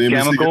 Yeah, for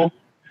chemical.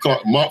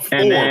 Mach 4.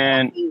 And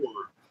then,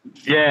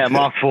 yeah,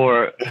 Mach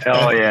 4.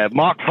 Oh, yeah.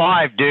 Mach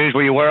 5, dudes,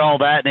 where you wear all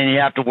that, and then you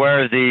have to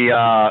wear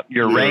the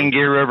your rain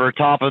gear over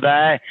top of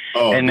that.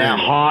 Oh, and that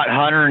hot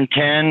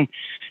 110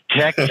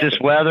 Texas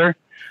weather.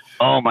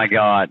 Oh, my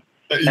God.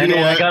 And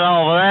then I got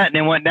all of that and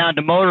then went down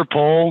to motor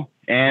pool.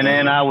 And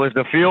then I was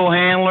the fuel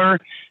handler,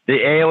 the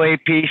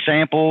AOAP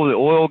sample, the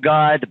oil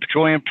guide, the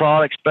petroleum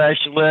product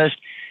specialist.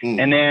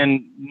 And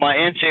then my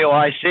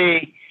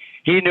NCOIC,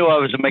 he knew I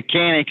was a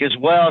mechanic as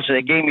well. So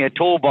they gave me a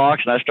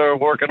toolbox and I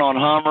started working on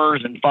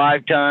Hummers and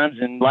 5 tons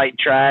and light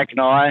track and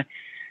all that.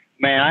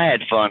 Man, I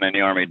had fun in the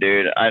Army,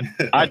 dude.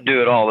 I'd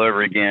do it all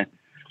over again.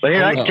 But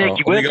here, I can take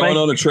you with me. We're going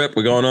on a trip.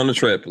 We're going on a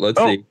trip.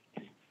 Let's see.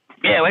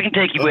 Yeah, we can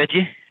take you with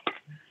you.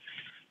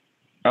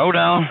 Hold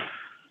on.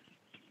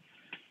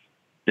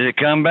 Did it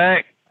come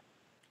back?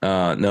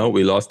 No,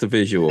 we lost the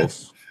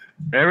visuals.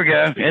 There we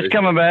go. It's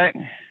coming back.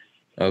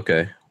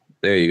 Okay.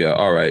 There you go.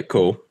 All right,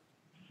 cool.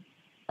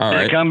 All Did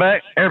right. it come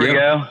back? There we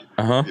go.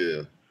 Uh-huh.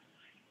 Yeah.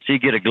 So you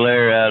get a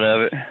glare out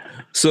of it.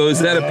 So is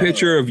that a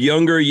picture of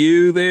younger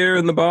you there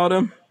in the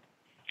bottom?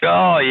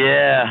 Oh,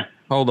 yeah.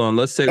 Hold on.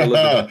 Let's take a look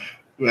at that.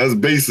 That's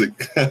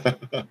basic.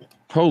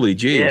 Holy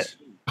jeez.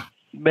 Yeah.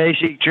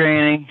 Basic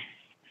training.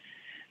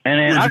 And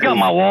then I got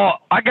my wall.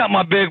 I got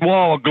my big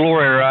wall of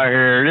glory right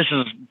here. This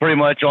is pretty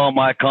much all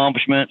my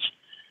accomplishments.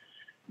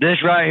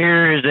 This right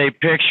here is a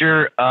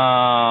picture.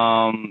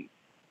 Camp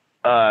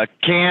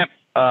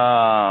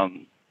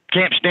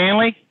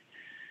Stanley,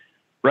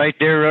 right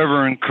there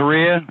over in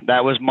Korea.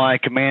 That was my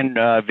command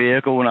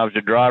vehicle when I was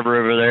the driver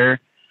over there.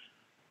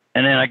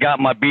 And then I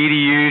got my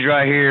BDUs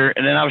right here.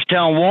 And then I was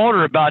telling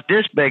Walter about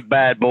this big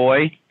bad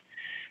boy.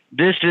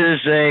 This is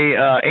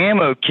a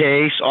ammo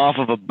case off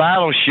of a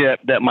battleship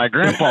that my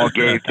grandpa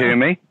gave to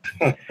me,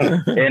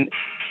 and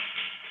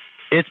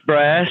it's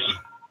brass.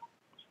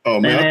 Oh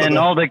man! And then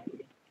all the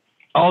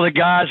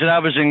guys that I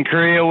was in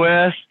Korea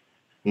with,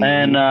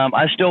 and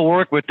I still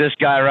work with this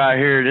guy right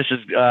here. This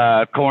is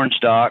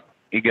Cornstalk.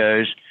 He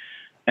goes,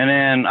 and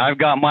then I've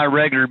got my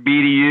regular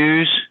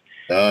BDUs,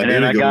 and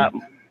then I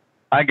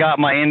got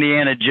my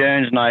Indiana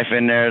Jones knife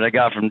in there that I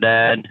got from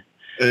Dad.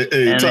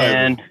 Hey,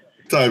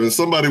 Tyvin,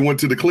 somebody went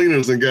to the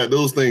cleaners and got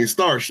those things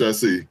starched, I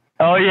see.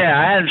 Oh, yeah.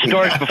 I had them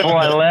starched before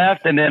I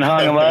left and then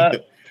hung them up.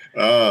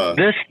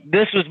 This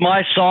was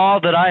my saw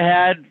that I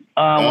had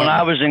when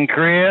I was in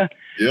Korea.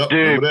 Yep,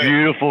 dude,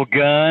 beautiful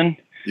gun.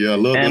 Yeah, I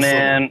love and this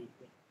then song.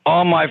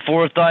 all my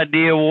 4th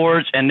ID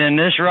awards. And then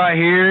this right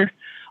here,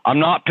 I'm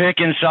not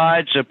picking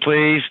sides, so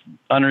please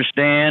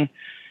understand.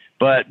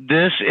 But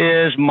this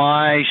is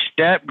my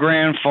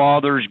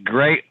step-grandfather's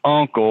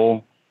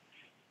great-uncle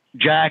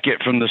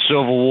jacket from the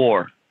Civil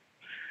War.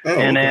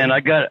 And then I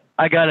got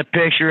a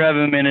picture of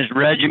him in his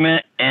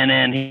regiment, and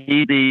then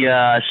he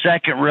the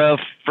second row,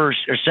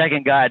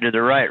 second guy to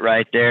the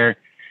right there,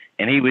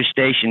 and he was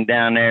stationed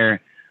down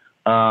there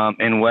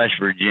in West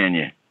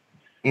Virginia.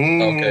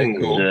 Okay,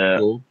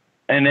 cool.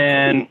 And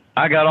then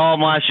I got all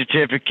my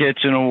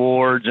certificates and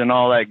awards and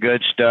all that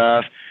good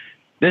stuff.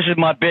 This is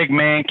my big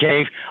man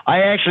cave.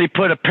 I actually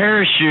put a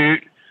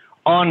parachute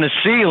on the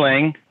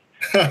ceiling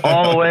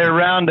all the way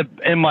around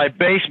in my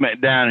basement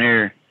down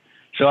here.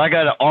 So I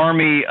got an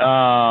Army.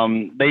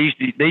 They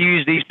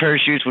use these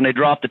parachutes when they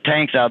drop the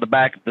tanks out of the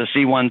back of the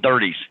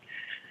C-130s,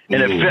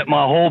 and it fit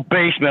my whole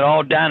basement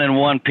all down in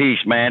one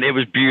piece. Man, it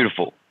was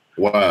beautiful.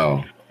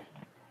 Wow.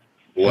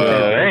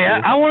 Hey,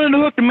 I wanted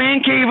to hook the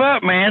man cave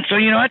up, man. So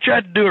I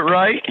tried to do it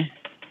right.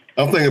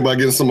 I'm thinking about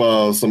getting some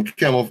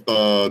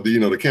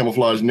the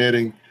camouflage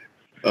netting.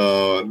 Put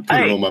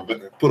it on my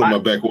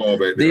back wall back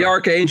there. The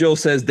Archangel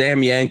says,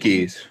 "Damn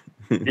Yankees."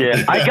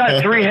 Yeah, I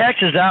got 3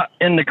 hexes out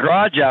in the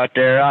garage out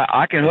there.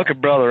 I can hook a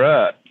brother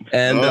up.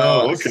 And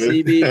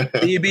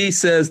CB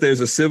says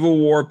there's a Civil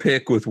War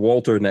pic with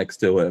Walter next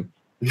to him.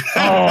 A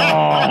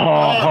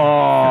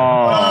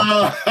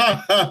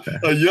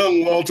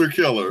young Walter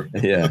Killer.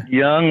 Yeah,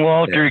 young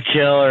Walter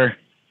Killer.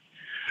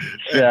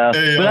 So,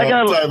 but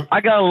I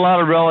got a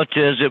lot of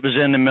relatives that was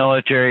in the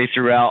military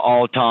throughout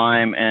all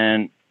time,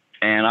 and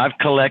I've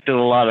collected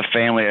a lot of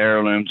family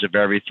heirlooms of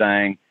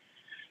everything.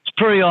 It's a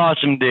pretty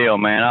awesome deal,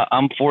 man.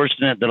 I'm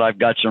fortunate that I've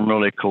got some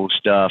really cool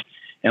stuff.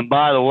 And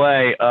by the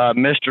way,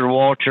 Mr.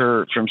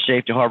 Walter from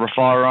Safety Harbor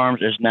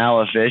Firearms is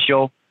now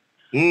official.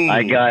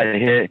 I got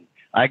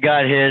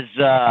his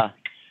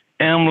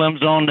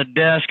emblems on the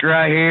desk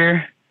right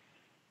here.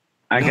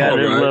 I got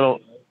his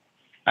little.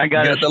 I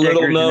got his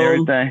stickers and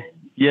everything.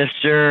 Yes,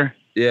 sir.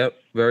 Yep,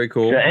 very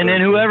cool. And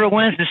then whoever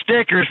wins the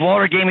stickers,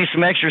 Walter gave me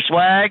some extra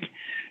swag.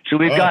 So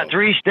we've got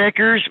 3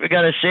 stickers. We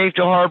got a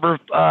Safety Harbor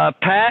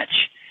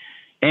patch,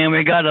 and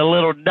we got a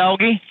little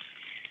doggy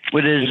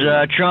with his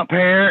Trump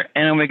hair,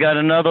 and then we got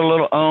another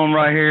little ohm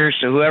right here.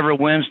 So whoever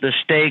wins the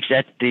stakes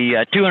at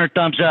the 200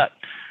 thumbs up,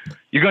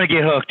 you're going to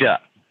get hooked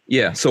up.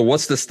 Yeah. So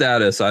what's the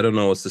status? I don't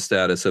know what's the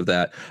status of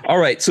that. All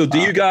right. So do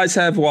you guys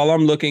have, while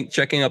I'm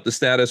checking up the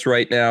status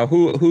right now,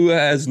 who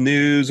has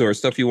news or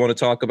stuff you want to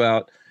talk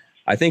about?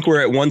 I think we're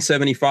at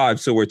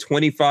 175. So we're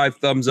 25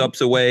 thumbs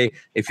ups away.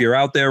 If you're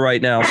out there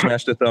right now,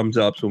 smash the thumbs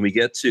ups. When we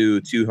get to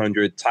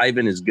 200,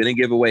 Tyven is going to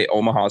give away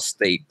Omaha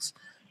Steaks.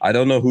 I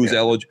don't know who's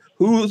eligible.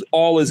 Who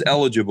all is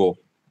eligible?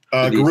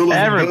 Gorillas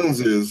and Guns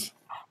is.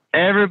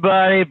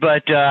 Everybody,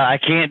 but I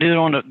can't do it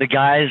on the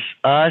guys,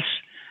 us.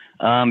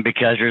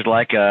 Because there's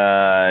like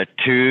a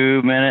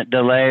 2-minute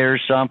delay or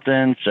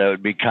something, so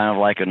it'd be kind of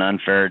like an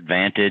unfair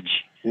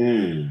advantage.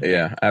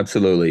 Yeah,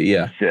 absolutely.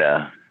 Yeah.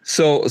 Yeah.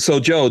 So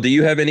Joe, do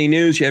you have any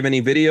news? You have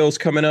any videos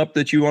coming up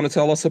that you want to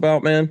tell us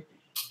about, man?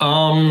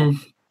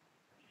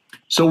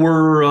 So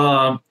we're,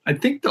 I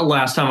think the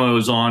last time I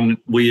was on,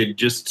 we had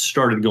just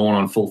started going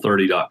on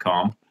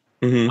full30.com.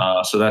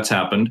 So that's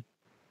happened.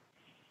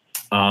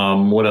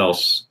 What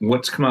else?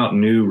 What's come out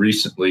new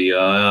recently?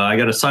 I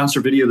got a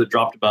silencer video that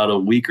dropped about a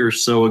week or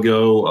so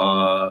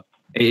ago.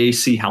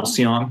 AAC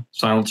Halcyon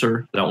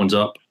silencer. That one's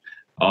up.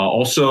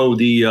 Also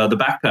the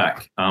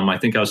backpack. I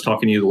think I was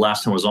talking to you the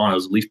last time I was on. It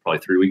was at least probably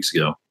 3 weeks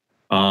ago.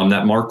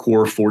 That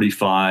Markor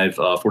 45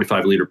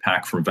 liter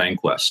pack from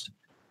VanQuest.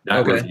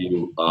 That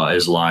review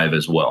is live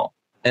as well.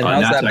 And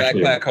how's that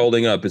backpack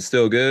holding up? It's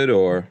still good,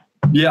 or?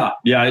 Yeah,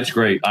 it's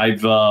great.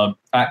 I've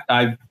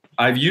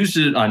used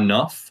it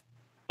enough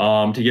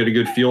to get a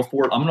good feel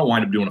for it. I'm going to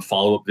wind up doing a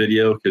follow-up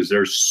video because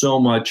there's so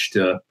much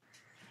to.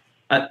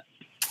 I've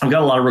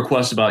got a lot of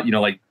requests about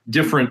like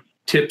different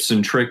tips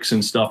and tricks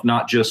and stuff,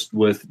 not just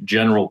with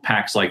general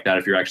packs like that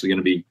if you're actually going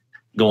to be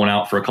going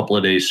out for a couple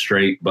of days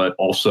straight, but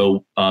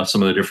also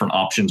some of the different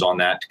options on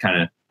that to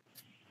kind of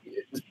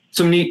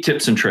some neat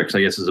tips and tricks,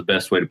 I guess is the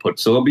best way to put it.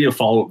 So there'll be a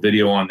follow-up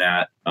video on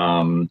that.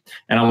 And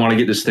I want to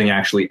get this thing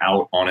actually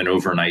out on an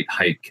overnight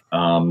hike.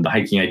 The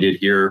hiking I did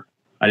here,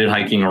 I did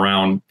hiking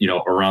around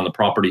the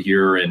property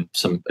here and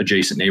some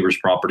adjacent neighbors'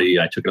 property.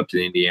 I took it up to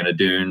the Indiana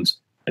Dunes.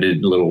 I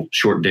did a little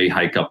short day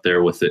hike up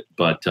there with it,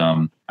 but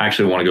I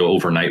actually want to go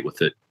overnight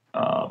with it.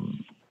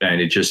 And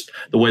it just,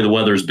 the way the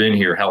weather's been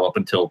here, hell, up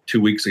until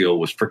 2 weeks ago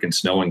was freaking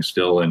snowing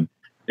still. And,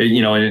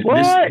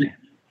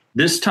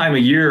 this time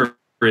of year,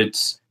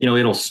 it's,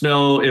 it'll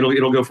snow,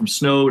 it'll go from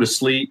snow to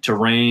sleet to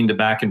rain to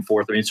back and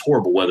forth. I mean, it's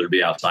horrible weather to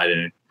be outside in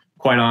it.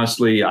 Quite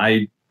honestly,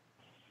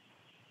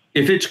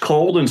 if it's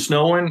cold and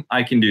snowing,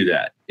 I can do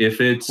that. If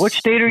it's what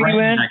state are you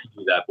in? I can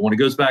do that. But when it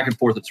goes back and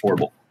forth, it's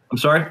horrible. I'm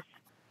sorry?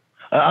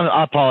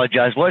 I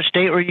apologize. What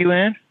state were you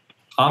in?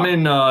 I'm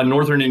in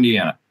northern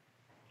Indiana.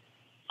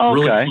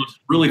 Okay.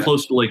 Really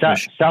close to Lake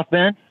Michigan. South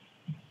Bend?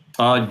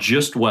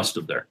 Just west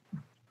of there.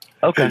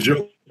 Okay. Hey,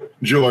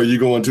 Joe, are you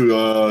going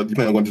to you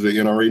plan on going to the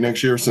NRA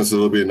next year since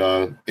it'll be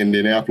in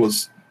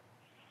Indianapolis?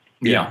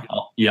 Yeah,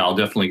 I'll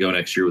definitely go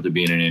next year with it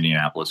being in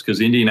Indianapolis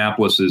because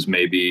Indianapolis is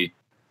maybe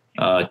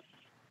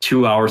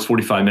 2 hours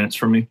 45 minutes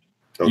from me.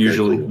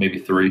 Usually, maybe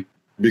 3.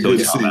 Be good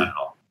to see you.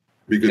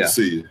 Be good to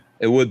see you.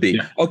 It would be.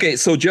 Yeah. Okay,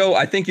 so Joe,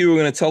 I think you were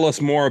going to tell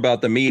us more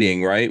about the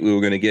meeting, right? We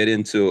were going to get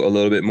into a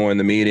little bit more in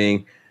the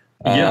meeting.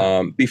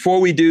 Yeah. Before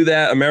we do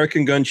that,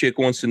 American Gun Chick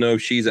wants to know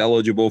if she's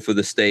eligible for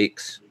the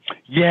stakes.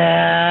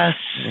 Yes.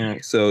 Yeah,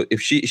 so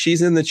if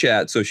she's in the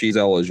chat, so she's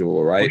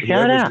eligible, right? Well,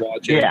 shout Whoever's out.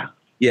 watching. Yeah.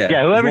 Yeah.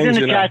 Yeah. as Whoever's long in as the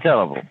you're not- chat's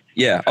eligible.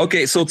 Yeah.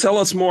 Okay. So tell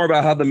us more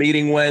about how the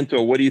meeting went,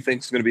 or what do you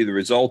think is going to be the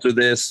result of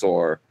this,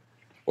 or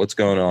what's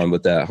going on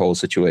with that whole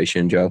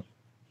situation, Joe?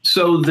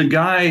 So the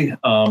guy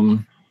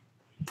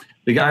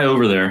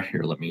over there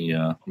here, let me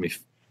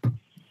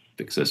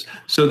fix this.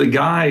 So the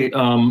guy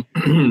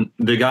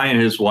and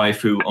his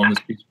wife who own this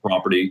piece of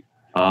property,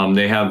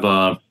 they have,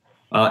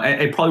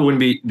 it probably wouldn't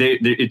be,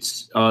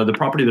 it's the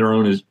property they're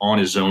is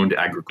zoned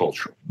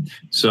agricultural.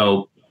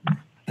 So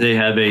they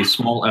have a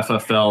small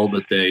FFL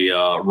that they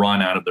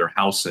run out of their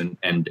house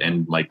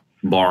and like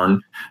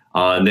barn.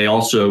 They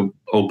also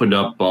opened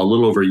up a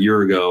little over a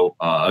year ago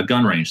a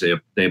gun range.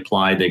 They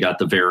applied, they got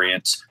the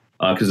variance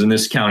because in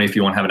this county, if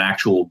you want to have an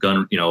actual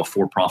gun, a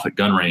for-profit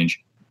gun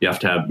range, you have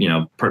to have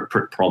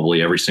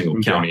probably every single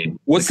county.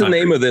 What's the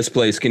name of this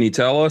place? Can you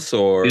tell us?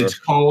 Or it's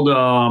called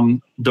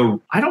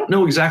I don't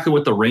know exactly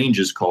what the range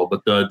is called,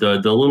 but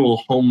the little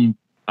home.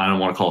 I don't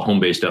want to call it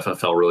home-based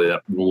FFL. Really,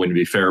 that wouldn't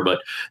be fair.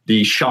 But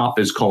the shop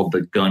is called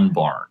the Gun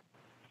Barn.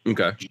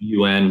 Okay.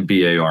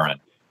 GUNBARN.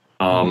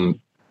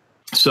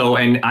 So,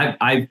 and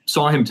I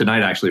saw him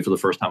tonight actually for the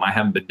first time. I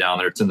haven't been down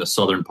there. It's in the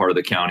southern part of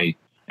the county,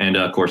 and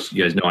of course,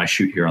 you guys know I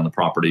shoot here on the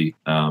property.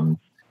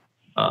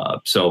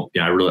 So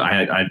yeah,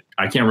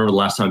 I can't remember the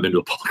last time I've been to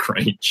a public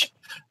range,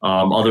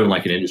 other than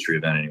like an industry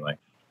event anyway.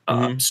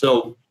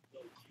 So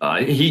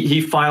he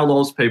filed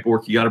all his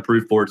paperwork. He got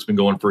approved for it. It's been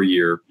going for a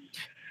year.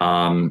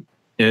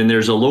 And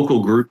there's a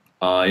local group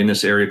in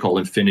this area called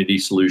Infinity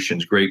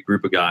Solutions. Great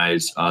group of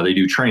guys. They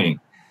do training,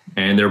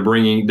 and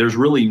there's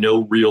really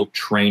no real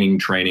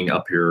training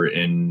up here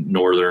in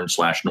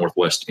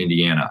northern/northwest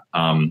Indiana.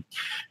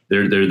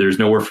 There's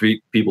nowhere for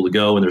people to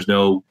go,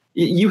 and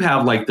you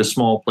have like the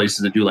small places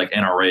that do like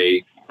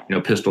NRA,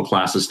 pistol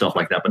classes, stuff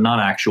like that, but not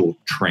actual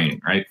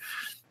training, right?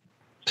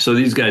 So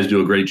these guys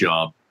do a great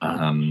job.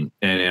 And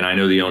I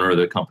know the owner of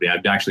the company.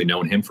 I've actually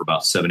known him for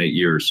about 7-8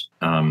 years.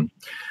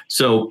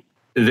 So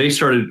they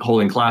started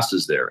holding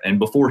classes there, and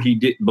before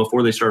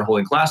they started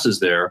holding classes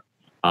there,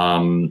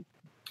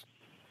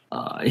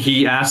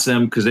 he asked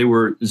them, because they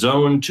were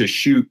zoned to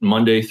shoot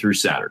Monday through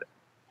Saturday,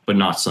 but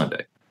not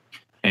Sunday.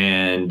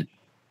 And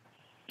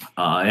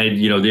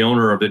the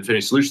owner of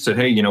Infinity Solutions said,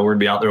 "Hey, we're gonna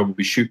be out there. We'll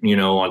be shooting,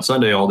 on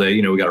Sunday all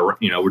day. We got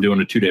we're doing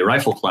a 2-day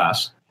rifle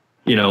class.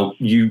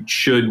 You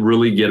should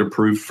really get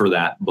approved for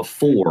that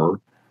before,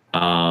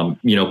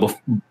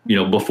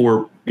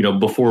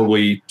 before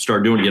we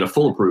start doing to get a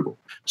full approval."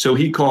 So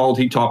he talked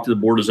to the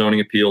Board of Zoning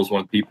Appeals,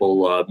 one of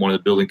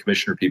the building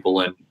commissioner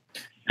people,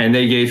 and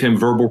they gave him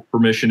verbal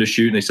permission to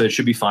shoot, and they said it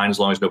should be fine as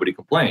long as nobody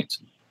complains.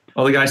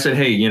 Well, the guy said,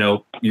 "Hey,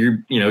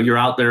 you're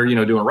out there,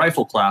 doing a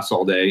rifle class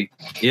all day.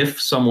 If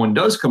someone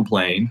does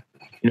complain,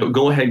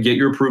 go ahead, get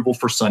your approval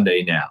for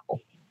Sunday now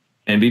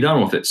and be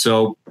done with it."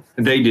 So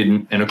they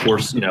didn't. And of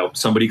course,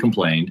 somebody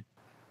complained,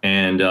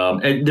 and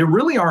there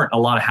really aren't a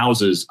lot of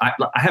houses. I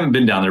haven't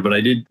been down there, but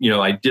I did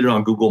it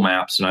on Google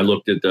Maps, and I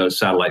looked at the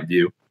satellite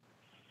view,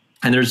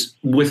 and there's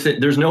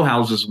no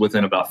houses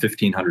within about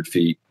 1,500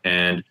 feet.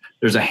 And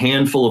there's a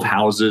handful of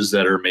houses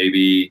that are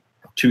maybe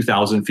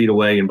 2,000 feet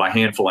away. And by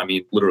handful, I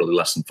mean literally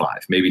less than 5,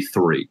 maybe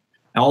 3.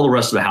 And all the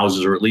rest of the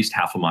houses are at least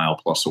half a mile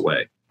plus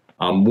away.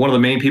 One of the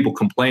main people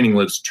complaining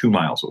lives 2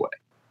 miles away.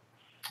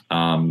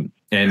 And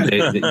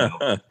they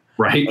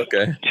right?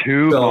 Okay.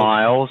 2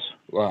 miles.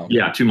 Wow.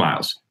 Yeah, 2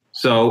 miles.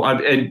 So,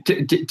 and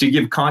to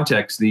give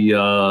context,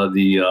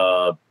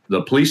 the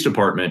police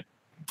department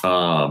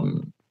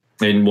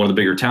in one of the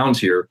bigger towns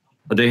here,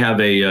 they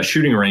have a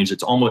shooting range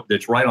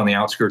that's right on the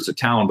outskirts of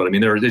town. But I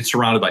mean, it's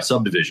surrounded by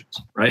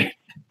subdivisions, right?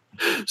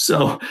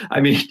 So, I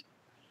mean,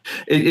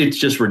 it's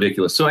just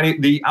ridiculous. So,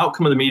 the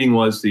outcome of the meeting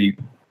was the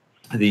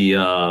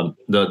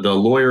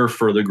lawyer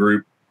for the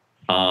group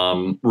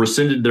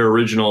rescinded their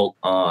original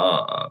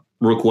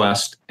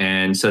request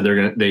and said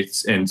they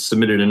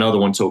submitted another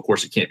one. So, of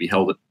course, it can't be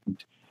held.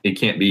 It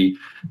can't be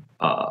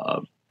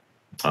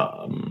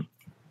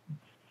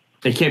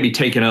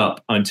taken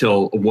up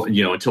until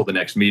the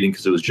next meeting,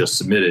 because it was just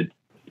submitted.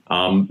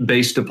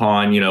 Based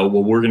upon,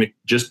 we're going to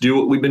just do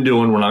what we've been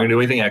doing. We're not going to do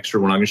anything extra.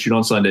 We're not going to shoot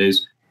on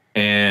Sundays.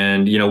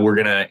 And, we're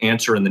going to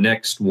answer in the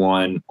next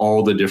one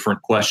all the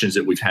different questions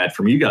that we've had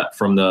from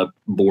the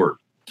board.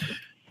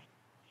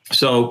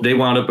 So they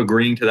wound up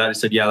agreeing to that. They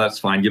said, yeah, that's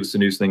fine. Give us a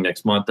news thing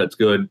next month. That's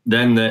good.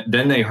 Then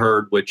they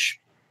heard, which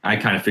I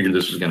kind of figured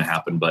this was going to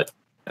happen, but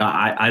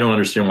I don't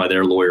understand why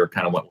their lawyer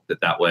kind of went with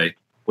it that way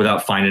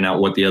without finding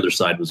out what the other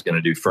side was going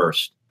to do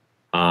first.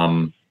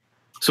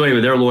 So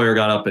anyway, their lawyer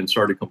got up and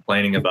started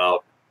complaining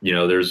about,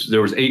 there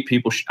was 8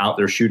 people out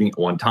there shooting at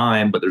one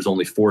time, but there's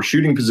only 4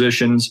 shooting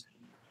positions,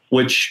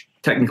 which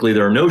technically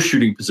there are no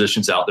shooting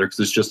positions out there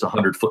because it's just a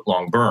 100-foot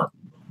long berm.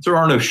 So there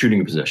are no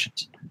shooting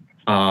positions,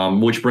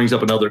 which brings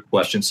up another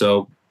question.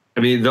 So,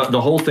 I mean,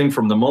 the whole thing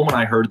from the moment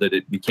I heard that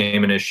it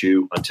became an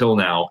issue until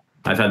now,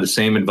 I've had the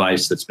same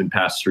advice that's been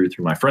passed through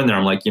my friend there.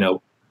 I'm like,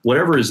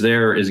 whatever is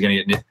there is going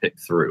to get nitpicked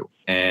through.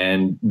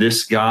 And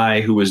this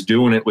guy who was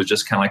doing it was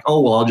just kind of like, oh,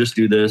 well, I'll just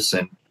do this.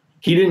 And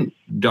he didn't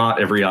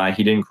dot every I,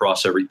 he didn't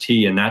cross every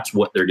T. And that's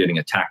what they're getting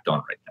attacked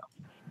on right now.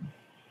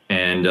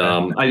 And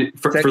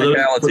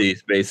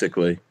technicalities,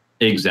 basically.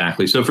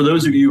 Exactly. So for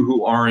those of you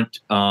who aren't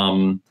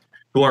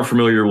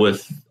familiar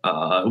with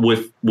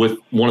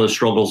one of the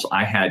struggles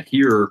I had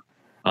here,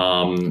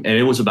 and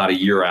it was about a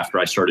year after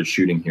I started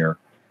shooting here,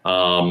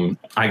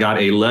 I got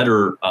a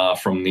letter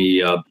from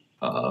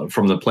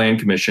the Plan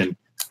Commission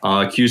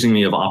accusing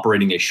me of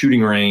operating a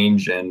shooting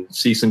range and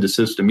cease and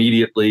desist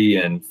immediately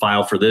and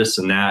file for this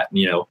and that.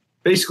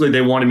 Basically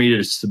they wanted me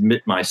to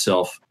submit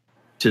myself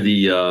to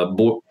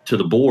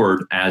the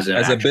board as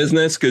a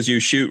business, because you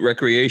shoot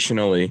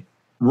recreationally.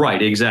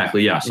 Right,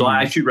 exactly. Yeah. So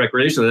I shoot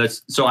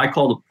recreationally. So I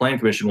called the Plan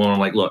Commission when I'm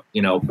like, look,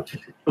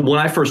 when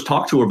I first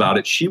talked to her about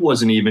it, she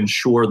wasn't even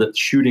sure that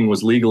shooting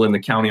was legal in the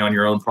county on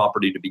your own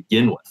property to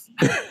begin with.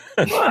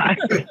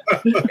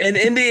 In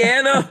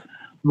Indiana?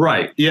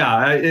 Right.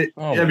 Yeah.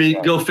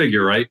 Go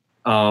figure, right?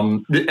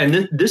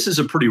 This is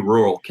a pretty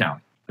rural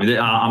county.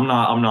 I'm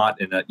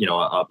not in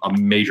a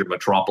major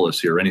metropolis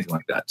here or anything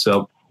like that.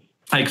 So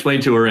I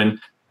explained to her and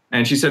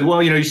she said,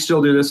 well, you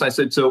still do this. I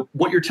said, so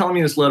what you're telling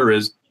me in this letter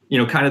is,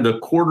 kind of the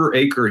quarter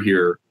acre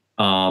here,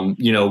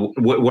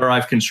 where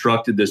I've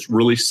constructed this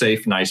really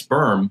safe, nice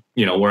berm,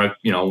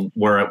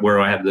 where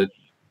I have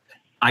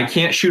I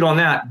can't shoot on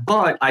that,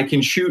 but I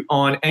can shoot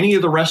on any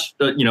of the rest,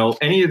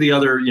 any of the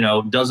other,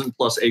 dozen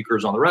plus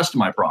acres on the rest of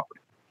my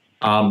property.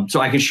 So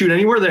I can shoot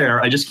anywhere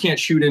there. I just can't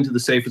shoot into the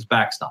safest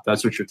backstop.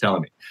 That's what you're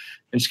telling me.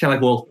 And she's kind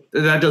of like, well,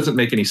 that doesn't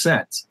make any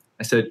sense.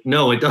 I said,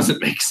 no, it doesn't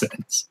make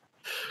sense.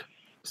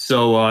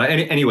 So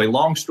anyway,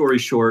 long story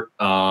short,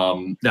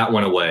 that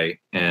went away,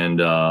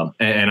 and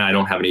I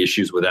don't have any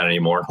issues with that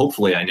anymore. And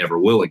hopefully, I never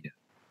will again.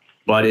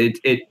 But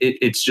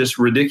it's just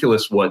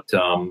ridiculous what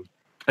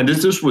and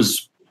this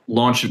was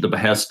launched at the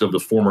behest of the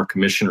former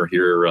commissioner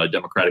here,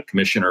 Democratic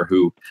commissioner,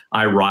 who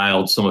I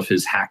riled some of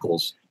his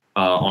hackles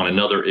on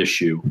another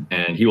issue,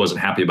 and he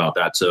wasn't happy about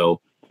that. So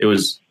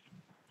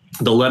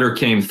the letter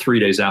came 3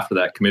 days after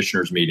that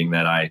commissioners meeting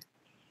that I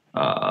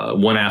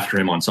went after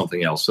him on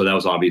something else. So that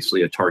was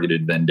obviously a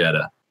targeted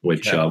vendetta,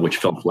 which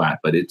fell flat.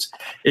 But it's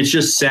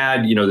just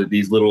sad, that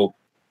these little,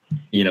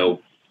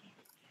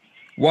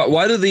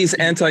 Why do these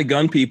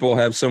anti-gun people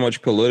have so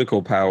much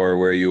political power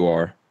where you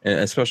are,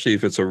 especially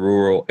if it's a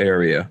rural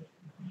area?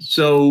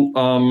 So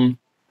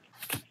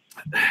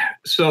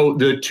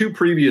the two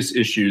previous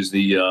issues,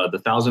 the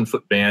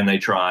 1,000-foot ban they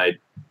tried,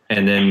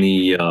 and then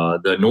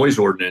the noise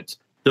ordinance,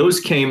 those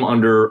came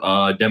under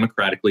a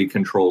democratically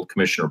controlled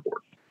commissioner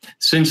board.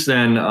 Since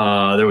then,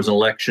 there was an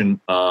election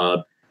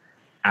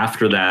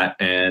after that,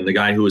 and the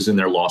guy who was in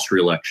there lost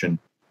re-election.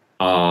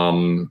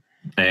 So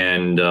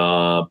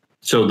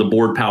the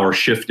board power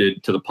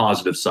shifted to the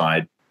positive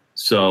side.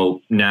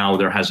 So now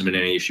there hasn't been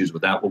any issues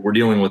with that. What we're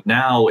dealing with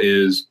now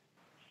is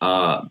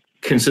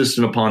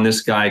consistent upon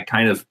this guy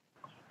kind of,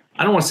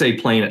 I don't want to say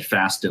playing it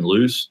fast and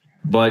loose,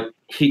 but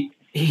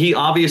he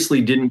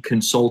obviously didn't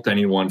consult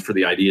anyone for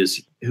the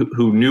ideas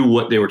who knew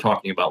what they were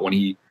talking about when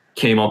he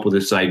came up with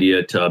this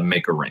idea to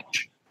make a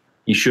range.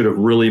 He should have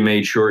really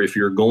made sure, if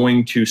you're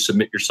going to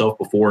submit yourself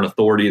before an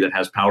authority that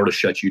has power to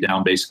shut you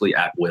down basically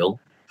at will,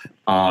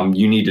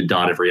 you need to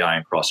dot every I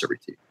and cross every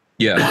T.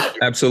 Yeah,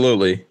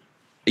 absolutely.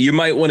 You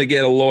might want to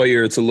get a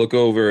lawyer to look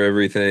over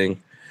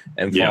everything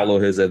and follow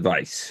his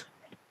advice.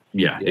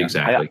 Yeah,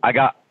 exactly. I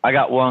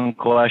got one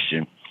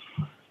question.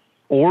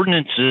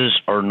 Ordinances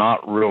are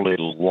not really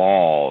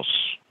laws,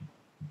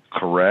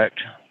 correct?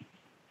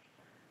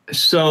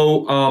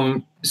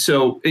 So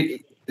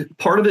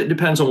part of it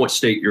depends on what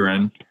state you're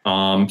in.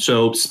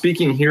 So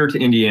speaking here to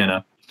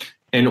Indiana,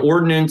 an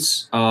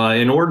ordinance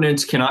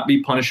cannot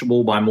be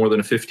punishable by more than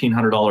a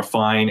 $1,500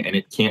 fine, and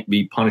it can't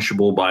be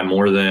punishable by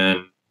more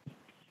than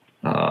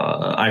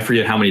I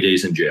forget how many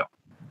days in jail.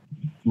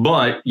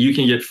 But you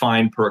can get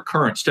fined per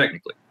occurrence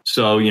technically.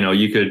 So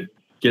you could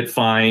get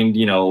fined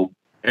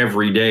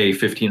every day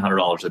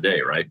 $1,500 a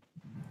day, right?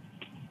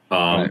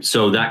 Right.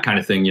 So that kind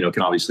of thing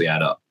can obviously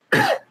add up.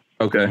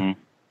 Okay. Mm-hmm.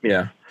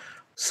 Yeah.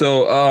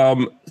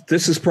 So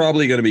this is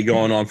probably going to be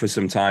going on for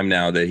some time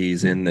now that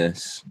he's in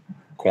this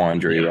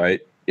quandary,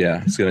 right?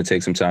 Yeah, it's going to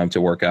take some time to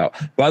work out.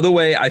 By the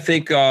way, I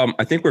think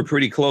we're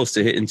pretty close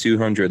to hitting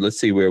 200. Let's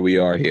see where we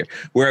are here.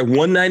 We're at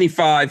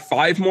 195.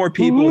 5 more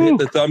people hit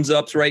the thumbs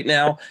ups right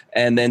now,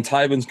 and then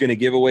Tyvin's going to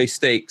give away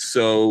steaks.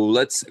 So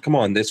come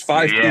on. There's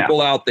 5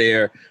 people out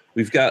there.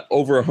 We've got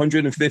over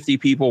 150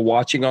 people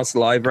watching us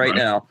live right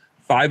now.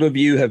 5 of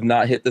you have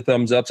not hit the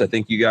thumbs ups. I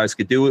think you guys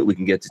could do it. We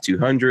can get to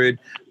 200.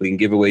 We can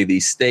give away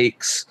these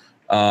steaks.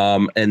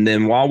 And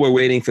then while we're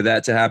waiting for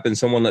that to happen,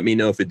 someone let me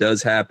know if it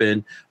does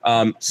happen.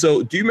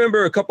 So do you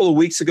remember a couple of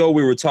weeks ago,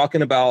 we were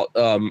talking about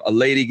a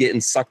lady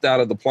getting sucked out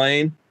of the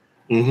plane?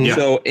 Mm-hmm. Yeah.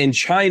 So in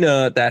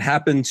China, that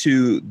happened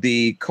to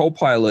the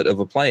co-pilot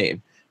of a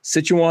plane.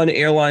 Sichuan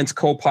Airlines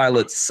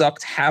co-pilot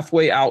sucked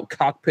halfway out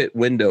cockpit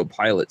window,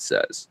 pilot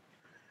says.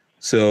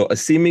 So a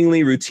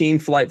seemingly routine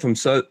flight from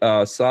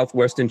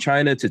southwestern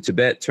China to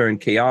Tibet turned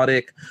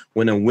chaotic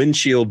when a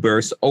windshield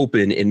burst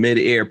open in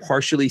midair,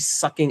 partially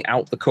sucking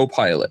out the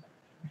co-pilot.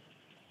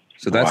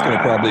 So that's going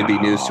to probably be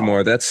news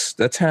tomorrow.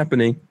 That's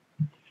happening.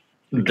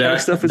 That kind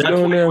of stuff is that's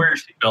going when you there. wear your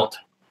seatbelt.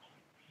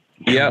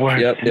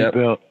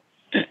 Yep.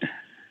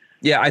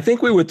 Yeah, I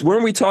think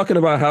weren't we talking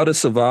about how to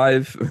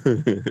survive?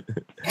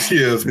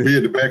 Yes, be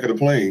at the back of the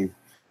plane.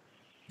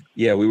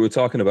 Yeah, we were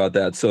talking about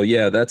that. So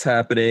yeah, that's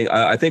happening.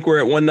 I think we're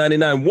at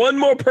 199. One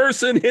more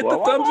person hit the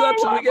thumbs up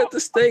so we get the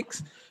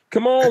steaks.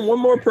 Come on, one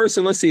more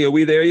person. Let's see. Are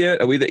we there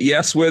yet? Are we there?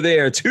 Yes, we're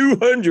there.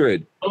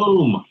 200.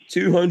 Boom.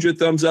 200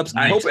 thumbs ups.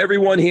 Nice. I hope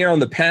everyone here on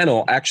the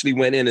panel actually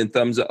went in and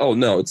thumbs up. Oh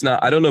no, it's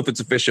not. I don't know if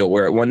it's official.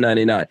 We're at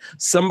 199.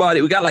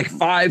 We got like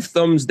 5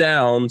 thumbs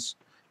downs.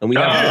 And we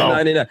have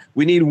 199.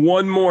 We need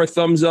one more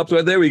thumbs up.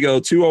 So there we go.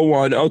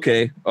 201.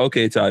 Okay,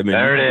 Ty.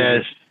 There it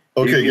is.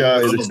 Okay,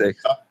 guys.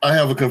 I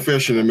have a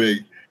confession to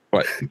make.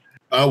 What?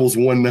 I was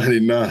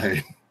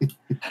 199.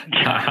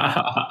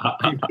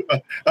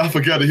 I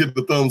forgot to hit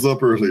the thumbs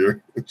up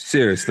earlier.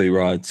 Seriously,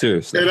 Rod.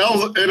 Seriously. And I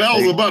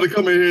was about to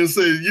come in here and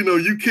say,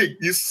 you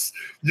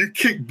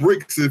kick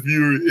bricks if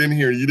you're in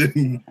here. You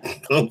didn't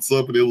thumbs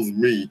up, and it was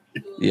me.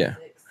 Yeah.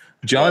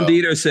 John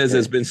Dieter says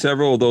there's been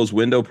several of those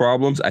window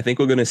problems. I think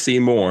we're going to see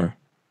more.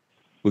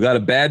 We got a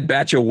bad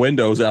batch of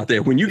windows out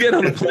there. When you get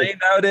on a plane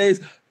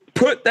nowadays,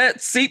 put that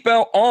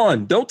seatbelt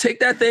on. Don't take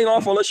that thing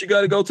off unless you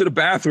got to go to the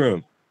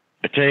bathroom.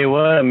 I tell you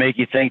what, it make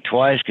you think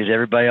twice because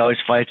everybody always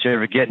fights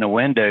over getting a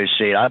window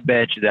seat. I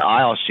bet you the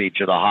aisle seats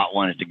are the hot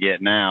ones to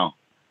get now.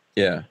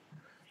 Yeah.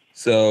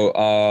 So,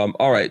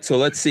 all right. So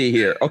let's see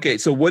here. Okay.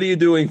 So what are you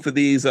doing for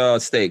these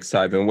steaks,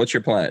 Tyvin? What's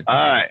your plan? All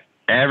right.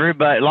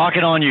 Everybody, lock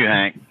it on you,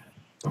 Hank.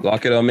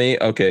 Lock it on me?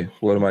 Okay.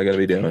 What am I going to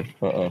be doing?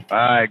 All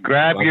right.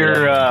 Grab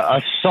your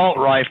assault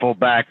rifle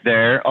back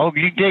there. Oh,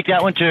 you can take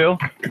that one too.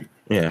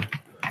 Yeah.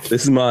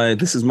 This is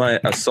my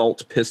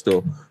assault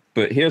pistol.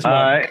 But here's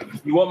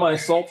you want my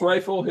assault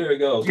rifle? Here it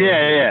goes.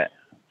 Yeah.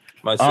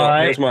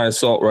 Here's my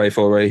assault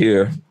rifle right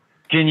here.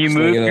 Can you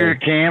move your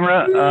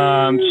camera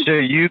so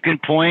you can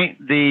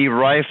point the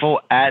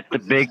rifle at the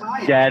Big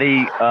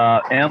Daddy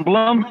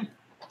emblem?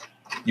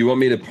 You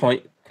want me to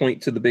point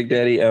to the Big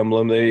Daddy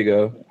emblem? There you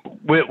go.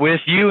 With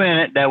you in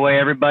it, that way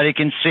everybody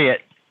can see it.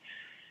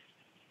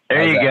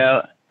 There you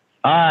go.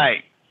 All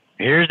right,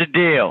 here's the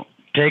deal.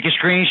 Take a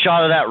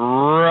screenshot of that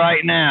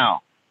right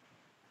now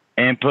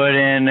and put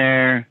in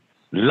there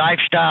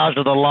Lifestyles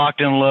of the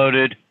Locked and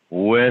Loaded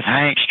with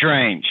Hank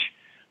Strange.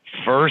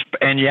 First,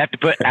 and you have to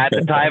put at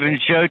the Tyvin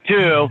Show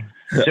too.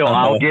 So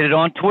I'll get it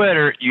on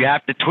Twitter. You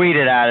have to tweet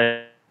it at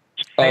it.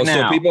 Right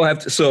now. So people have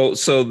to so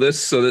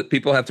that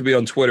people have to be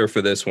on Twitter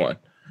for this one.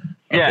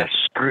 Okay. Yes.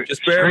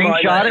 Just bear in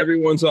mind,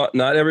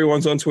 not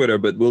everyone's on Twitter,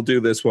 but we'll do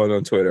this one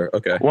on Twitter.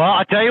 Okay. Well,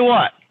 I'll tell you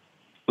what.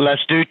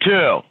 Let's do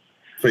 2.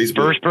 Facebook.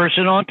 First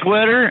person on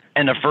Twitter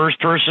and the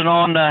first person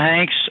on the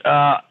Hank's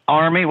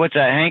Army. What's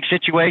that? Hank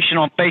situation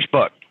on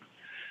Facebook.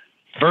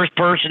 First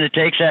person that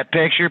takes that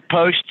picture,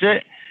 posts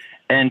it,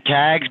 and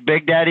tags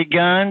Big Daddy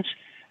Guns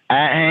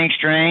at Hank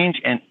Strange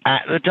and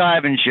at the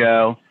Tyvin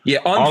Show. Yeah,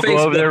 on I'll Facebook. Go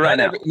over there right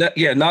now.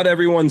 Not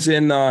everyone's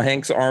in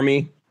Hank's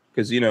Army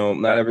because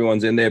not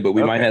everyone's in there, but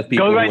we might have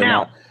people go right who are now.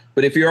 not.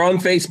 But if you're on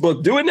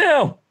Facebook, do it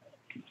now.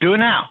 Do it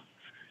now,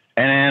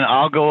 and then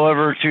I'll go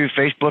over to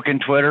Facebook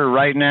and Twitter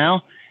right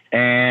now,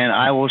 and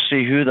I will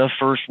see who the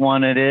first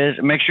one it is.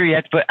 Make sure you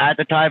have to put at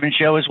the Tyvin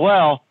Show as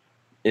well.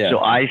 Yeah. So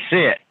I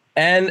see it.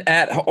 And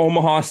at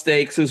Omaha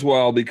Steaks as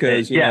well,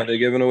 because they're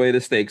giving away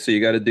the steaks, so you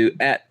got to do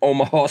at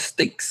Omaha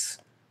Steaks.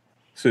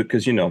 So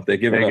because they're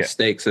giving us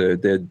steaks,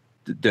 they're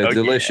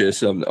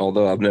delicious.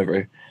 Although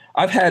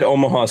I've had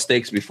Omaha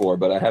Steaks before,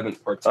 but I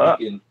haven't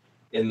partaken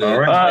in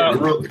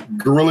the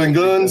Gorilla and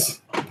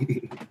Guns.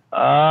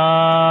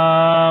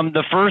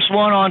 The first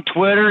one on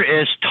Twitter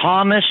is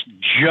Thomas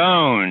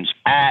Jones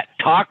at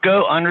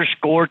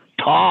taco_Tom.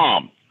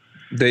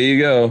 There you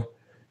go.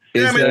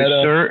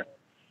 Sir?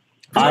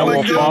 I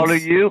will follow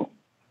you.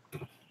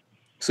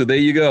 So there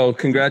you go.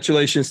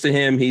 Congratulations to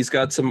him. He's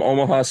got some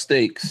Omaha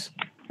steaks.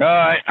 All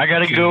right. I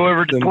got to go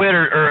over to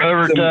Twitter or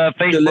over to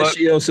Facebook.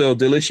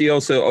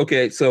 Delicioso.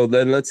 Okay. So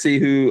then let's see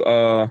who.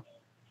 Let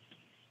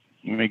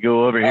me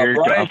go over here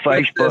to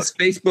Facebook.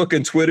 Facebook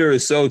and Twitter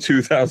is so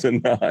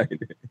 2009.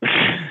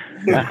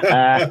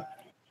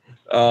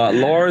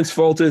 Lawrence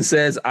Fulton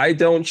says, I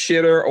don't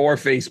shitter or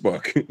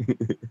Facebook.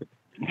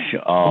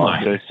 Oh,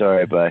 I'm so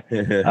sorry, bud.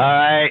 All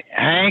right.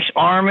 Hank's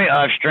Army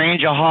of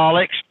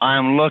Strangeaholics.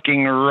 I'm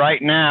looking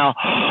right now.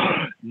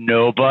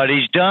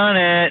 Nobody's done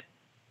it.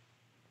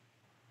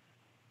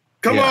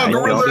 Come on,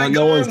 Gorilla and Guns.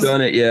 No one's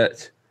done it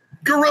yet.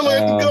 Gorilla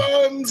and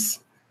Guns.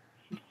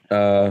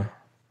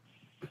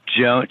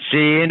 Don't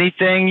see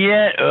anything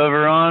yet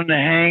over on the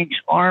Hank's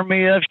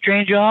Army of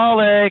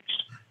Strangeaholics.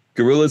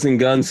 Gorillas and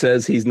Guns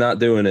says he's not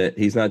doing it.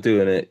 He's not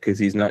doing it because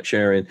he's not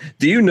sharing.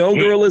 Do you know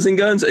Gorillas and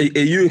Guns? Are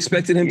you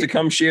expecting him to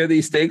come share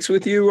these steaks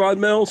with you, Rod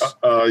Mills?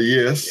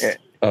 Yes.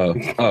 Oh,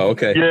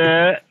 okay.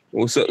 Yeah.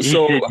 Well, so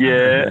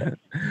yeah.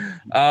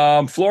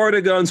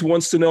 Florida Guns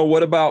wants to know,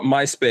 what about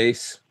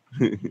MySpace?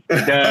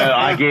 No,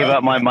 I gave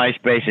up my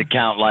MySpace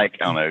account like,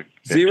 I don't know.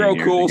 Zero 15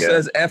 years Cool ago.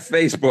 says F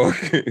Facebook.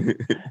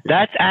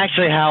 That's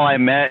actually how I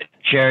met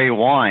Cherry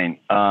Wine.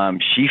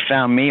 She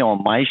found me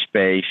on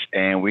MySpace,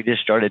 and we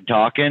just started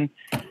talking,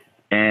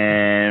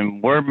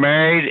 and we're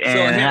married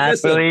and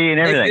happily and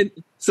everything.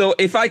 So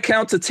if I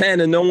count to 10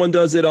 and no one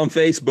does it on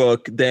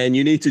Facebook, then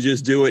you need to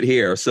just do it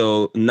here.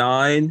 So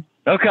 9.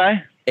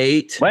 Okay.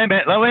 8. Wait a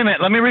minute.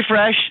 Let me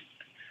refresh.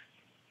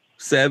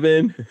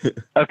 7.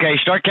 Okay,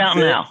 start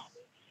counting now.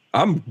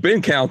 I'm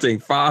been counting.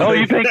 5. Oh,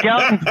 you've been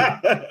counting?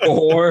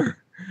 4.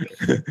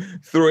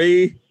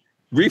 3.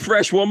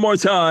 Refresh one more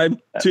time.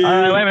 2. Wait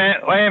a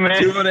minute.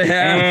 2.5.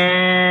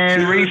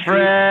 And 2,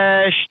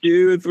 refresh.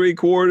 2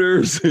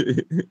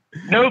 3/4.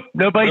 Nope,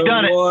 nobody's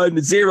done it.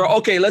 1 0.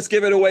 Okay, let's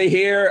give it away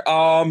here.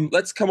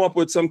 Let's come up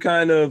with some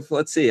kind of,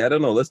 let's see. I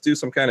don't know. Let's do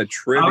some kind of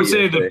trivia. I would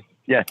say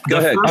Yeah. Go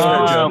ahead.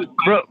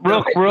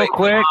 Real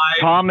quick,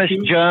 Thomas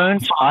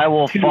Jones, I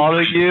will follow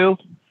you.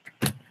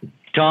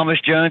 Thomas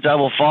Jones, I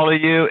will follow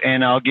you,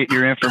 and I'll get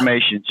your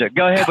information. So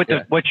go ahead with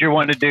what you're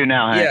wanting to do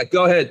now, Hank. Yeah,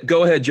 go ahead.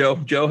 Go ahead, Joe.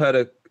 Joe had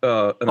a.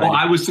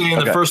 I was saying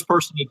the first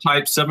person to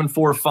type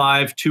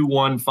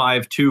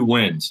 7452152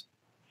 wins.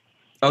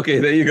 Okay,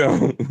 there you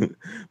go.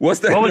 What's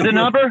that? What was the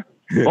number?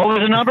 What was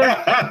the number?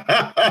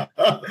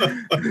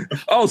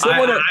 Oh,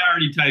 someone. I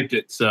already typed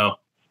it. So.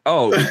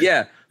 Oh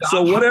yeah.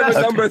 So whatever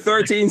number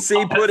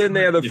 13C put in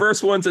there, the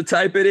first one to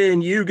type it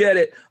in, you get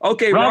it.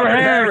 Okay, Robert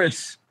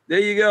Harris. There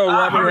you go,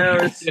 Robert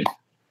Harris.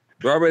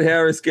 Robert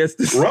Harris gets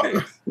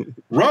the.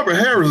 Robert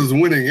Harris is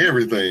winning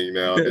everything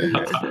now.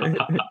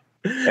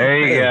 There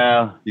you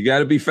go. You got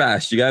to be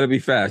fast. You got to be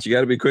fast. You got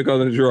to be quick on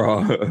the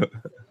draw.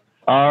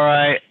 All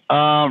right.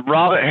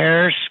 Robert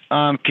Harris,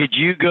 could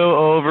you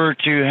go over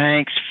to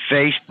Hank's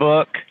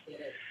Facebook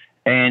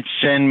and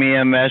send me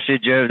a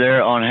message over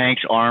there on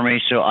Hank's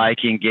Army so I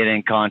can get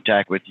in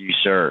contact with you,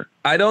 sir?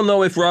 I don't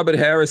know if Robert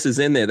Harris is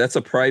in there. That's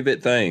a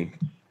private thing.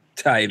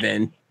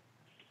 Tyven.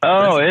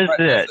 Oh, is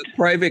it? It's a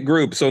private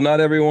group, so not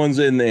everyone's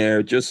in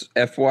there. Just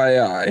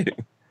FYI.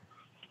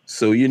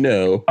 So you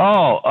know.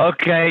 Oh,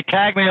 okay.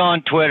 Tag me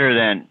on Twitter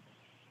then.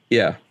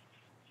 Yeah.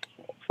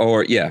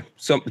 Or yeah.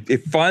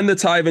 Find the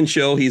Tyven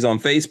Show. He's on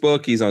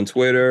Facebook. He's on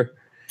Twitter.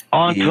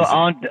 On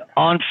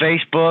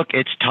Facebook,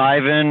 it's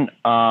Tyven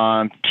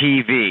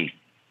TV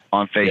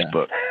on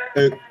Facebook.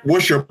 Yeah.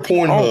 What's your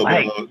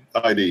Pornhub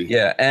ID?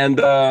 Yeah, and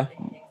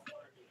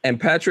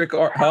Patrick,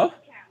 huh?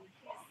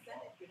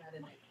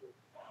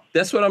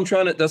 That's what I'm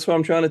trying to tell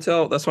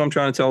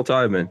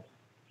Tyven.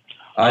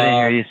 I didn't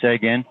hear you say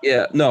again.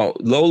 Yeah, no.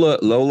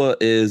 Lola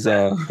is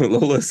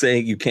Lola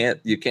saying you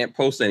can't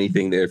post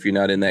anything there if you're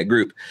not in that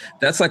group.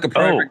 That's like a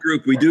private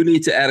group. We do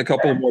need to add a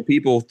couple more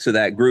people to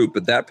that group,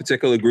 but that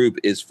particular group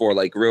is for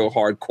like real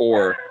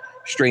hardcore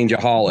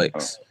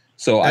Strangerholics.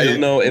 So I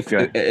don't know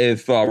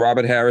if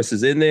Robert Harris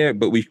is in there,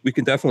 but we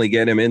can definitely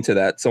get him into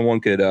that. Someone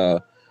could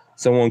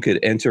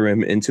enter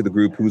him into the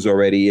group who's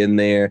already in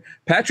there.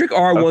 Patrick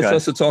R wants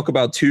us to talk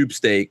about tube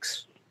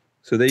steaks.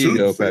 So there you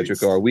go,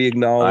 Patrick R. We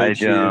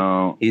acknowledge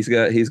you. He's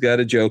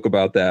got a joke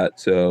about that.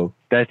 So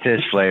that's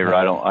his flavor.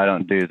 I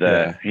don't do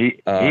that.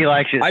 Yeah. He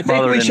likes it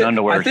smothered in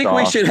underwear. I think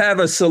we should have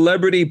a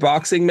celebrity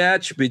boxing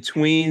match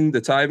between the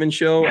Tyven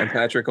Show and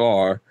Patrick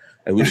R.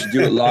 And we should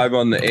do it live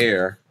on the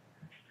air.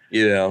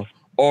 You know.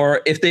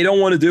 Or if they don't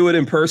want to do it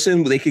in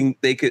person, they could.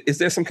 Is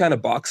there some kind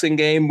of boxing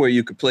game where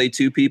you could play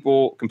two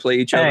people can play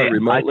each other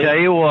remotely? I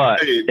tell you what,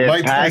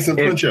 if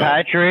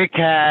Patrick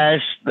has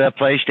the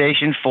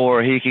PlayStation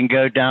 4, he can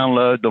go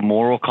download the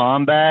Mortal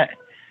Kombat.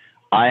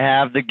 I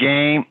have the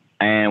game,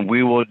 and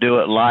we will do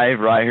it live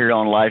right here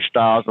on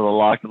Lifestyles of the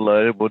Locked and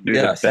Loaded. We'll do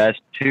the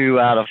best 3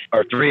 out of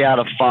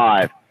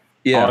 5.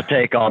 Yeah, I'll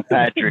take on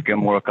Patrick in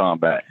Mortal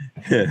Kombat.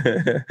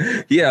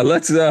 Yeah,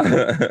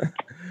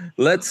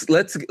 Let's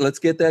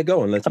get that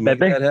going. Let's make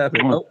that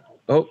happen.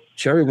 Oh,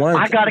 Cherry Wine.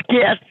 I got a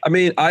kiss. I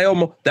mean,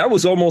 that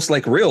was almost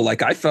like real.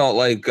 Like I felt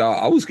like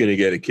I was gonna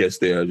get a kiss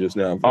there just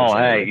now. Oh,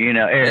 hey,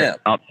 Eric,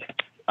 I'll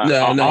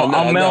mail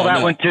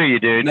that one to you,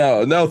 dude.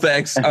 No,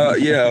 thanks.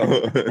 Yeah.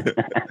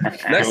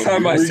 Next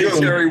time I see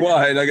Cherry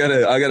Wine, I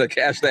gotta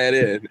cash that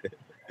in.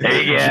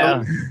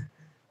 Yeah.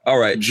 All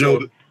right,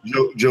 Joe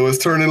is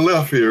turning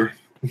left here.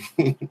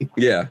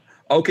 Yeah.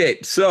 Okay,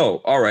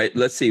 so all right,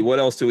 let's see. What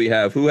else do we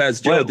have? Who has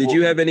Joe? Did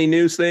you have any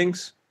news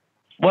things?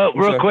 Well,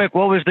 real quick,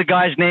 what was the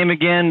guy's name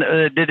again?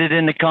 Did it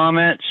in the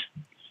comments?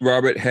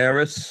 Robert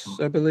Harris,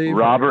 I believe.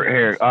 Robert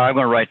Harris. I'm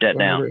going to write that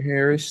down. Robert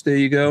Harris. There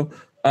you go.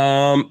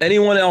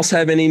 Anyone else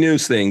have any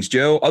news things,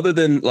 Joe? Other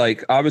than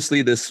like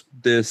obviously this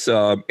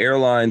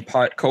airline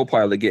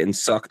co-pilot getting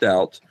sucked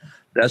out.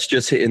 That's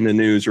just hitting the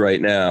news right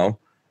now.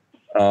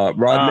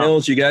 Rod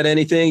Mills, you got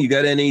anything? You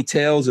got any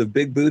tales of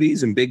big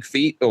booties and big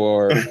feet?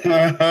 Or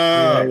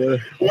well,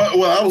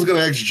 I was going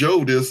to ask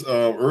Joe this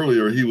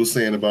earlier. He was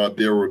saying about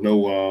there were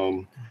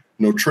no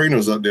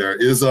trainers up there.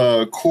 Is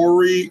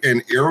Corey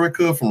and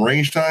Erica from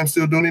Range Time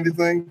still doing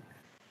anything?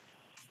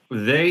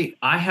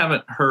 I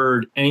haven't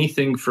heard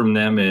anything from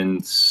them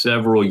in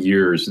several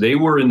years. They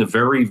were in the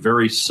very,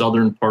 very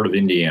southern part of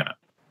Indiana.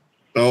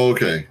 Oh,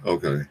 okay.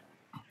 Okay.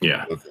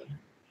 Yeah. Okay.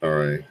 All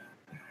right.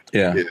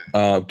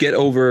 Yeah. Get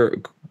over.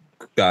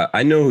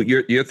 I know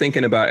you're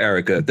thinking about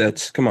Erica.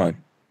 Come on.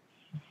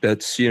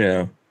 That's,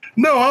 No,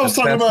 I was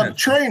talking about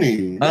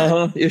training.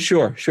 Yeah,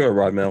 sure,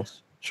 Rod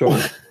Mills. Sure.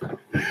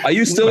 Are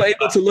you still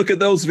able to look at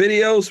those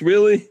videos?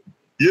 Really?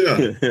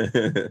 Yeah.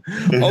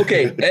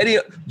 Okay, Eddie,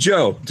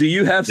 Joe, do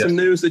you have some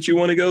news that you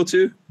want to go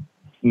to?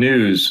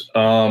 News.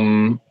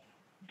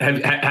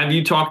 Have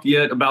you talked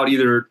yet about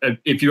either,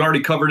 if you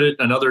already covered it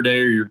another day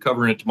or you're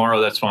covering it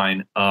tomorrow, that's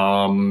fine.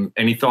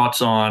 Any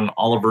thoughts on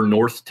Oliver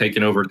North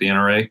taking over at the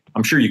NRA?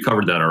 I'm sure you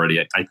covered that already.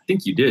 I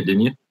think you did,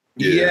 didn't you?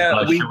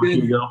 Yeah, we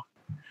did.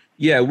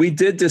 Yeah, we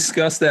did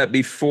discuss that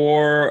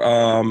before.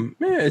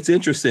 It's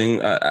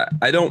interesting.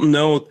 I don't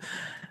know.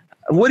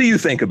 What do you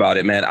think about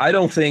it, man? I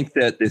don't think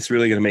that it's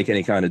really going to make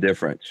any kind of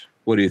difference.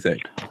 What do you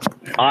think?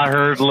 I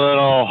heard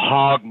little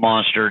hog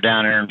monster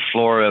down here in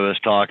Florida was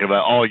talking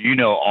about,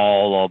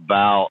 all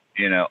about,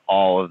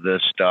 all of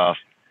this stuff,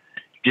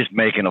 just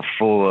making a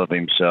fool of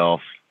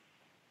himself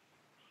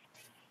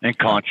and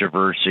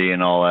controversy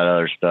and all that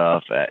other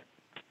stuff.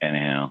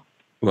 Anyhow.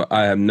 Well,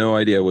 I have no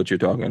idea what you're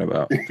talking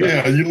about.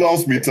 Yeah, you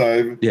lost me,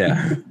 Ty.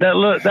 Yeah.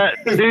 That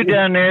dude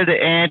down there, the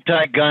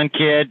anti-gun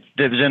kid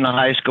that was in the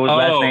high school, his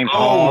last name's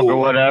Hogg or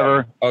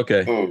whatever.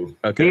 Okay.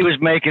 Okay. He was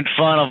making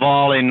fun of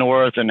Ollie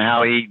North and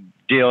how he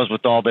deals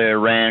with all the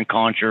Iran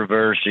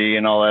controversy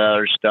and all that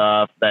other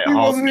stuff. That he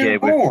wasn't even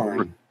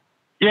born.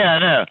 Yeah, I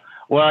know.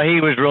 Well,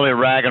 he was really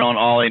ragging on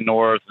Ollie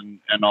North and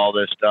all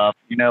this stuff.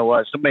 You know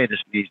what? Somebody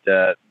just needs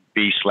to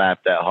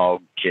slap that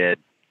Hogg kid.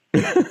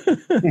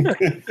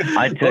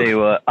 I tell you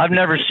what, I've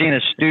never seen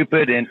a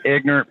stupid and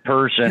ignorant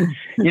person.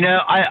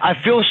 I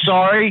feel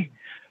sorry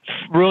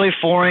really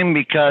for him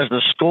because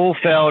the school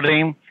failed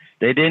him.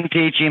 They didn't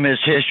teach him his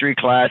history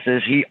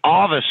classes. He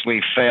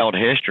obviously failed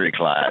history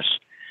class,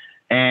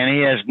 and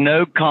he has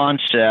no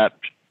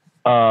concept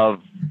of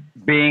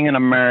being an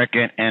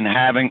American and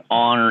having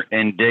honor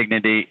and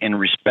dignity and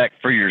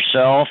respect for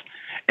yourself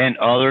and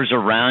others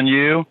around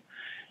you.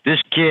 This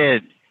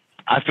kid,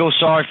 I feel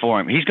sorry for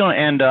him. He's going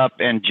to end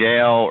up in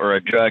jail or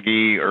a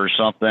druggie or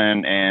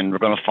something, and we're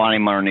going to find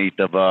him underneath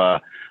of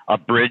a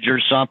bridge or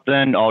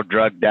something, all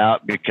drugged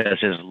out, because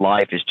his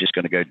life is just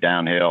going to go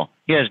downhill.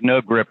 He has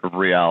no grip of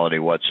reality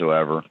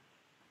whatsoever.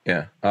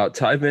 Yeah.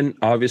 Tyven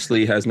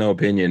obviously has no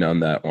opinion on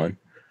that one.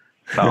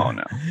 Oh,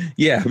 no.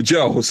 Yeah,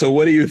 Joe, so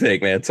what do you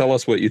think, man? Tell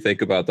us what you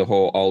think about the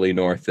whole Ollie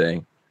North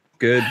thing.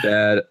 Good,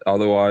 bad,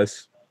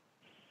 otherwise?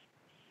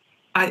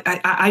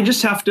 I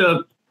just have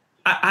to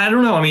 – I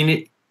don't know. I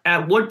mean –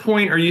 at what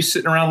point are you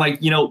sitting around like,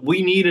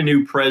 we need a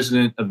new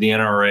president of the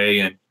NRA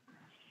and,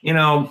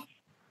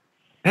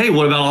 hey,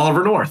 what about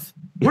Oliver North?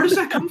 Where does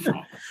that come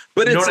from?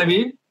 But you know what I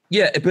mean?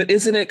 Yeah, but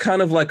isn't it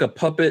kind of like a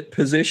puppet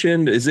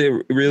position? Is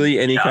there really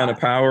any kind of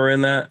power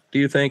in that, do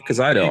you think? Because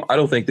I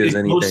don't think there's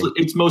anything.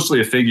 It's mostly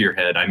a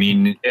figurehead. I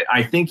mean,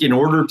 I think in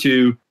order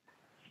to,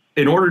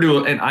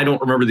 and I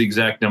don't remember the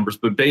exact numbers,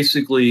 but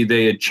basically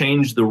they had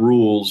changed the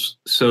rules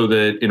so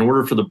that in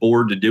order for the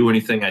board to do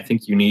anything, I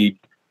think you need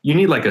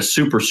like a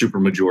super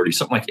majority,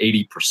 something like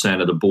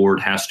 80% of the board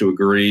has to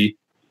agree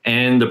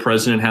and the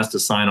president has to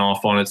sign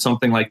off on it,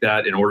 something like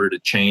that, in order to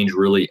change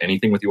really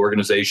anything with the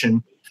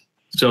organization.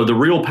 So the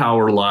real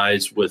power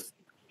lies with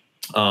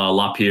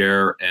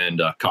LaPierre and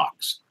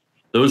Cox.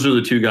 Those are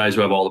the two guys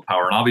who have all the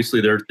power. And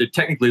obviously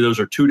technically those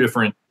are two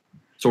different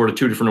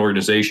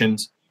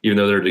organizations, even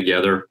though they're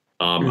together.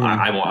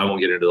 I won't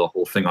get into the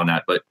whole thing on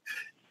that, but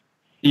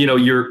it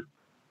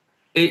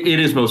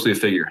is mostly a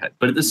figurehead.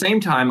 But at the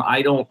same time,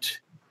 I don't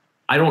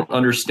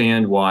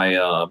understand why.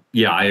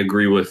 I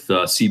agree with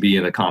CB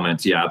in the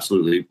comments. Yeah,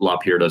 absolutely.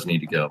 LaPierre does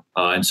need to go.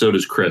 And so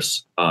does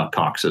Chris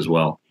Cox as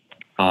well.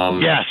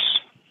 Yes.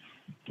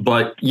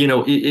 But,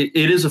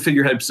 it is a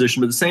figurehead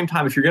position. But at the same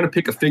time, if you're going to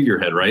pick a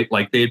figurehead, right,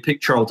 like they had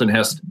picked Charlton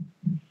Heston.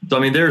 So, I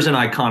mean, there's an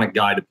iconic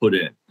guy to put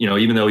in,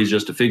 even though he's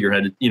just a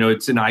figurehead,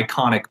 it's an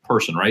iconic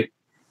person, right?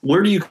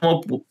 Where do you come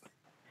up?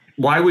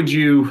 Why would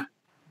you?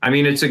 I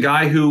mean, it's a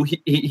guy who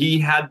he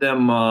had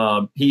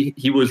them.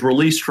 He was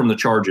released from the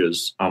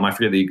charges. I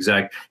forget the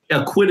exact.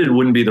 Acquitted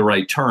wouldn't be the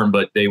right term,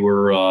 but they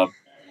were.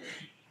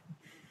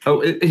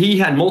 He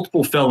had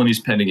multiple felonies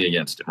pending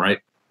against him, right,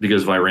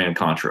 because of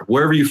Iran-Contra.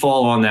 Wherever you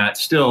fall on that,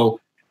 still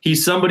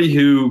he's somebody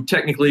who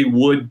technically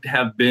would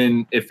have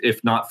been,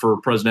 if not for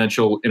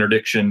presidential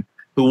interdiction,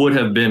 who would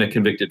have been a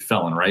convicted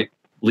felon, right,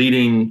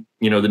 leading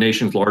the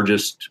nation's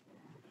largest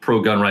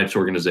pro-gun rights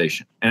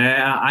organization. And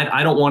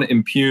I don't want to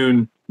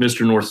impugn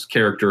Mr. North's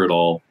character at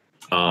all,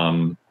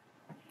 because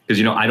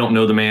I don't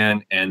know the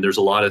man, and there's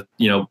a lot of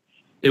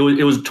it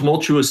was a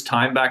tumultuous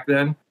time back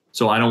then,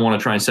 so I don't want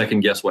to try and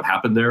second guess what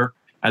happened there.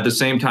 At the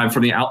same time,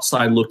 from the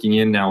outside looking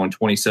in now in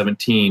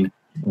 2017,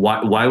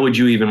 why would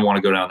you even want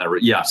to go down that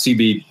route? Yeah,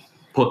 CB,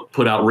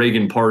 put out.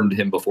 Reagan pardoned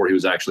him before he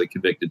was actually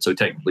convicted, so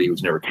technically he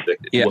was never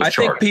convicted. Yeah,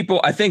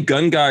 I think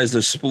gun guys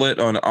are split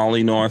on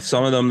Ollie North.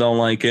 Some of them don't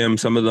like him.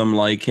 Some of them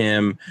like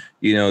him.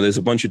 You know, there's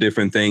a bunch of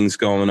different things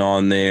going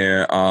on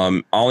there.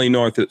 Ollie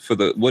North,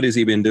 what has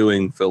he been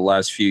doing for the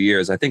last few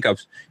years? I think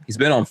he's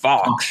been on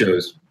Fox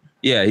shows.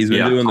 Yeah, he's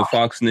been doing the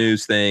Fox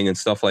News thing and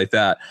stuff like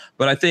that.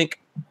 But I think,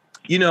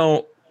 you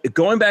know,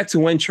 going back to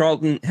when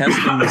Charlton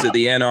Heston was at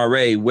the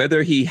NRA,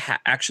 whether he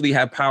actually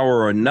had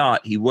power or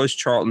not, he was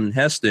Charlton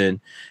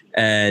Heston,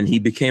 and he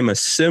became a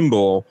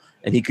symbol,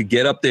 and he could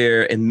get up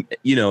there and,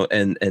 you know,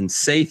 and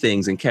say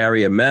things and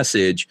carry a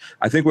message.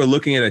 I think we're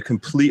looking at a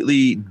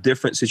completely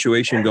different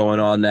situation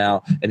going on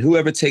now, and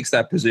whoever takes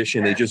that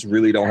position, they just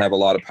really don't have a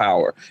lot of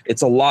power.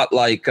 It's a lot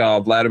like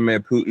Vladimir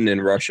Putin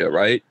in Russia,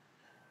 right?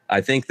 I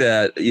think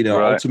that, you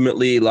know,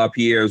 ultimately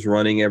LaPierre is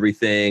running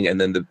everything, and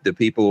then the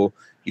people,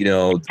 you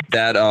know,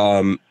 that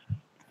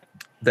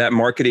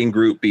marketing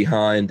group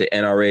behind the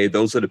NRA,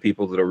 those are the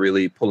people that are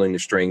really pulling the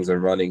strings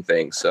and running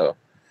things. So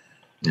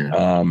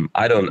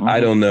I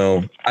don't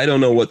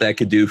know what that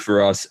could do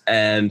for us.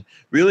 And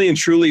really and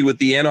truly with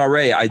the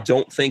NRA, I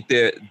don't think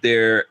that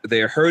they're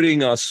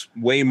hurting us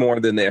way more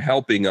than they're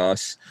helping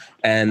us.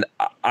 And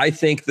I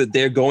think that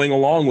they're going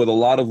along with a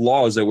lot of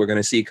laws that we're going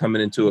to see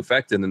coming into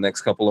effect in the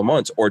next couple of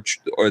months, or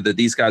that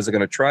these guys are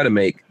going to try to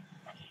make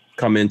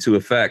come into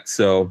effect.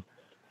 So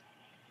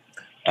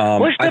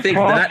I think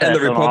that and the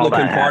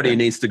Republican Party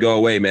needs to go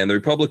away, man. The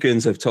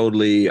Republicans have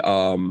totally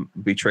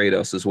betrayed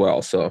us as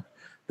well. So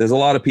there's a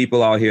lot of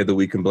people out here that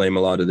we can blame a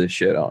lot of this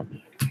shit on.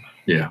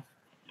 Yeah.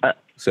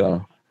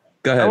 So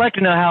go ahead. I'd like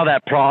to know how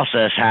that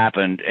process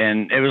happened.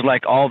 And it was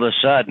like all of a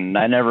sudden,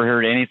 I never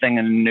heard anything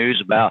in the news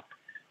about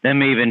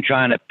them even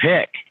trying to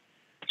pick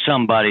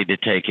somebody to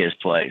take his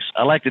place.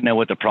 I'd like to know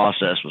what the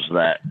process was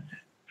that.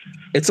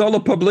 It's all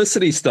a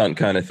publicity stunt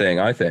kind of thing,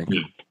 I think.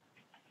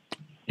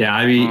 Yeah,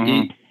 I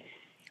mean,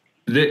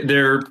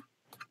 I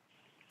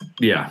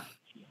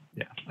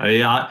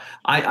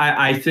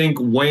think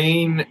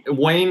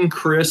Wayne,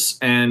 Chris,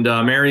 and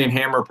Marion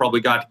Hammer probably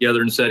got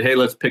together and said, "Hey,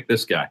 let's pick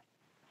this guy."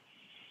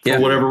 For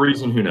whatever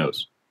reason, who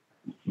knows?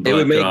 But, it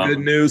would make good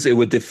news. It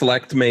would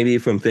deflect maybe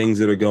from things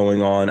that are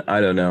going on.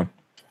 I don't know.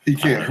 He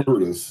can't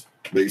hurt us,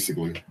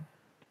 basically.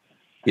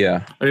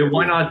 Yeah. I mean,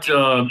 why not?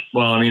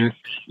 Well, I mean,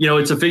 you know,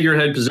 it's a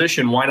figurehead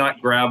position. Why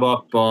not grab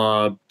up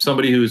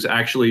somebody who's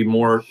actually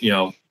more, you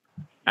know,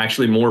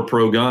 more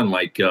pro-gun?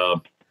 Like,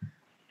 you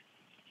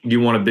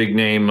want a big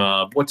name?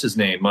 What's his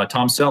name?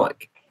 Tom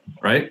Selleck,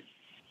 right?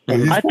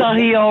 I thought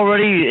he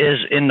already is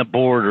in the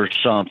board or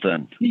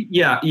something.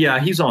 Yeah,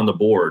 he's on the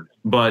board.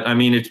 But, I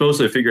mean, it's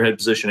mostly a figurehead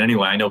position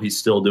anyway. I know he's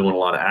still doing a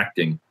lot of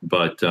acting.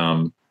 But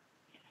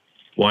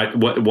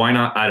why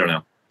not? I don't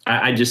know.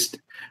 I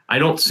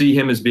don't see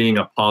him as being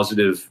a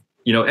positive.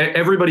 You know,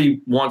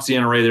 everybody wants the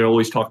NRA. They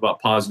always talk about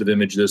positive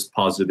image this,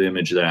 positive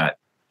image that.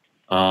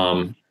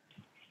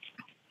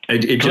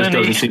 It just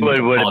doesn't seem.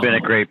 Would have been a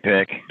great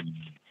pick.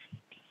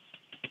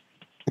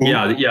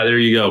 Yeah, there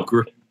you go.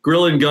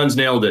 Grill and Guns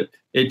nailed it.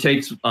 It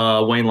takes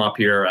Wayne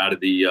LaPierre out of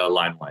the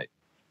limelight.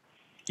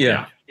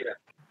 Yeah.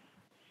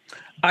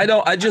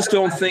 I just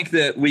don't think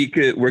that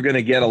we're going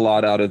to get a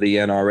lot out of the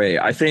NRA.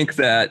 I think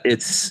that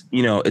it's,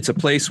 you know, it's a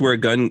place where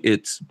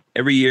it's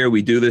every year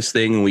we do this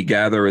thing and we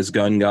gather as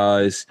gun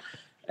guys,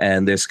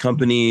 and there's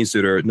companies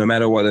that are, no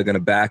matter what, they're going to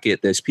back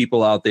it. There's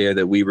people out there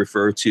that we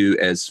refer to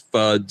as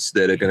FUDs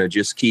that are going to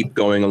just keep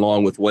going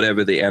along with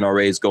whatever the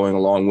NRA is going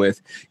along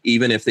with,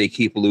 even if they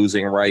keep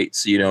losing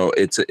rights. You know,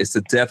 it's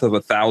the death of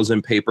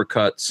 1,000 paper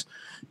cuts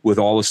with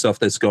all the stuff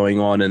that's going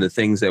on and the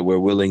things that we're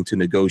willing to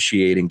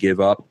negotiate and give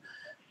up.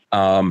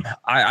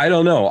 I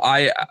don't know.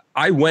 I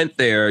went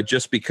there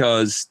just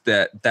because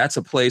that's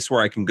a place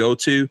where I can go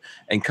to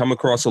and come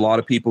across a lot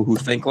of people who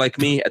think like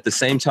me. At the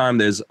same time,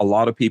 there's a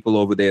lot of people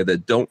over there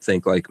that don't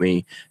think like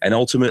me. And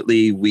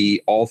ultimately,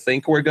 we all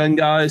think we're gun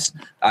guys.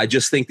 I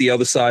just think the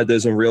other side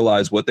doesn't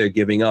realize what they're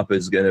giving up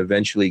is going to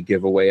eventually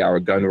give away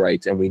our gun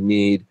rights. And we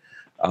need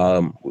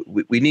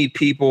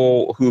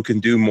people who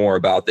can do more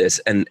about this.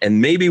 And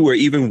maybe we're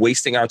even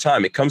wasting our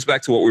time. It comes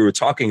back to what we were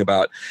talking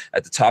about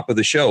at the top of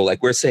the show.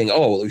 Like, we're saying,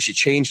 oh, we should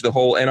change the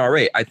whole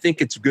NRA. I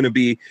think it's going to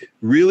be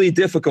really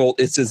difficult.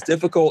 It's as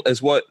difficult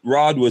as what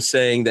Rod was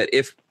saying, that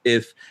if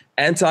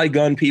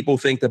anti-gun people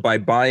think that by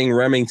buying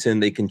Remington,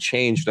 they can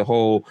change the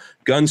whole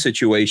gun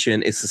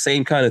situation. It's the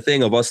same kind of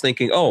thing of us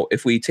thinking, oh,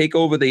 if we take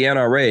over the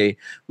NRA,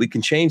 we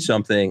can change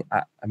something.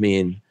 I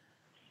mean,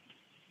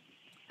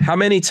 how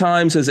many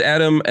times has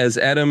Adam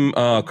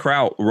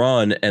Kraut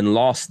run and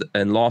lost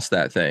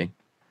that thing?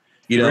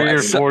 You know, 3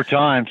 or 4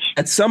 times.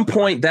 At some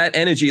point, that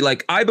energy,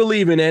 like, I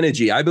believe in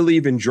energy. I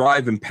believe in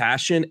drive and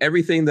passion.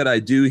 Everything that I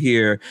do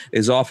here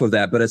is off of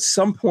that. But at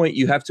some point,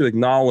 you have to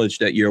acknowledge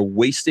that you're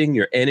wasting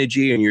your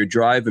energy and your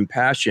drive and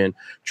passion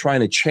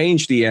trying to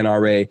change the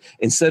NRA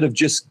instead of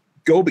just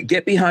go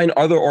get behind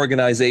other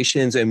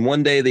organizations, and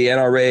one day the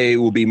NRA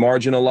will be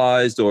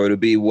marginalized or it'll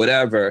be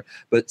whatever,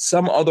 but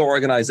some other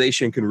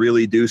organization can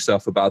really do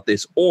stuff about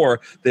this,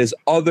 or there's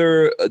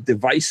other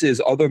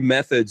devices, other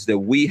methods that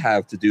we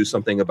have to do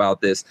something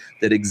about this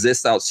that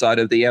exist outside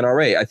of the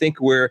NRA. I think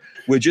we're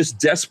just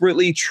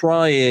desperately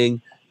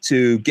trying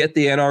to get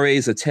the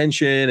NRA's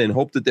attention and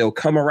hope that they'll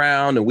come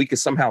around and we can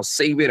somehow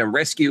save it and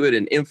rescue it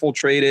and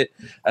infiltrate it.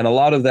 And a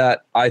lot of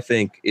that, I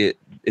think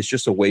it's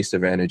just a waste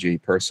of energy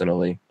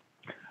personally.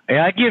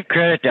 Yeah, I give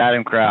credit to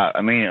Adam Kraut.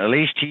 I mean, at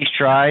least he's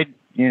tried,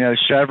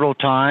 several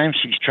times.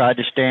 He's tried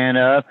to stand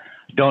up.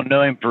 Don't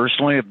know him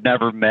personally. I've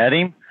never met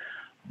him,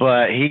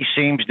 but he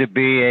seems to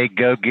be a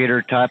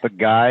go-getter type of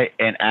guy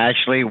and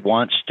actually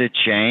wants to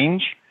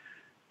change.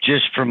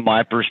 Just from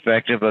my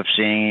perspective of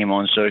seeing him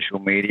on social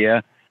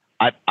media,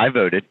 I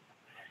voted.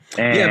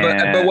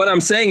 And but what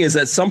I'm saying is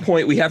at some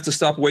point we have to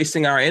stop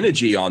wasting our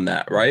energy on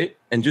that, right?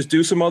 And just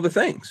do some other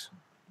things.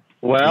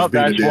 Well,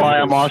 that's why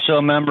I'm also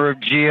a member of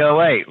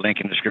GO8, link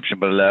in the description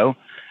below.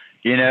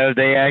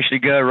 They actually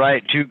go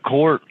right to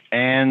court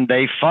and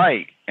they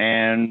fight.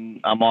 And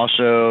I'm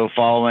also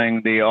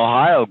following the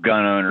Ohio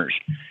gun owners.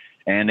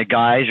 And the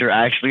guys are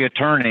actually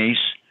attorneys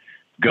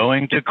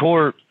going to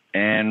court,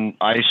 and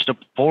I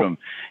support them.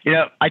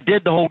 I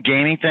did the whole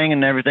gaming thing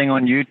and everything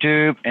on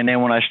YouTube. And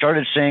then when I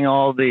started seeing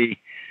all the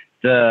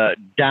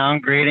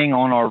downgrading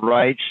on our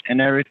rights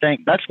and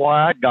everything, that's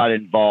why I got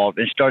involved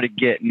and started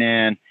getting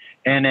in.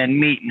 And then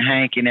meeting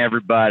Hank and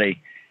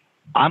everybody.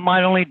 I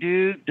might only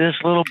do this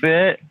little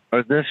bit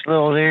or this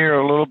little here or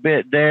a little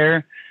bit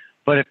there,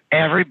 but if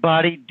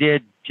everybody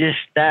did just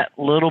that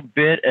little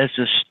bit as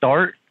a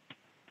start,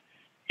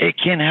 it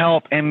can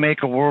help and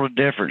make a world of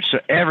difference. So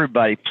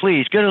everybody,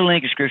 please go to the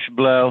link in the description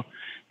below,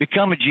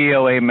 become a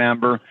GOA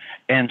member,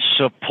 and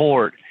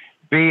support.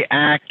 Be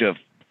active.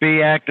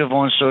 Be active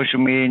on social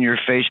media and your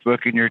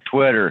Facebook and your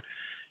Twitter.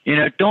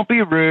 Don't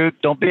be rude.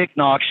 Don't be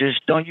obnoxious.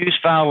 Don't use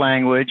foul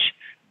language.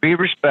 Be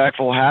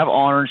respectful, have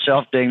honor and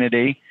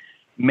self-dignity,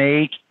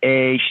 make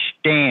a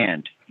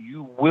stand.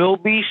 You will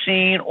be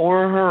seen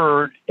or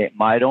heard. It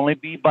might only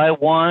be by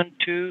 1,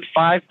 2,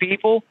 5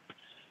 people,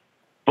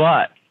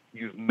 but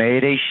you've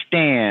made a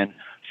stand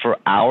for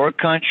our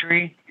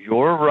country,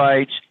 your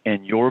rights,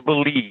 and your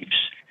beliefs.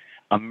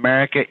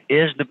 America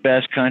is the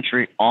best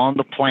country on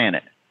the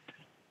planet.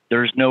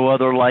 There's no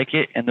other like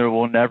it, and there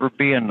will never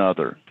be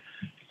another.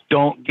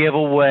 Don't give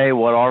away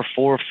what our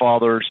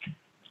forefathers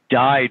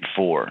died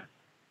for.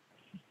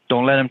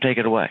 Don't let them take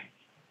it away.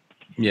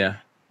 Yeah,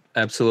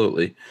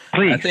 absolutely.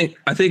 Please.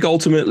 I think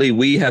ultimately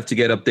we have to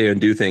get up there and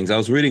do things. I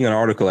was reading an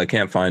article. I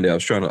can't find it.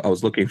 I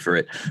was looking for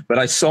it, but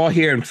I saw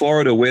here in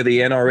Florida where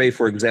the NRA,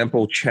 for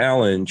example,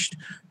 challenged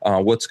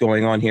what's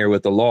going on here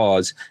with the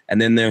laws.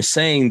 And then they're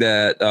saying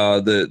that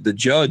the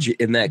judge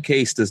in that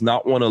case does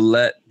not want to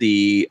let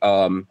the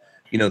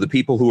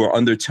people who are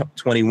under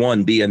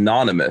 21 be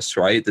anonymous,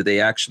 right? That they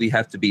actually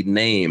have to be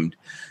named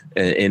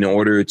in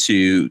order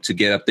to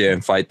get up there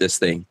and fight this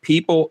thing.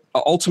 People,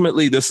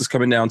 ultimately, this is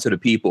coming down to the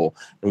people,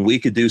 and we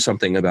could do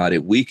something about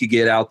it. We could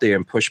get out there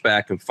and push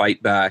back and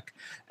fight back,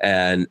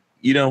 and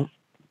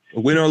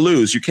win or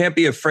lose. You can't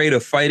be afraid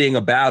of fighting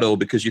a battle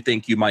because you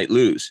think you might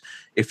lose.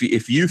 If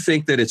you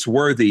think that it's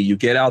worthy, you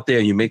get out there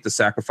and you make the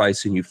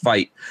sacrifice and you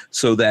fight,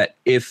 so that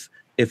if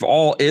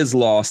all is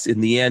lost, in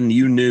the end,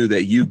 you knew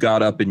that you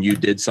got up and you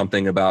did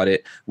something about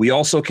it. We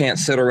also can't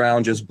sit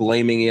around just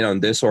blaming it on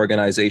this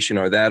organization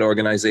or that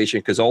organization,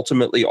 because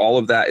ultimately all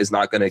of that is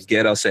not going to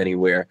get us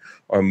anywhere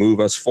or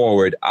move us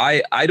forward.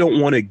 I don't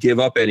want to give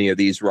up any of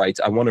these rights.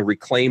 I want to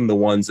reclaim the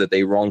ones that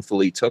they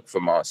wrongfully took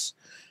from us.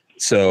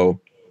 So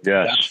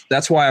yes,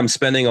 that's why I'm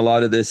spending a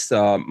lot of this,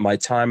 my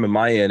time and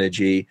my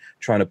energy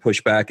trying to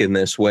push back in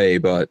this way.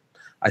 But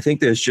I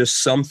think there's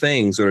just some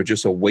things that are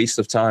just a waste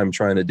of time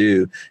trying to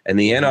do. And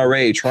the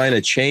NRA trying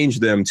to change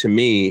them, to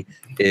me,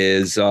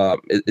 is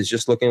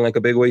just looking like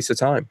a big waste of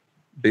time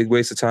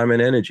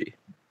and energy.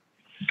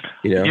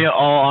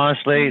 All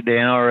honestly, the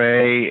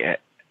NRA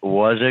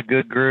was a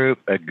good group,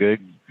 a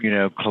good,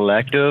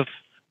 collective.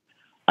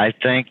 I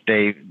think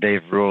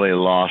they've really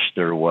lost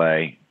their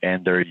way,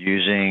 and they're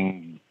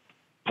using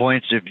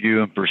points of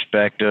view and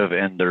perspective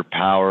and their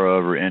power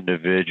over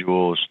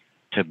individuals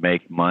to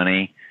make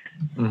money.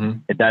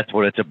 Mm-hmm. That's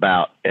what it's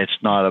about. It's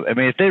not.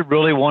 If they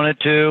really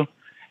wanted to,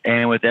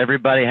 and with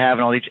everybody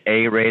having all these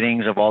A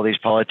ratings of all these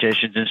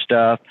politicians and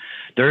stuff,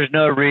 there's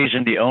no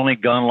reason the only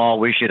gun law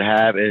we should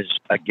have is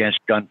against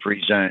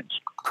gun-free zones.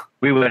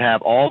 We would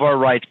have all of our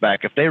rights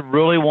back. If they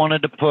really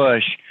wanted to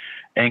push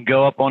and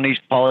go up on these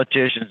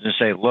politicians and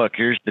say, look,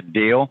 here's the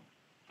deal.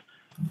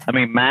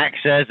 Mac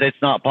says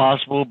it's not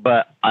possible,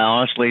 but I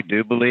honestly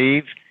do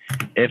believe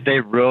if they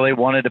really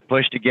wanted to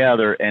push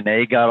together and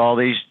they got all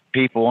these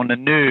people on the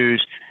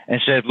news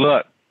and said,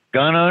 look,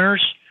 gun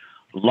owners,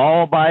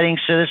 law-abiding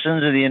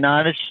citizens of the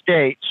United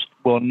States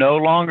will no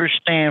longer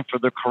stand for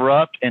the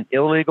corrupt and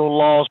illegal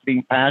laws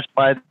being passed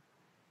by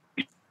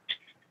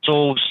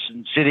and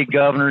city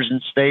governors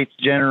and state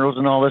generals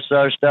and all this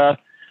other stuff.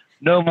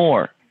 No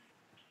more.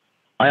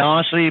 I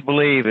honestly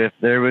believe if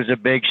there was a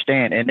big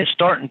stand, and it's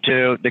starting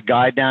to, the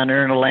guy down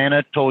there in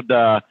Atlanta told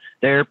the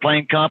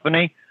airplane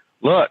company,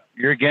 look,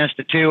 you're against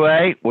the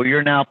 2A. Well,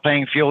 you're now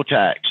paying fuel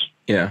tax.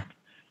 Yeah.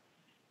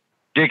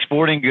 Dick's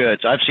Sporting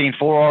Goods. I've seen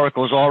 4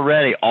 articles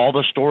already. All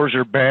the stores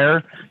are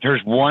bare.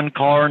 There's one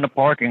car in the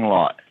parking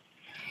lot.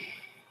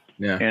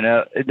 Yeah. You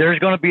know, there's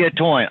going to be a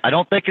point. I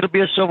don't think it'll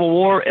be a civil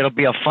war. It'll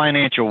be a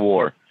financial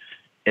war.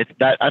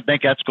 I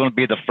think that's going to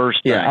be the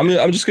first thing. Yeah,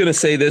 I'm just going to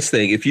say this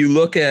thing. If you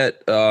look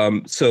at,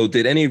 so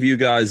did any of you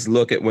guys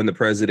look at when the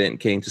president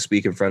came to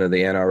speak in front of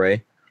the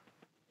NRA?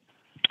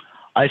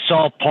 I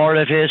saw part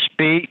of his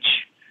speech,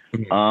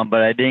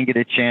 but I didn't get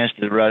a chance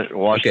to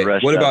watch the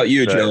rest. What about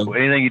you, so Joe?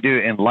 Anything you do,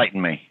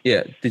 enlighten me.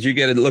 Yeah. Did you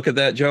get a look at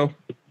that, Joe?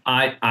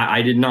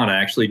 I did not. I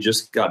actually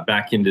just got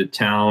back into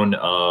town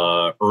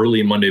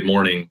early Monday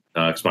morning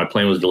because my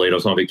plane was delayed. I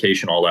was on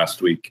vacation all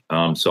last week,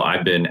 so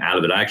I've been out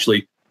of it.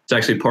 It's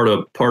actually part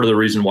of the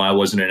reason why I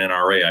wasn't in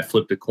NRA. I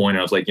flipped a coin.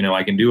 I was like,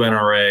 I can do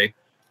NRA,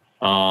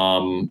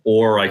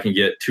 or I can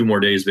get 2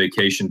 more days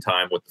vacation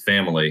time with the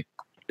family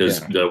because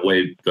the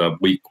way the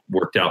week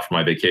worked out for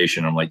my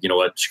vacation. I'm like, you know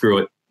what? Screw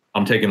it.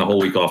 I'm taking the whole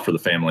week off for the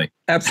family.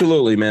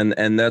 Absolutely, man.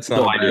 And that's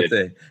not a bad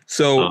thing.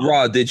 So,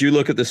 Rod, did you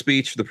look at the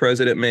speech the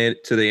president made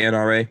to the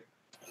NRA?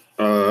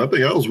 I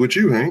think I was with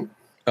you, Hank.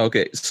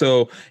 Okay,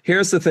 so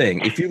here's the thing.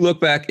 If you look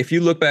back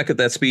at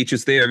that speech,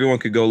 it's there. Everyone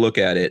could go look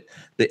at it.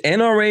 The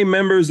NRA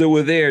members that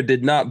were there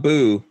did not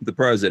boo the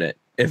president.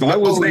 If I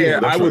was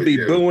there, I would be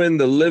booing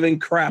the living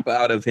crap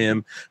out of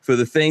him for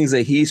the things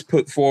that he's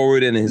put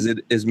forward and his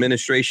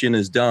administration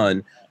has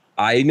done.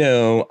 I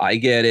know, I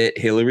get it.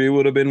 Hillary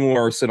would have been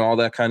worse and all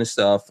that kind of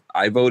stuff.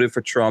 I voted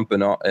for Trump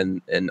and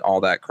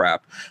all that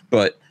crap.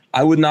 But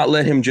I would not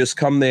let him just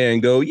come there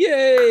and go,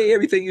 yay,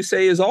 everything you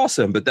say is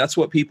awesome. But that's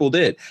what people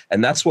did.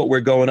 And that's what we're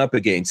going up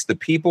against. The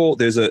people,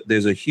 there's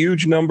a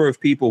huge number of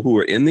people who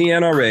are in the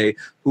NRA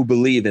who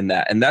believe in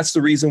that. And that's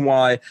the reason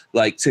why,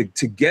 like, to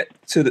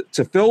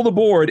fill the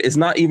board is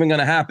not even going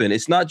to happen.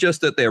 It's not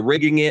just that they're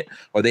rigging it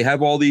or they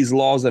have all these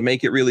laws that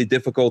make it really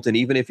difficult. And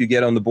even if you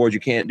get on the board, you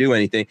can't do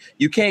anything.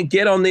 You can't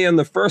get on there in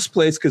the first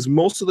place because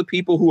most of the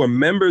people who are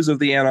members of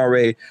the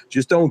NRA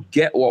just don't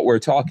get what we're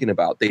talking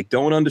about. They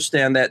don't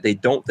understand that. They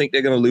don't think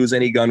they're going to lose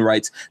any gun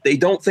rights. They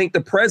don't think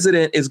the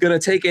president is going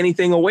to take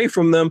anything away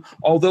from them,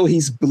 although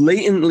he's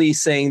blatantly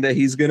saying that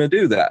he's going to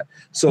do that.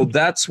 So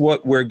that's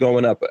what we're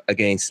going up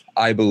against,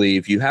 I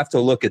believe. You have to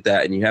look at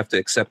that and you have to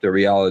accept the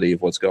reality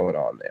of what's going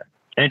on there.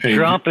 And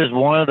Trump is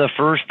one of the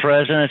first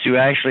presidents who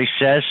actually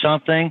says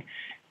something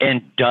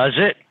and does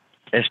it.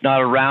 It's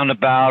not a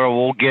roundabout or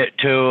we'll get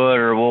to it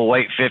or we'll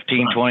wait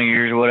 15, 20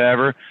 years or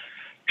whatever.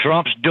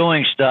 Trump's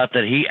doing stuff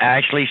that he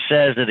actually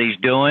says that he's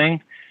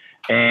doing.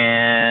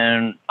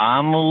 And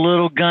I'm a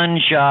little gun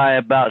shy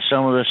about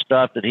some of the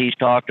stuff that he's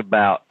talked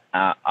about.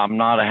 I'm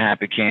not a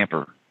happy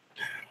camper.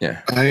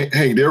 Yeah.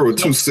 Hank, there were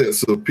 2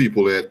 sets of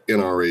people at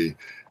NRA.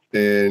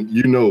 And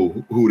you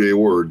know who they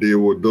were. They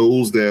were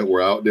those that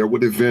were out there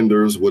with the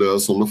vendors with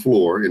us on the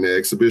floor in the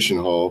exhibition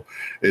hall.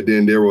 And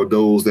then there were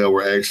those that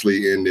were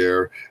actually in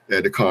there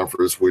at the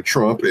conference with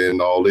Trump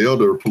and all the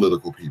other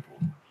political people.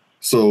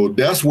 So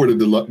that's where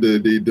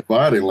the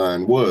dividing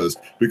line was,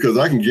 because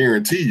I can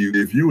guarantee you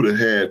if you would have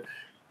had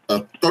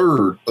a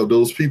third of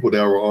those people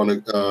that were on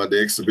the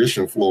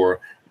exhibition floor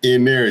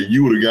in there,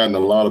 you would have gotten a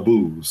lot of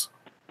boos.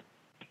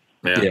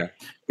 Yeah.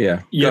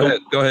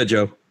 Go ahead,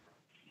 Joe.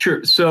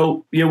 Sure.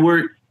 So, I'm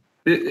going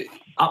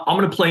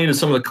to play into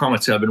some of the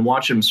comments. I've been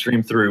watching them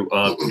stream through.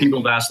 People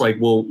have asked, like,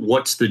 well,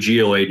 what's the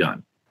GOA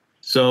done?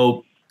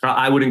 So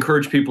I would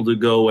encourage people to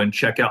go and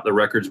check out the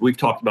records. We've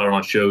talked about it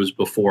on shows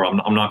before.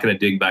 I'm not going to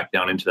dig back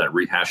down into that,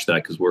 rehash that,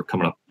 because we're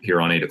coming up here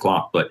on 8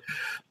 o'clock. But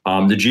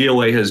the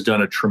GOA has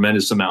done a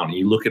tremendous amount. And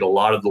you look at a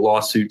lot of the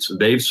lawsuits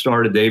they've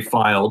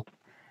filed,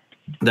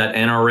 that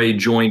NRA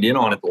joined in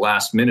on at the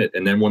last minute.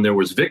 And then when there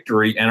was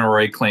victory,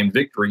 NRA claimed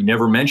victory,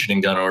 never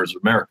mentioning Gun Owners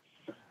of America.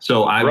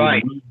 So I would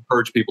really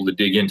encourage people to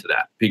dig into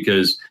that,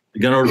 because the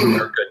Gun Owners of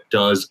America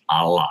does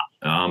a lot.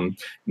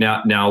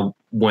 Now,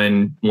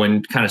 when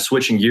kind of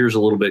switching gears a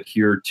little bit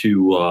here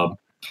to, oh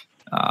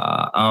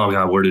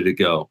God, where did it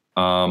go?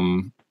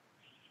 The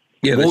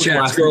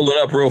chat's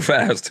scrolling up real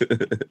fast.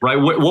 Right.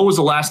 What was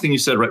the last thing you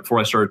said right before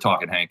I started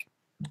talking, Hank?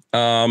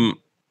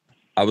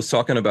 I was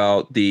talking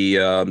about the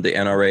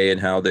NRA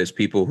and how there's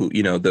people who,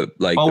 the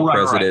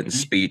president's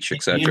speech,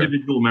 etc.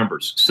 Individual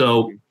members.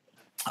 So,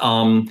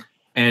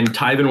 and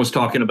Tyven was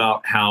talking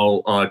about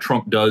how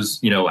Trump does,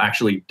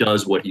 actually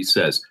does what he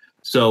says.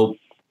 So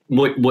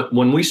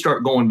when we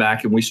start going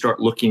back and we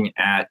start looking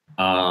at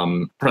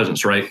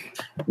presidents, right?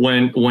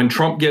 When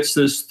Trump gets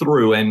this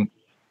through, and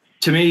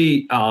to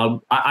me,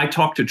 I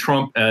talked to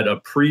Trump at a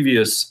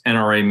previous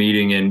NRA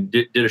meeting and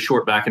did a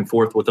short back and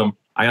forth with him.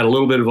 I got a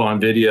little bit of it on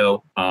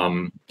video.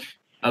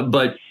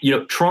 But,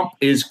 Trump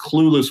is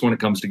clueless when it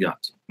comes to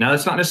guns. Now,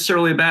 that's not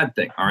necessarily a bad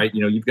thing. All right.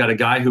 You've got a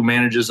guy who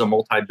manages a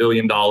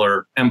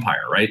multi-billion-dollar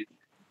empire, right?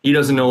 He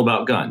doesn't know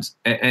about guns,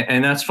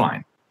 and that's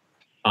fine.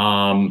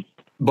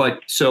 But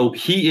so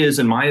he is,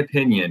 in my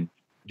opinion,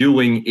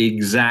 doing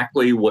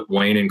exactly what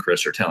Wayne and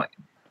Chris are telling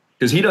him.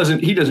 because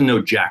he doesn't know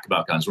jack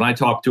about guns. When I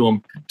talk to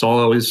him, it's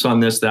all his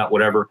son, this, that,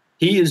 whatever.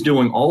 He is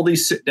doing all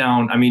these sit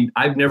down. I mean,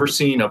 I've never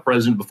seen a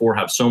president before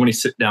have so many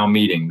sit down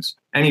meetings.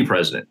 Any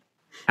president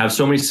have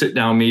so many sit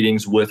down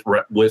meetings with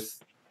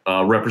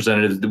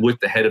representatives, with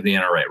the head of the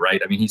NRA,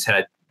 right? I mean, he's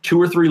had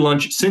 2 or 3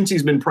 lunches since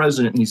he's been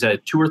president. He's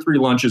had 2 or 3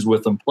 lunches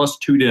with them, plus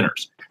 2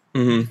 dinners.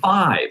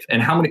 5.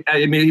 And how many?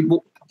 I mean,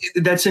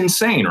 that's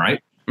insane,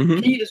 right?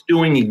 He is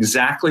doing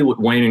exactly what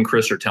Wayne and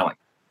Chris are telling.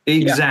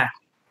 Exactly. Yeah.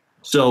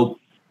 So,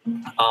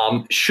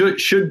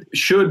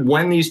 should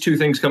when these 2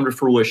 things come to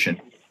fruition,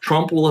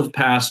 Trump will have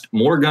passed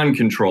more gun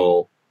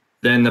control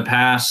than the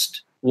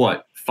past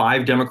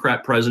 5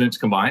 Democrat presidents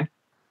combined,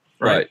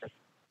 right?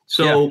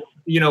 So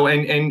you know,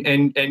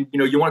 and you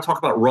know, you want to talk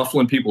about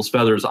ruffling people's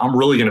feathers. I'm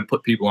really going to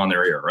put people on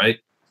their ear, right?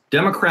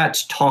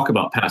 Democrats talk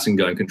about passing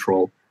gun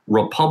control.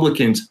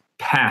 Republicans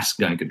pass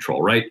gun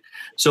control, right?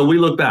 So we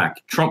look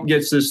back. Trump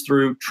gets this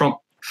through.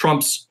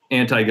 Trump's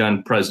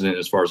anti-gun president,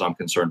 as far as I'm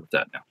concerned with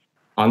that now.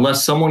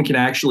 Unless someone can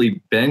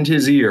actually bend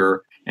his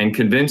ear and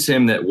convince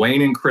him that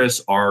Wayne and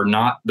Chris are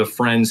not the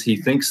friends he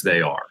thinks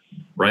they are,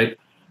 right?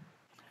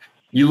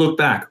 You look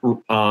back.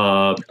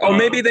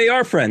 Maybe they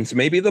are friends.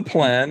 Maybe the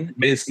plan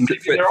is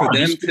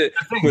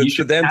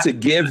for them to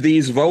give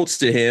these votes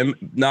to him,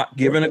 not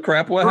giving a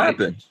crap what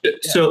happened.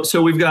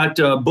 So we've got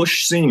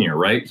Bush Sr.,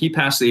 right? He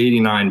passed the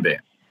 89 ban.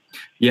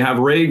 You have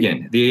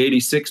Reagan, the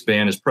 86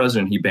 ban. As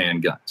president, he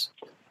banned guns.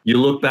 You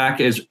look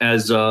back as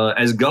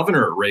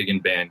governor, Reagan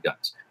banned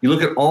guns. You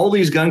look at all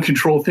these gun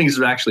control things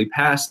that actually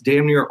passed,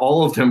 damn near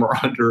all of them are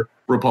under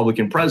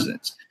Republican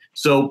presidents.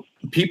 So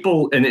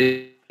people, and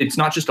it's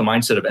not just a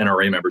mindset of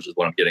NRA members is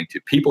what I'm getting to.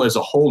 People as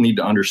a whole need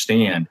to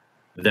understand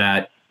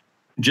that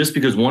just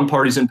because one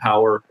party's in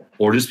power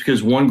or just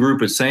because one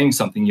group is saying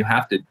something, you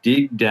have to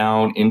dig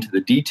down into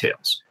the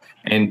details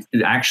and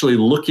actually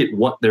look at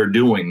what they're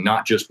doing,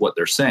 not just what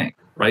they're saying.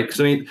 Right.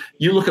 Because I mean,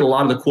 you look at a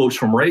lot of the quotes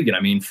from Reagan.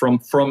 I mean, from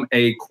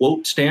a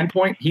quote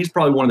standpoint, he's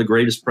probably one of the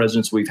greatest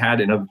presidents we've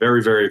had in a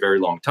very, very, very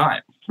long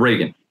time,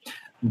 Reagan.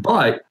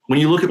 But when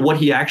you look at what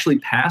he actually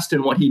passed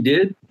and what he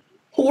did,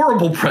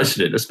 horrible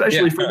president,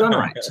 especially for gun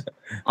rights.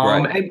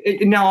 Right.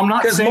 And now I'm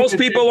not saying because most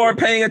people aren't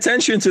paying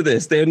attention to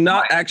this. They're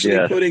not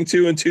actually putting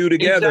 2 and 2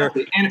 together.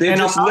 Exactly. They're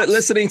just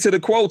listening to the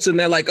quotes and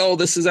they're like, oh,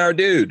 this is our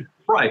dude.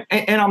 Right.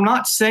 And I'm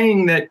not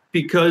saying that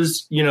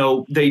because, you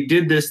know, they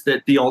did this,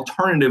 that the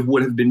alternative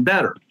would have been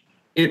better.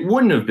 It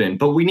wouldn't have been.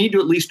 But we need to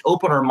at least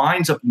open our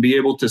minds up and be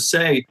able to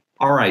say,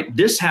 all right,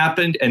 this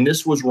happened and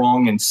this was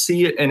wrong, and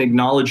see it and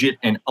acknowledge it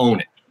and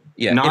own it.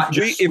 Yeah. Not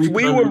if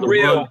we were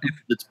real,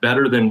 it's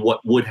better than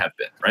what would have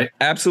been. Right.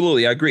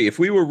 Absolutely. I agree. If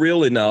we were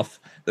real enough,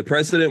 the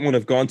president would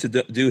have gone to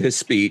do his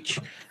speech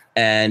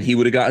and he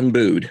would have gotten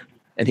booed.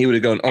 And he would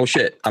have gone, oh,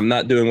 shit, I'm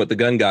not doing what the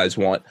gun guys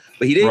want.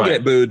 But he didn't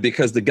get booed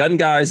because the gun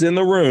guys in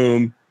the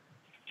room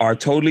are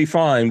totally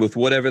fine with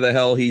whatever the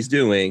hell he's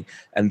doing.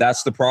 And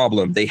that's the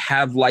problem. They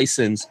have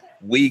license.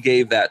 We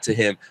gave that to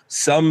him.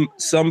 Some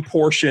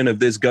portion of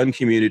this gun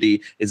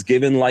community is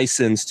given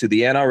license to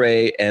the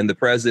NRA and the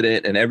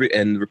president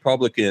and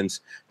Republicans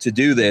to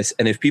do this.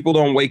 And if people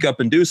don't wake up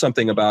and do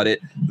something about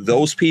it,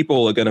 those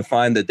people are going to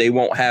find that they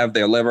won't have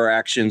their lever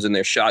actions and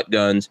their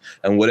shotguns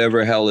and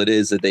whatever hell it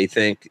is that they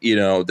think, you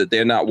know, that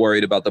they're not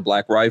worried about the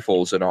black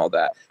rifles and all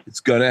that. It's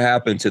going to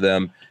happen to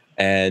them.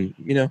 And,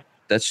 you know,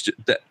 that's just,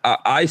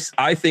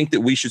 I think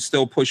that we should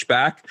still push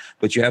back,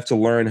 but you have to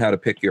learn how to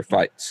pick your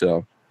fight.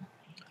 So.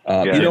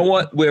 You know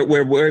what?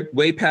 We're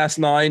way past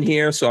 9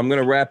 here, so I'm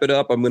going to wrap it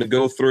up. I'm going to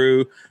go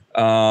through.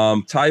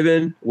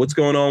 Tyven, what's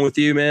going on with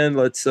you, man?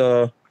 Let's.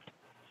 Just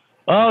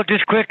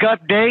quick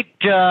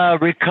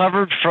update.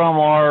 Recovered from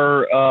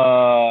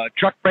our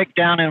truck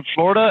breakdown in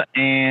Florida,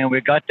 and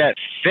we got that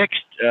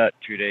fixed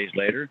 2 days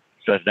later.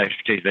 So that's next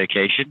day's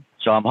vacation.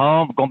 So I'm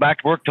home. Going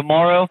back to work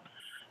tomorrow.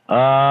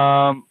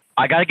 I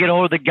got to get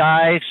hold of the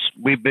guys.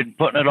 We've been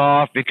putting it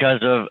off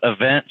because of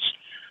events.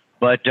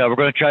 But we're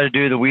going to try to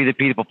do the We the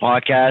People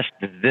podcast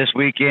this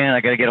weekend.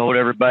 I got to get a hold of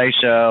everybody.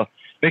 So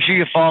make sure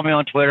you follow me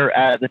on Twitter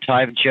at The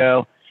Tyven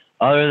Show.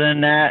 Other than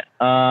that,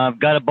 I've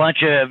got a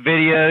bunch of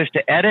videos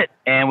to edit,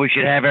 and we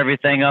should have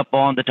everything up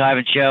on The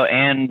Tyven Show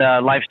and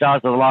Lifestyles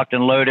of the Locked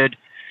and Loaded.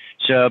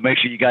 So make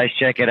sure you guys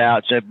check it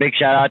out. So big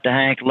shout out to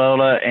Hank,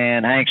 Lola,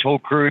 and Hank's whole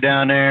crew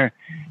down there.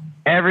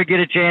 Ever get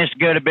a chance to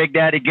go to Big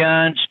Daddy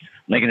Guns,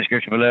 link in the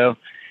description below.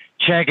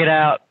 Check it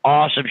out.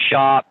 Awesome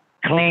shop.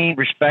 Clean,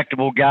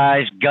 respectable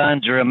guys.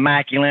 Guns are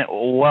immaculate,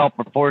 well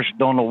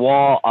proportioned on the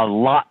wall. A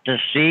lot to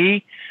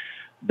see.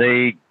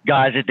 The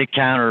guys at the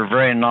counter are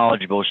very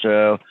knowledgeable.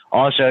 So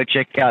also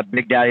check out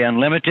Big Daddy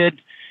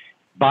Unlimited.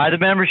 Buy the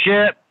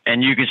membership,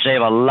 and you can save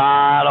a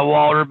lot of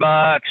water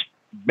bucks.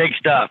 Big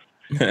stuff.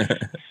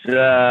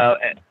 So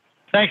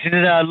thanks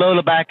to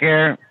Lola back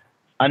here.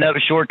 I know it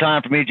was a short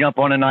time for me to jump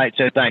on tonight,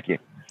 so thank you.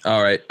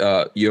 All right.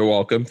 You're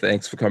welcome.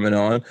 Thanks for coming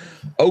on.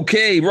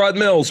 Okay, Rod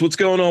Mills, what's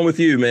going on with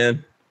you,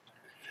 man?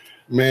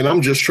 Man,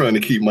 I'm just trying to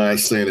keep my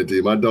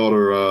sanity. My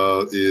daughter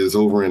is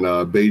over in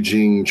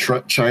Beijing,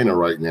 China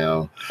right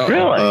now.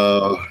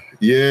 Really?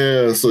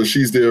 Yeah, so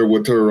she's there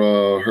with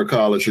her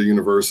college or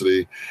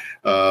university.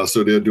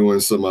 So they're doing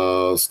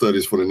some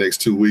studies for the next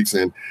 2 weeks,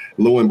 and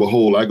lo and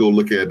behold, I go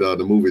look at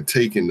the movie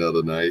Taken the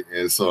other night,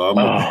 and so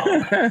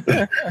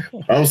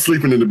I'm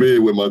sleeping in the bed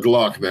with my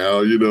Glock now,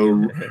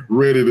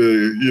 ready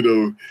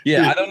to,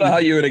 Yeah, I don't know how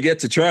you're gonna get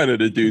to China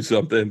to do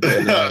something.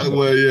 But,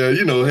 well, yeah,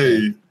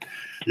 hey,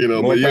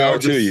 more but power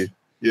to you.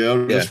 Yeah,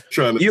 I'm just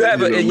trying to. You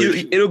have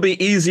it'll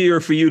be easier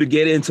for you to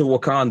get into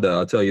Wakanda.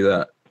 I'll tell you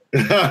that.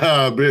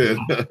 I bet.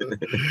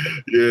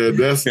 Yeah,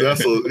 that's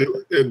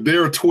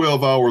they're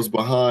 12 hours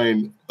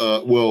behind.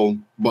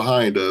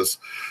 Behind us.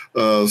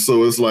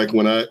 So it's like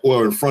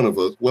in front of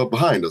us. Well,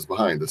 behind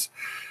us.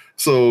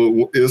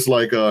 So it's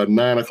like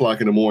 9 o'clock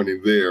in the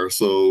morning there.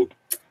 So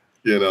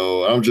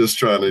I'm just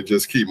trying to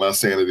just keep my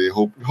sanity.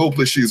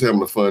 Hopefully she's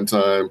having a fun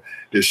time.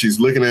 If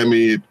she's looking at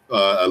me,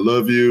 I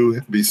love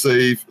you. Be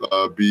safe.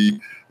 Be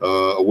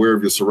aware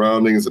of your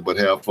surroundings, but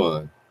have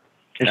fun.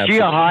 Is she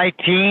a high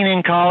teen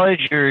in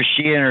college, or is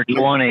she in her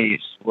 20s?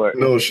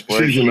 No,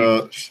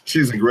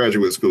 she's in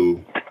graduate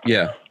school.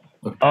 Yeah.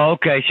 Oh,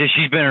 okay, so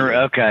she's been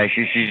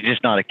she's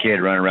just not a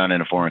kid running around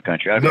in a foreign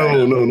country. Okay.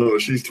 No,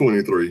 she's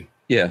 23.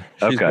 Yeah,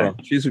 she's grown.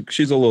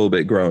 She's a little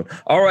bit grown.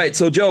 All right,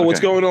 so Joe, what's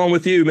going on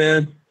with you,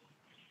 man?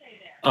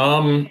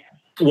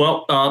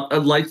 Well,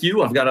 like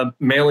you, I've got a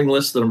mailing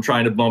list that I'm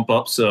trying to bump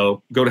up.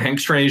 So go to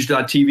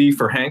hankstrange.tv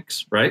for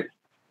Hanks, right?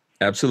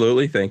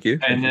 Absolutely. Thank you.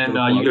 And then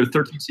you go to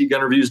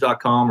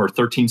 13cgunreviews.com or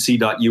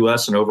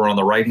 13c.us, and over on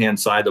the right-hand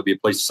side, there'll be a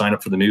place to sign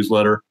up for the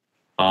newsletter.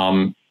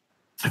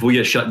 If we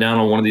get shut down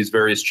on one of these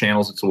various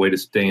channels, it's a way to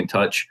stay in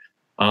touch.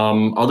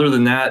 Other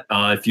than that,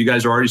 if you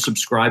guys are already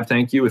subscribed,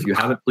 thank you. If you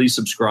haven't, please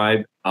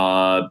subscribe,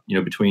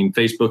 between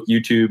Facebook,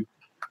 YouTube,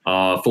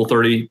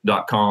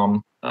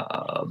 full30.com,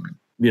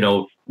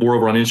 we're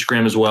over on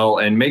Instagram as well,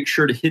 and make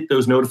sure to hit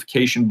those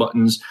notification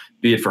buttons,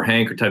 be it for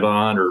Hank or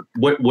Tyvon or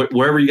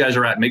wherever you guys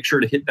are at. Make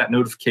sure to hit that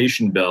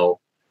notification bell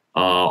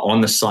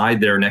on the side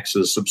there next to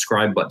the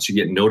subscribe button, so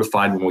you get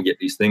notified when we get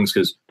these things.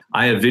 Because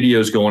I have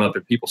videos going up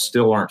and people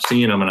still aren't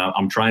seeing them, and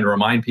I'm trying to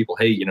remind people,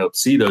 hey,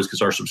 see those,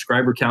 because our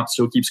subscriber count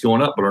still keeps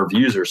going up, but our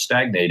views are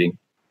stagnating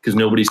because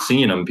nobody's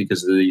seeing them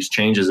because of these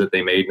changes that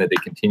they made and that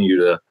they continue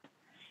to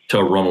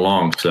run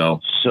along. So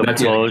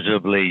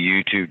supposedly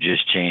YouTube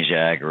just changed the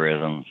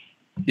algorithm.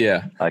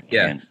 Yeah.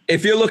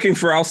 If you're looking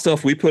for our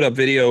stuff, we put up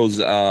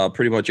videos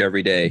pretty much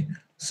every day.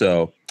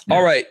 So,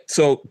 all right.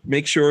 So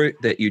make sure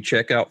that you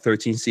check out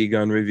 13C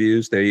Gun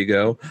Reviews. There you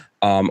go.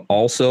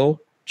 Also,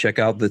 check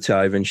out The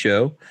Tyven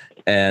Show.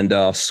 And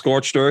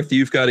Scorched Earth,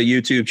 you've got a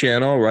YouTube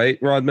channel, right,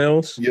 Rod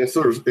Mills? Yes,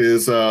 sir.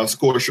 It's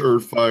Scorched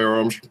Earth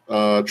Firearms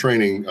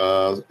Training.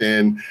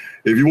 And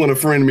if you want to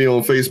friend me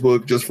on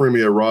Facebook, just friend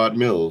me at Rod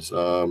Mills.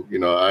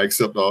 I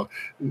accept all,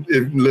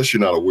 unless you're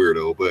not a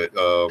weirdo, but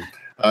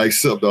I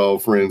accept all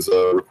friends'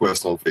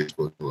 requests on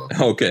Facebook.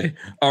 Okay.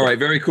 All right.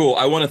 Very cool.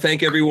 I want to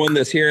thank everyone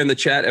that's here in the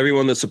chat,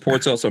 everyone that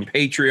supports us on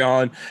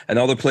Patreon and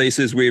other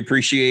places. We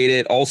appreciate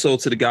it. Also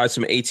to the guys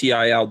from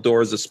ATI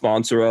Outdoors that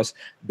sponsor us,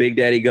 Big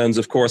Daddy Guns,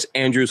 of course,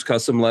 Andrews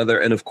Custom Leather,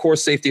 and of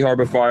course, Safety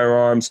Harbor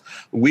Firearms.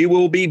 We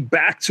will be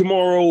back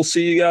tomorrow. We'll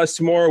see you guys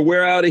tomorrow.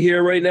 We're out of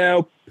here right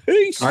now.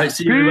 Peace. All right.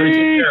 See you, everybody.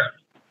 Take care.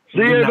 See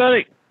you,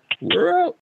 everybody. We're out.